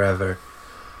it forever.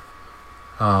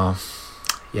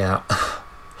 Yeah.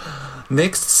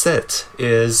 Next set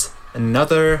is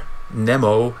another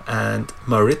Nemo and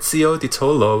Maurizio Di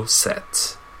Tolo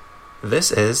set.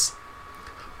 This is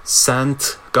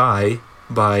Sant Guy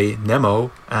by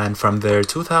Nemo and from their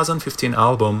 2015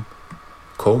 album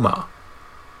Coma.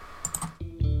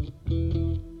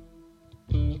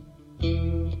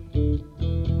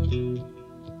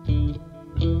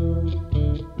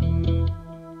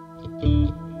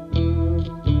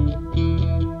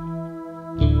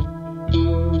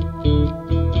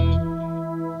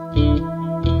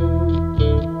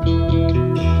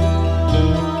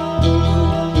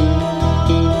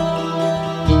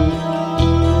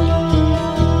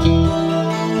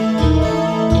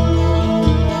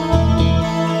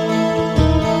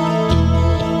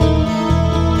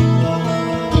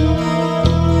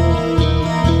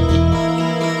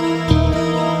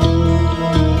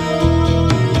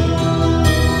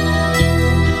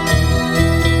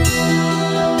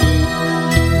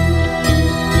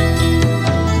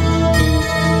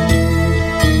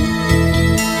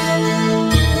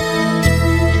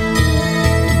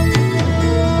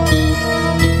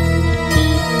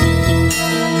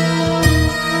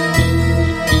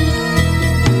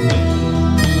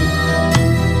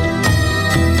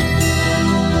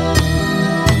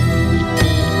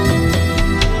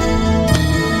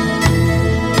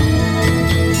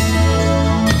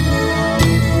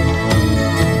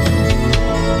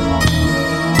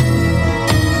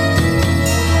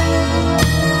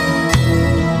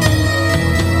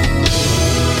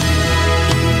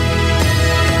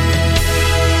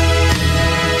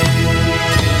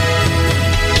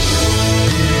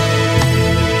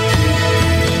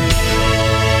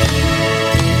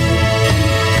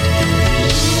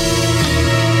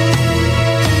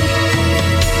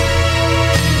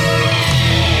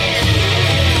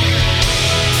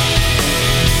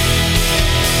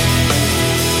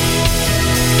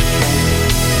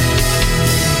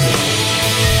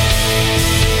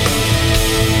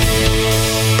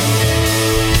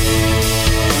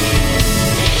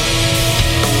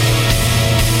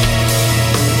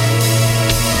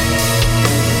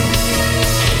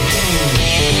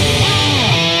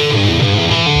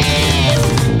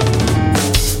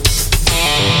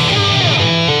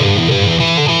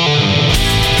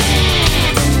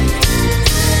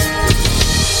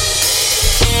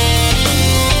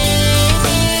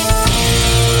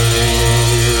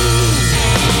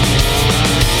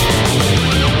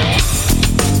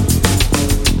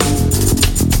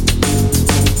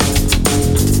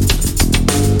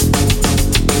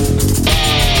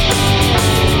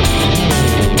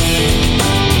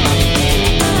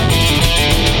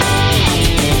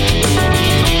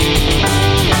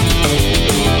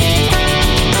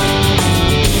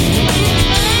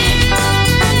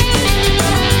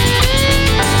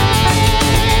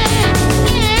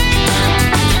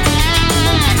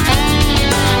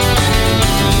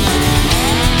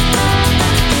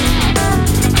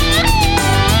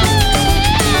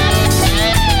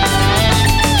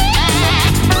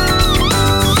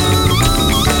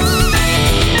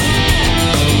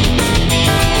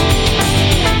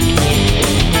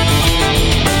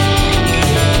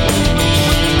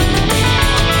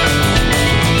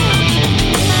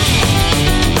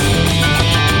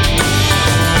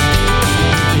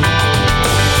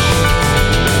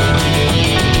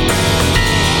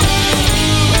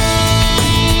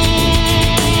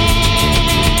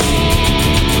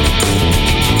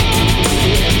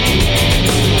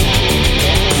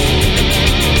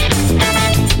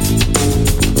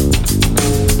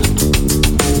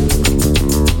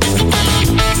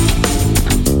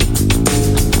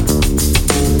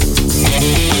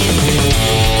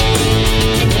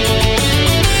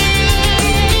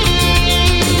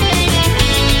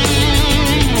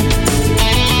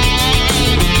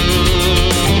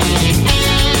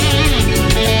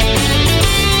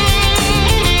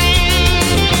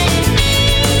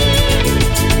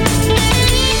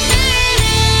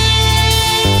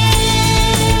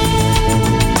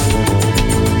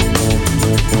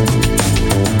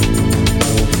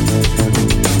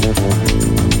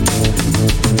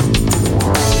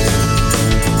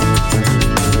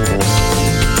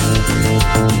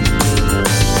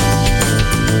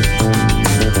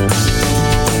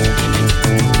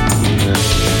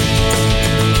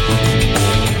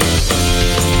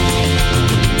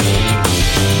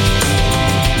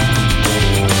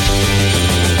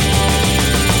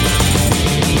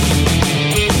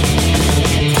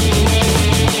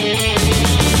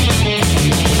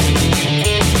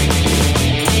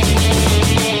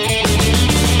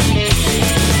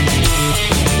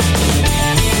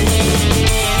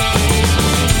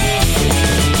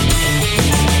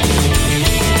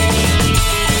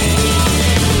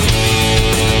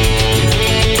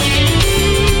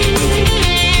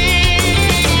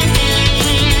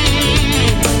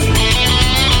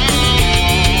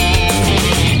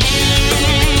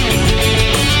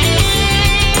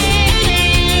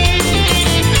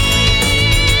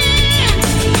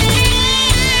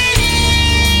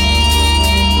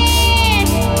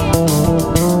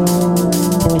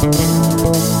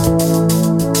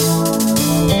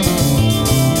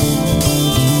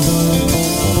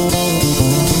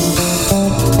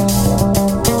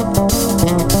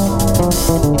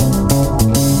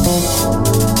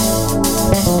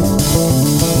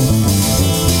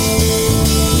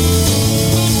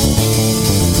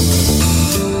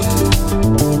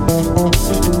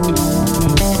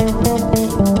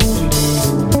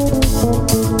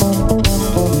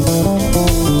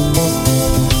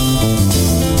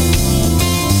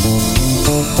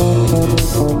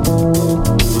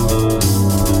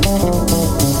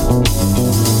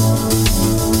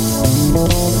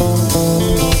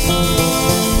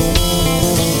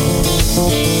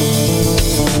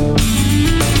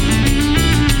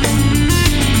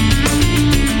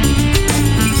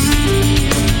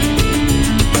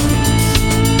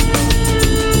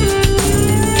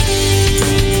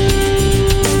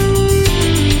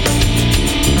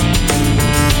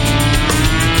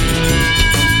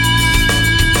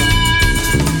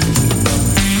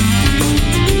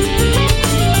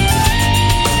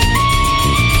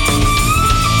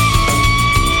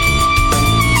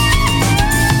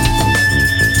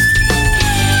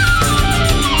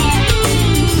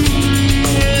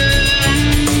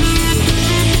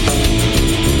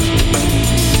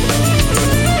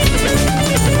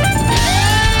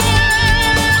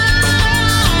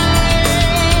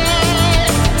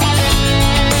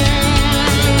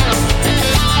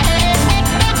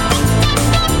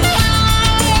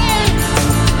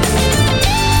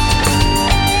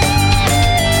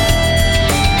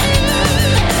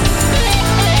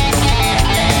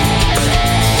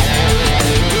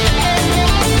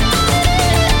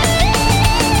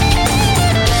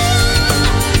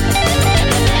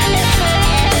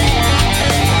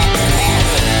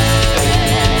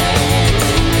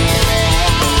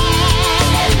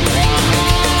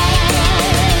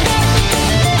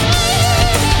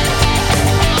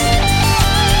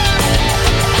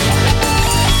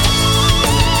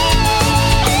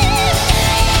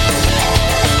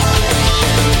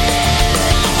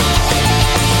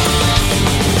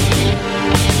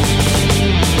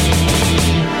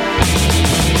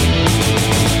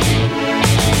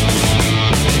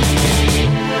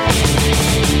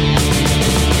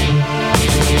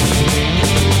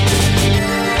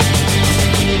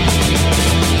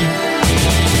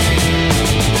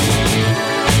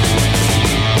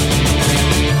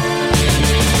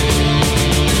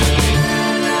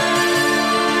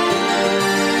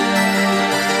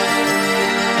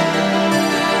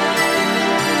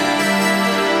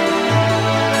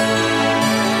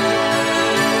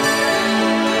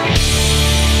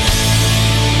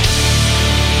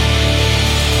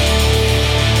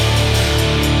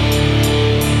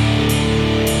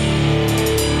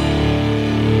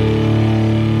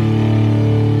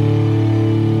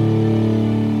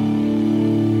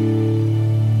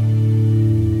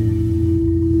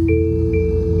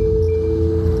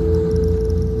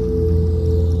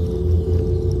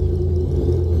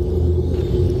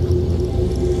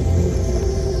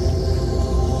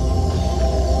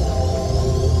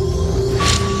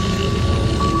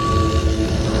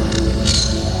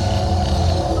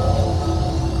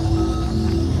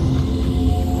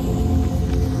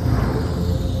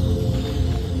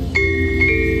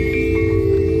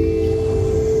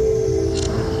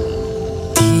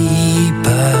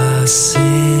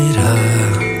 sera,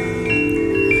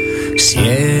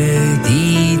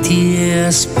 siediti e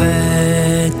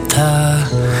aspetta,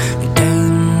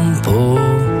 tempo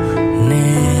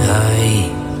ne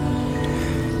hai,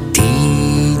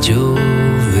 ti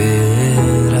gioverà,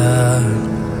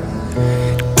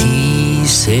 ti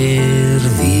servirà.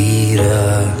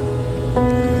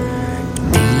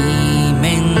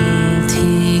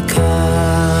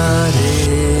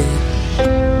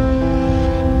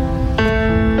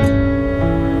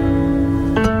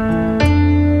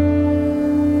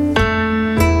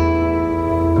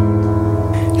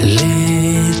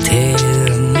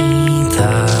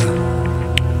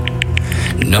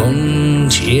 Non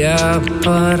ci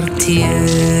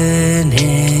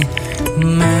appartiene,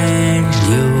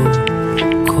 meglio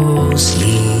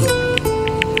così,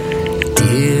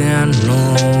 ti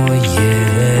annoierei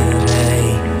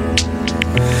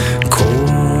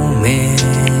come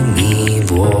mi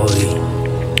vuoi,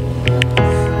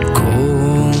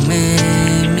 come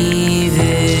mi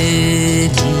vedi.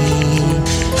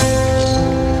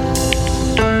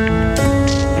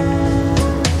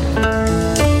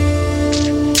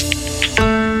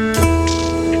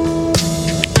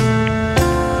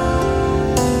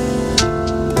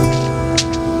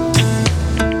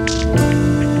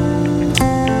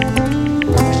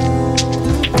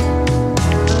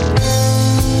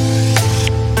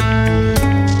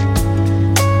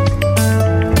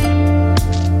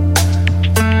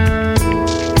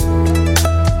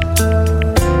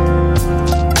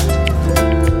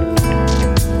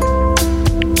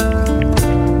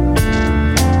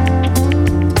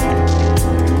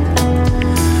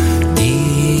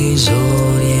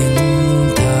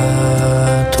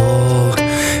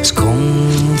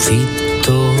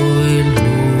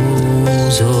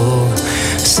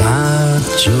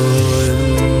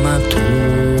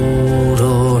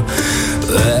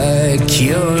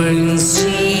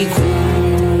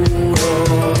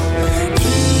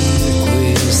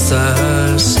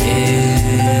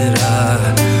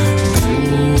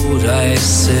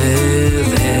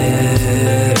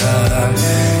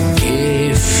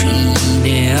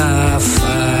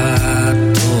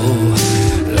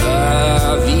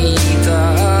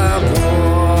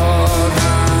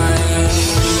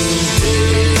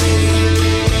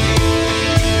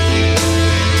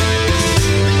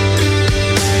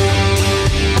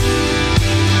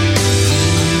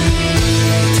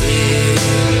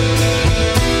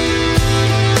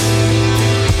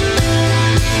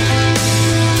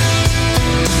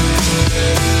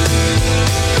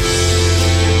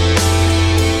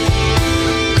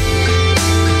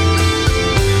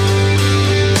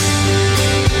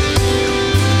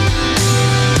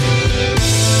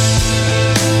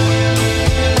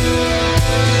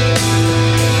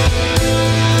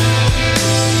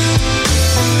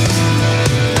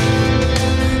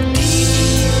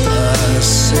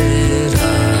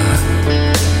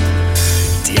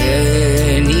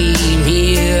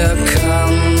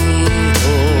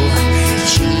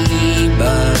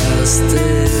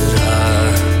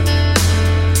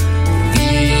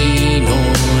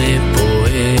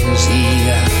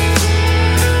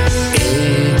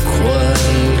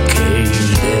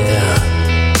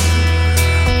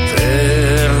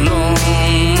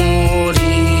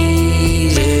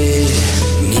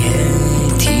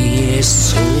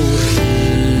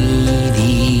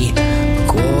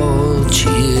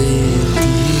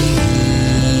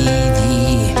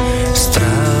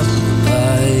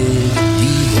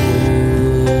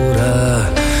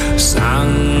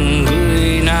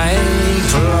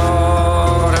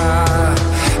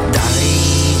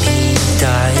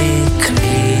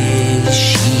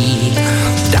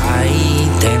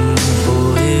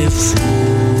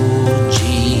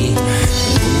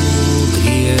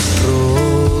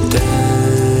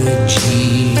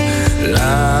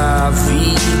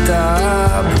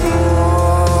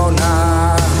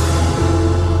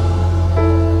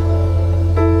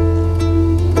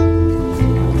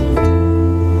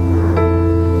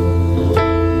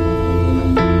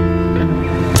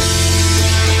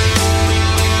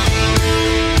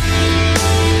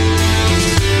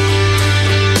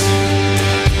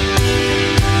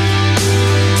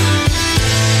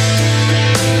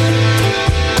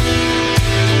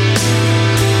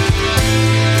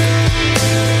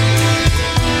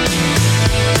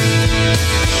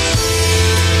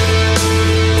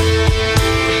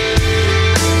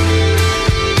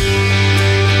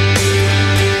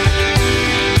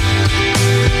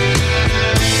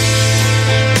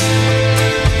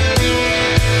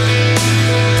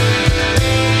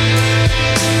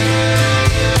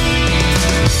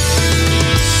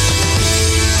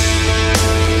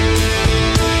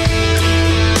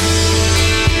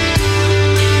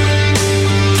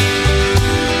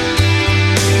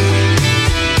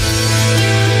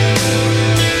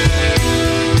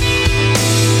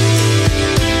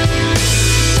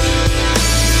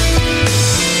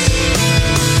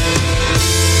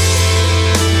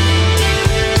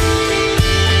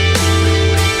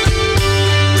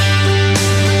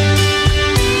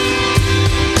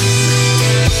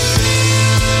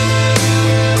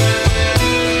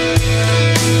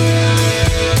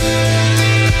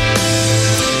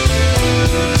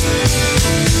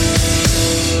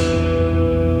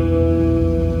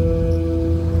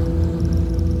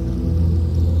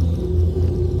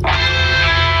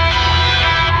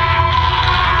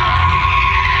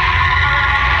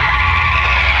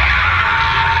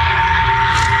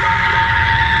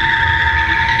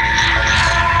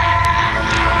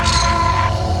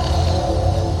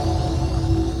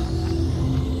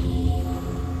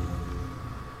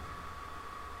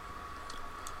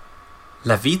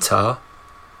 La Vita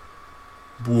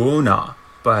Buona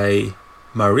by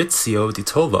Maurizio Di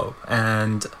Tolo,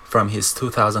 and from his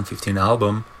 2015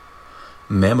 album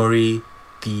Memory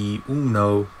di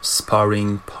Uno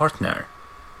Sparring Partner.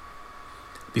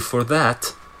 Before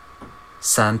that,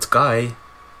 Sant Guy,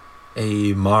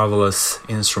 a marvelous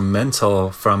instrumental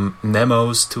from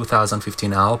Nemo's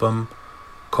 2015 album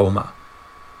Coma.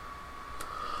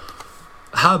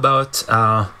 How about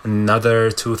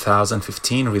another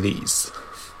 2015 release?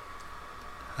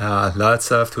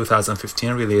 Lots of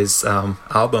 2015 release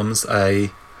albums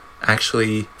I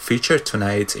actually featured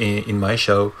tonight in my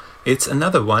show. It's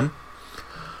another one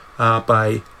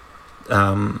by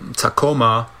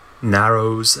Tacoma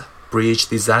Narrows Bridge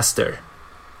Disaster.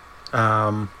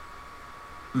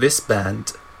 This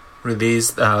band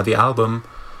released the album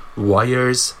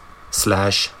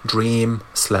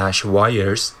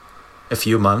Wires/Dream/Wires a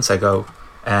few months ago,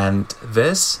 and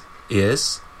this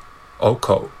is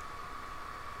Oko.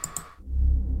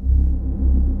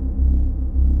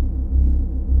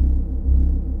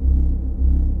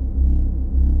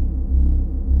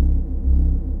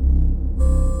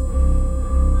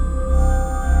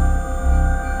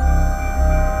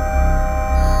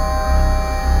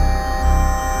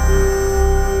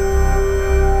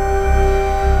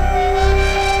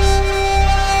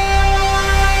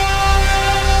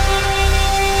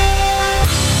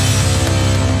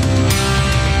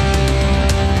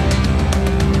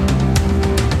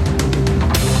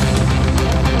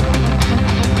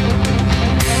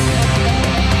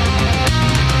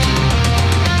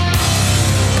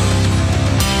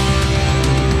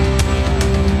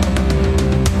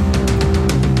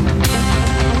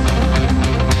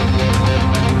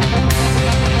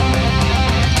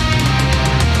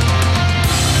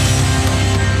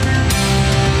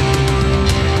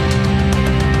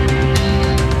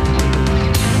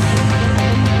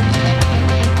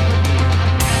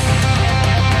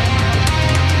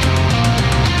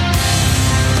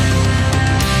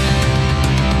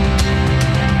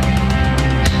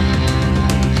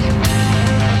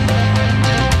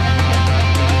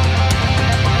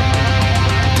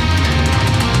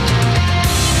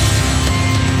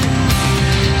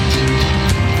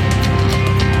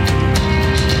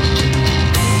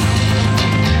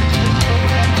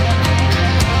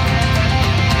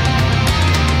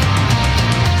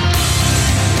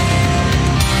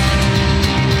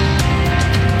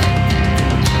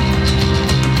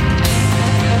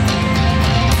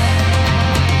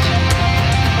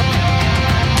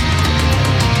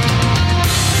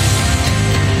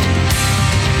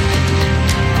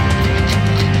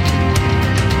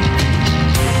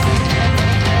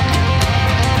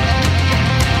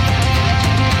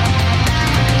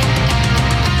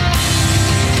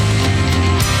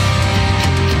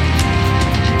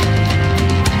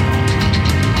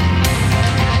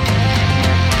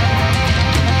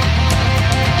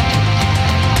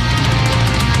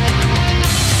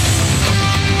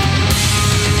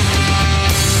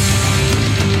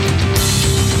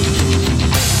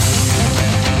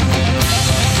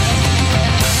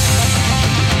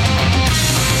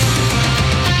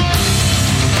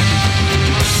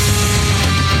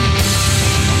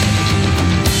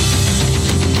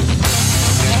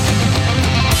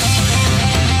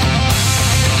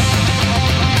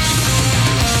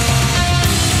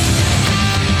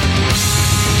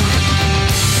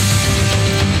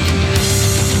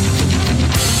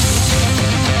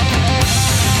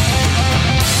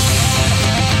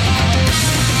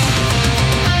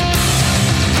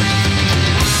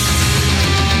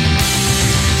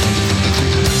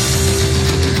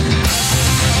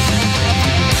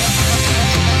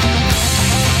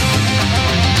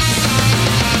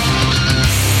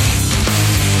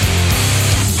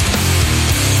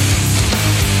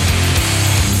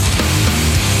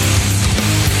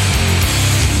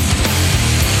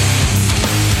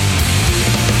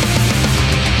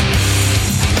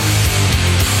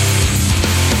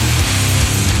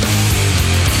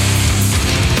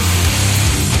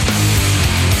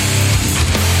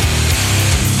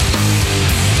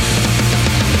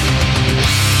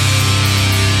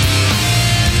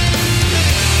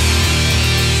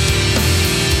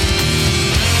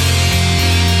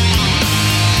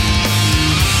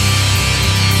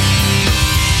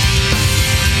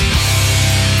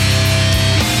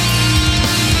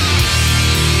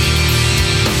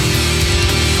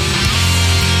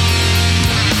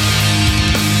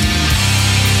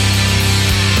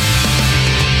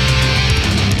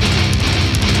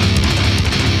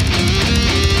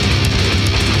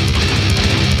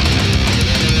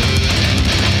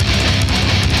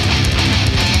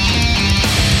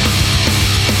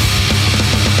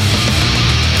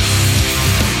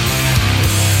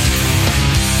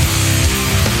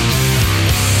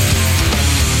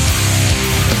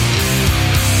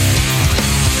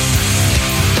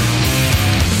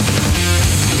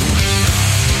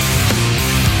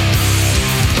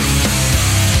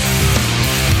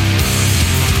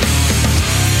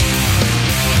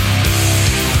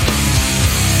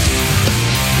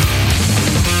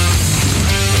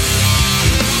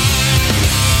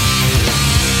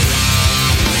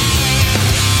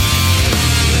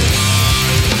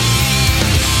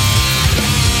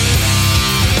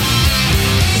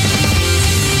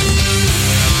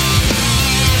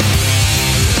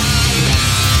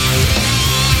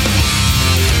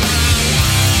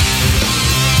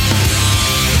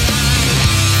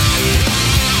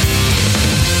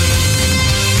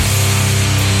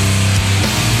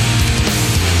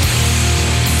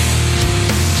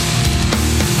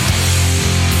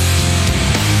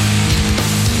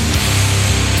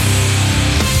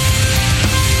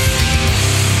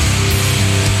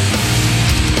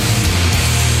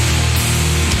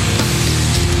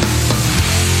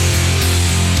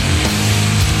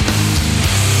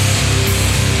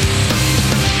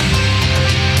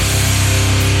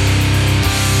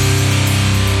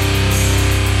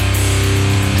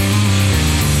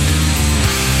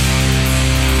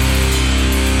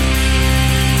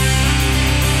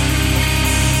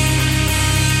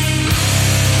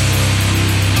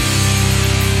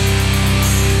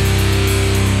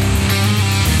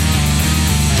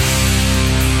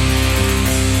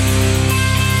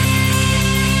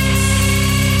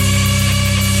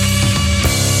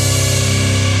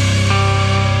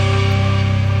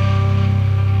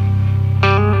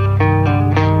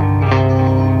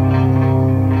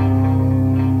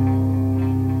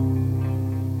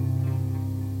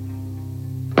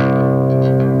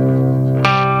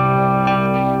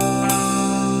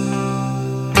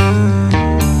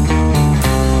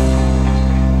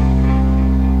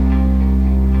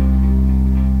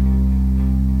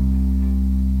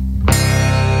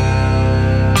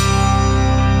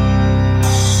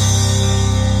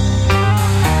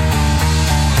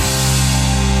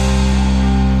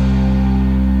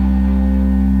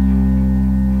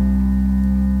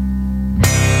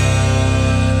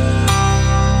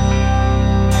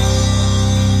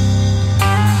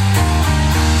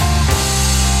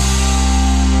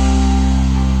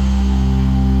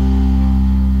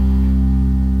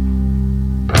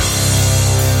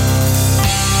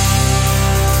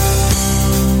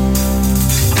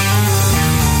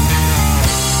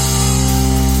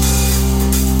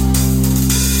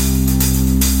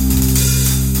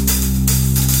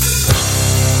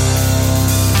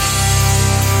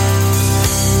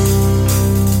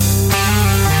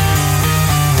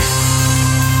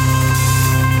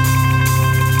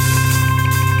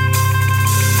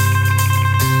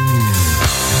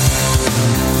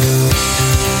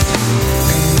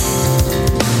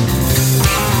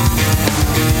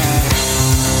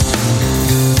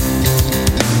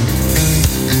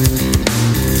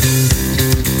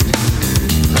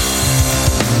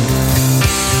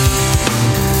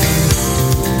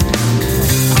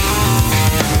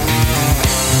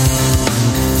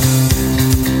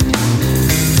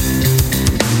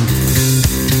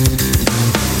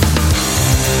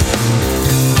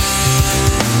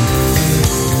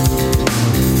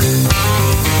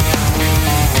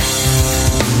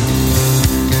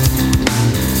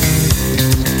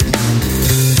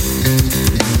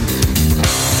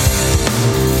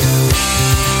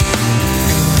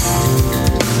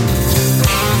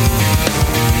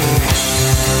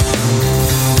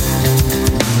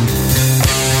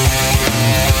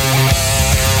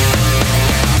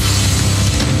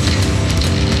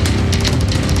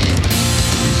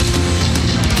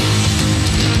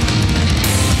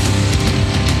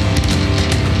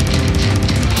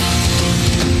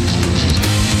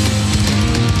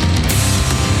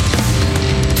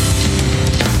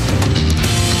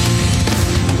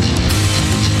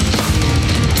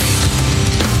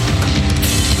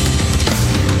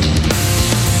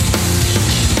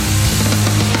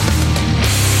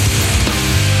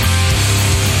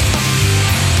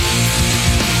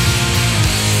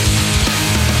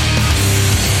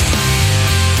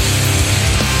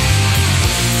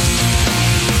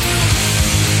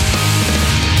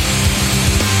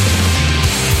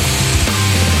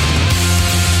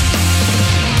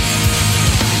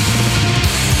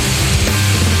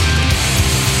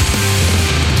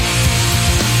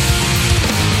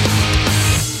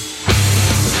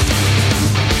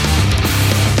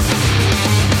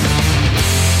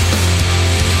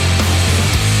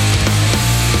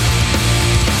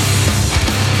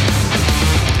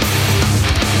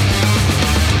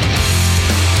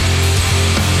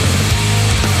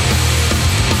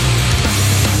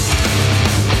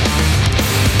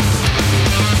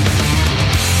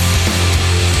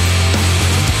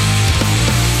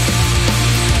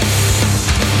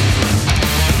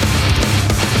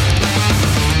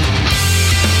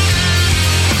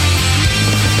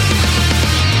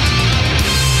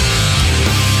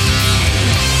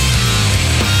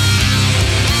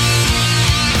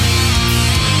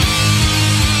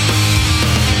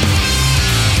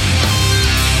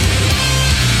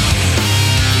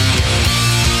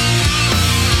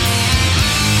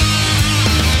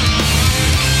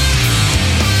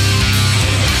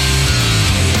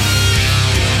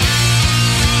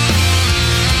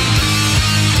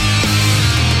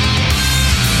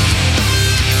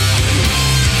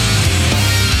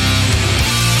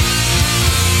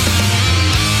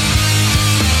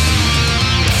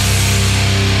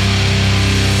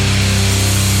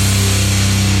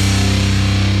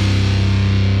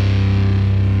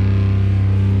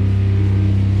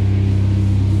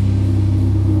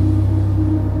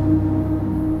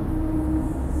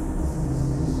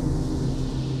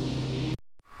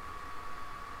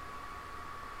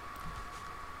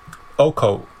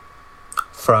 Oko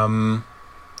from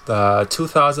the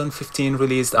 2015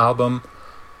 released album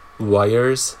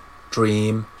Wires,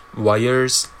 Dream,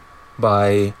 Wires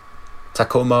by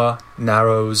Tacoma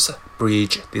Narrows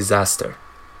Bridge Disaster.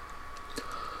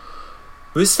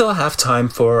 We still have time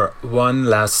for one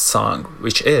last song,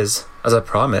 which is, as I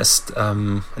promised,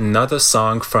 another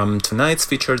song from tonight's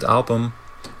featured album,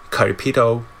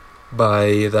 Caripito,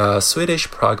 by the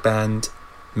Swedish prog band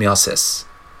Miosis.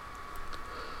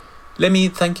 Let me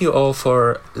thank you all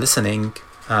for listening.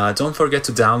 Don't forget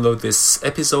to download this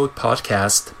episode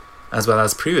podcast, as well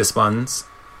as previous ones.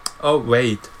 Oh,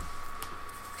 wait.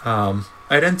 I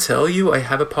didn't tell you I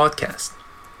have a podcast.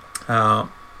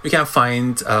 You can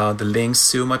find the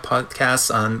links to my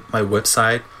podcast on my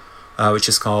website, which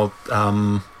is called,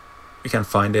 you can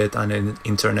find it on the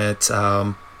internet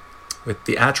with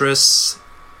the address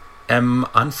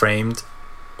munframed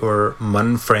or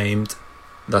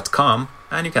munframed.com,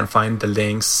 and you can find the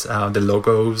links, the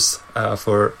logos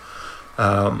for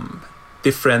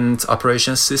different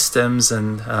operation systems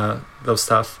and those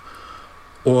stuff.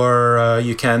 Or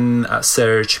you can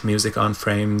search Music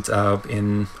Unframed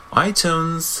in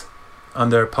iTunes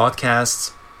under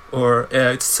podcasts, or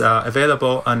it's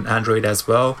available on Android as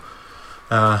well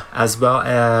as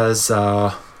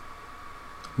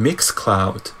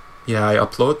Mixcloud. Yeah, I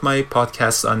upload my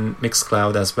podcasts on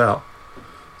Mixcloud as well.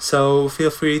 So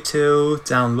feel free to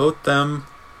download them.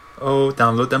 Oh,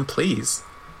 download them, please.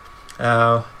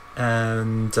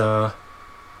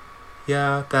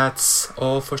 Yeah, that's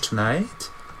all for tonight.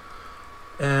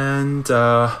 And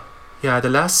the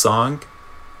last song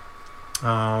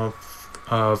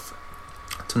of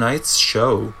tonight's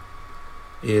show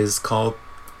is called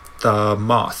The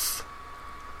Moth.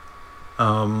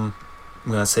 I'm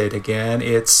gonna say it again.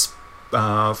 It's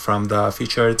from the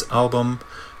featured album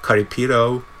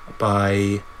Caripito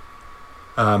by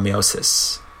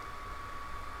Miosis.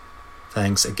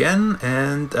 Thanks again,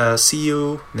 and see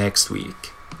you next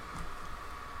week.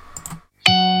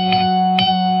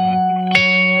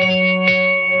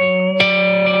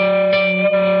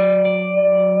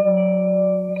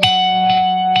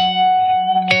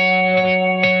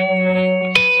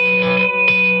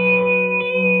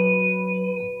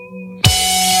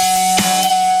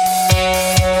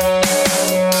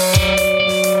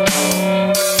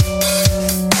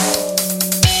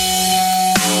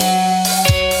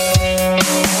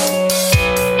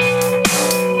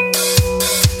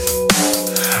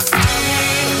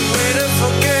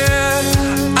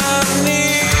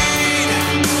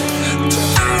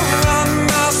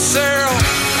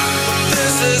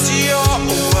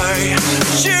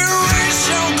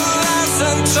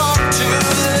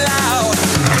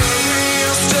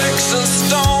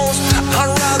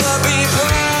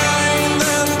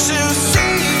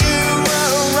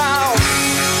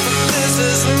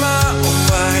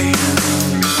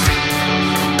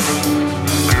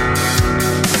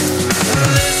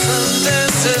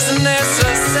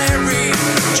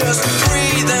 Just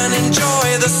breathe and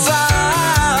enjoy the silence.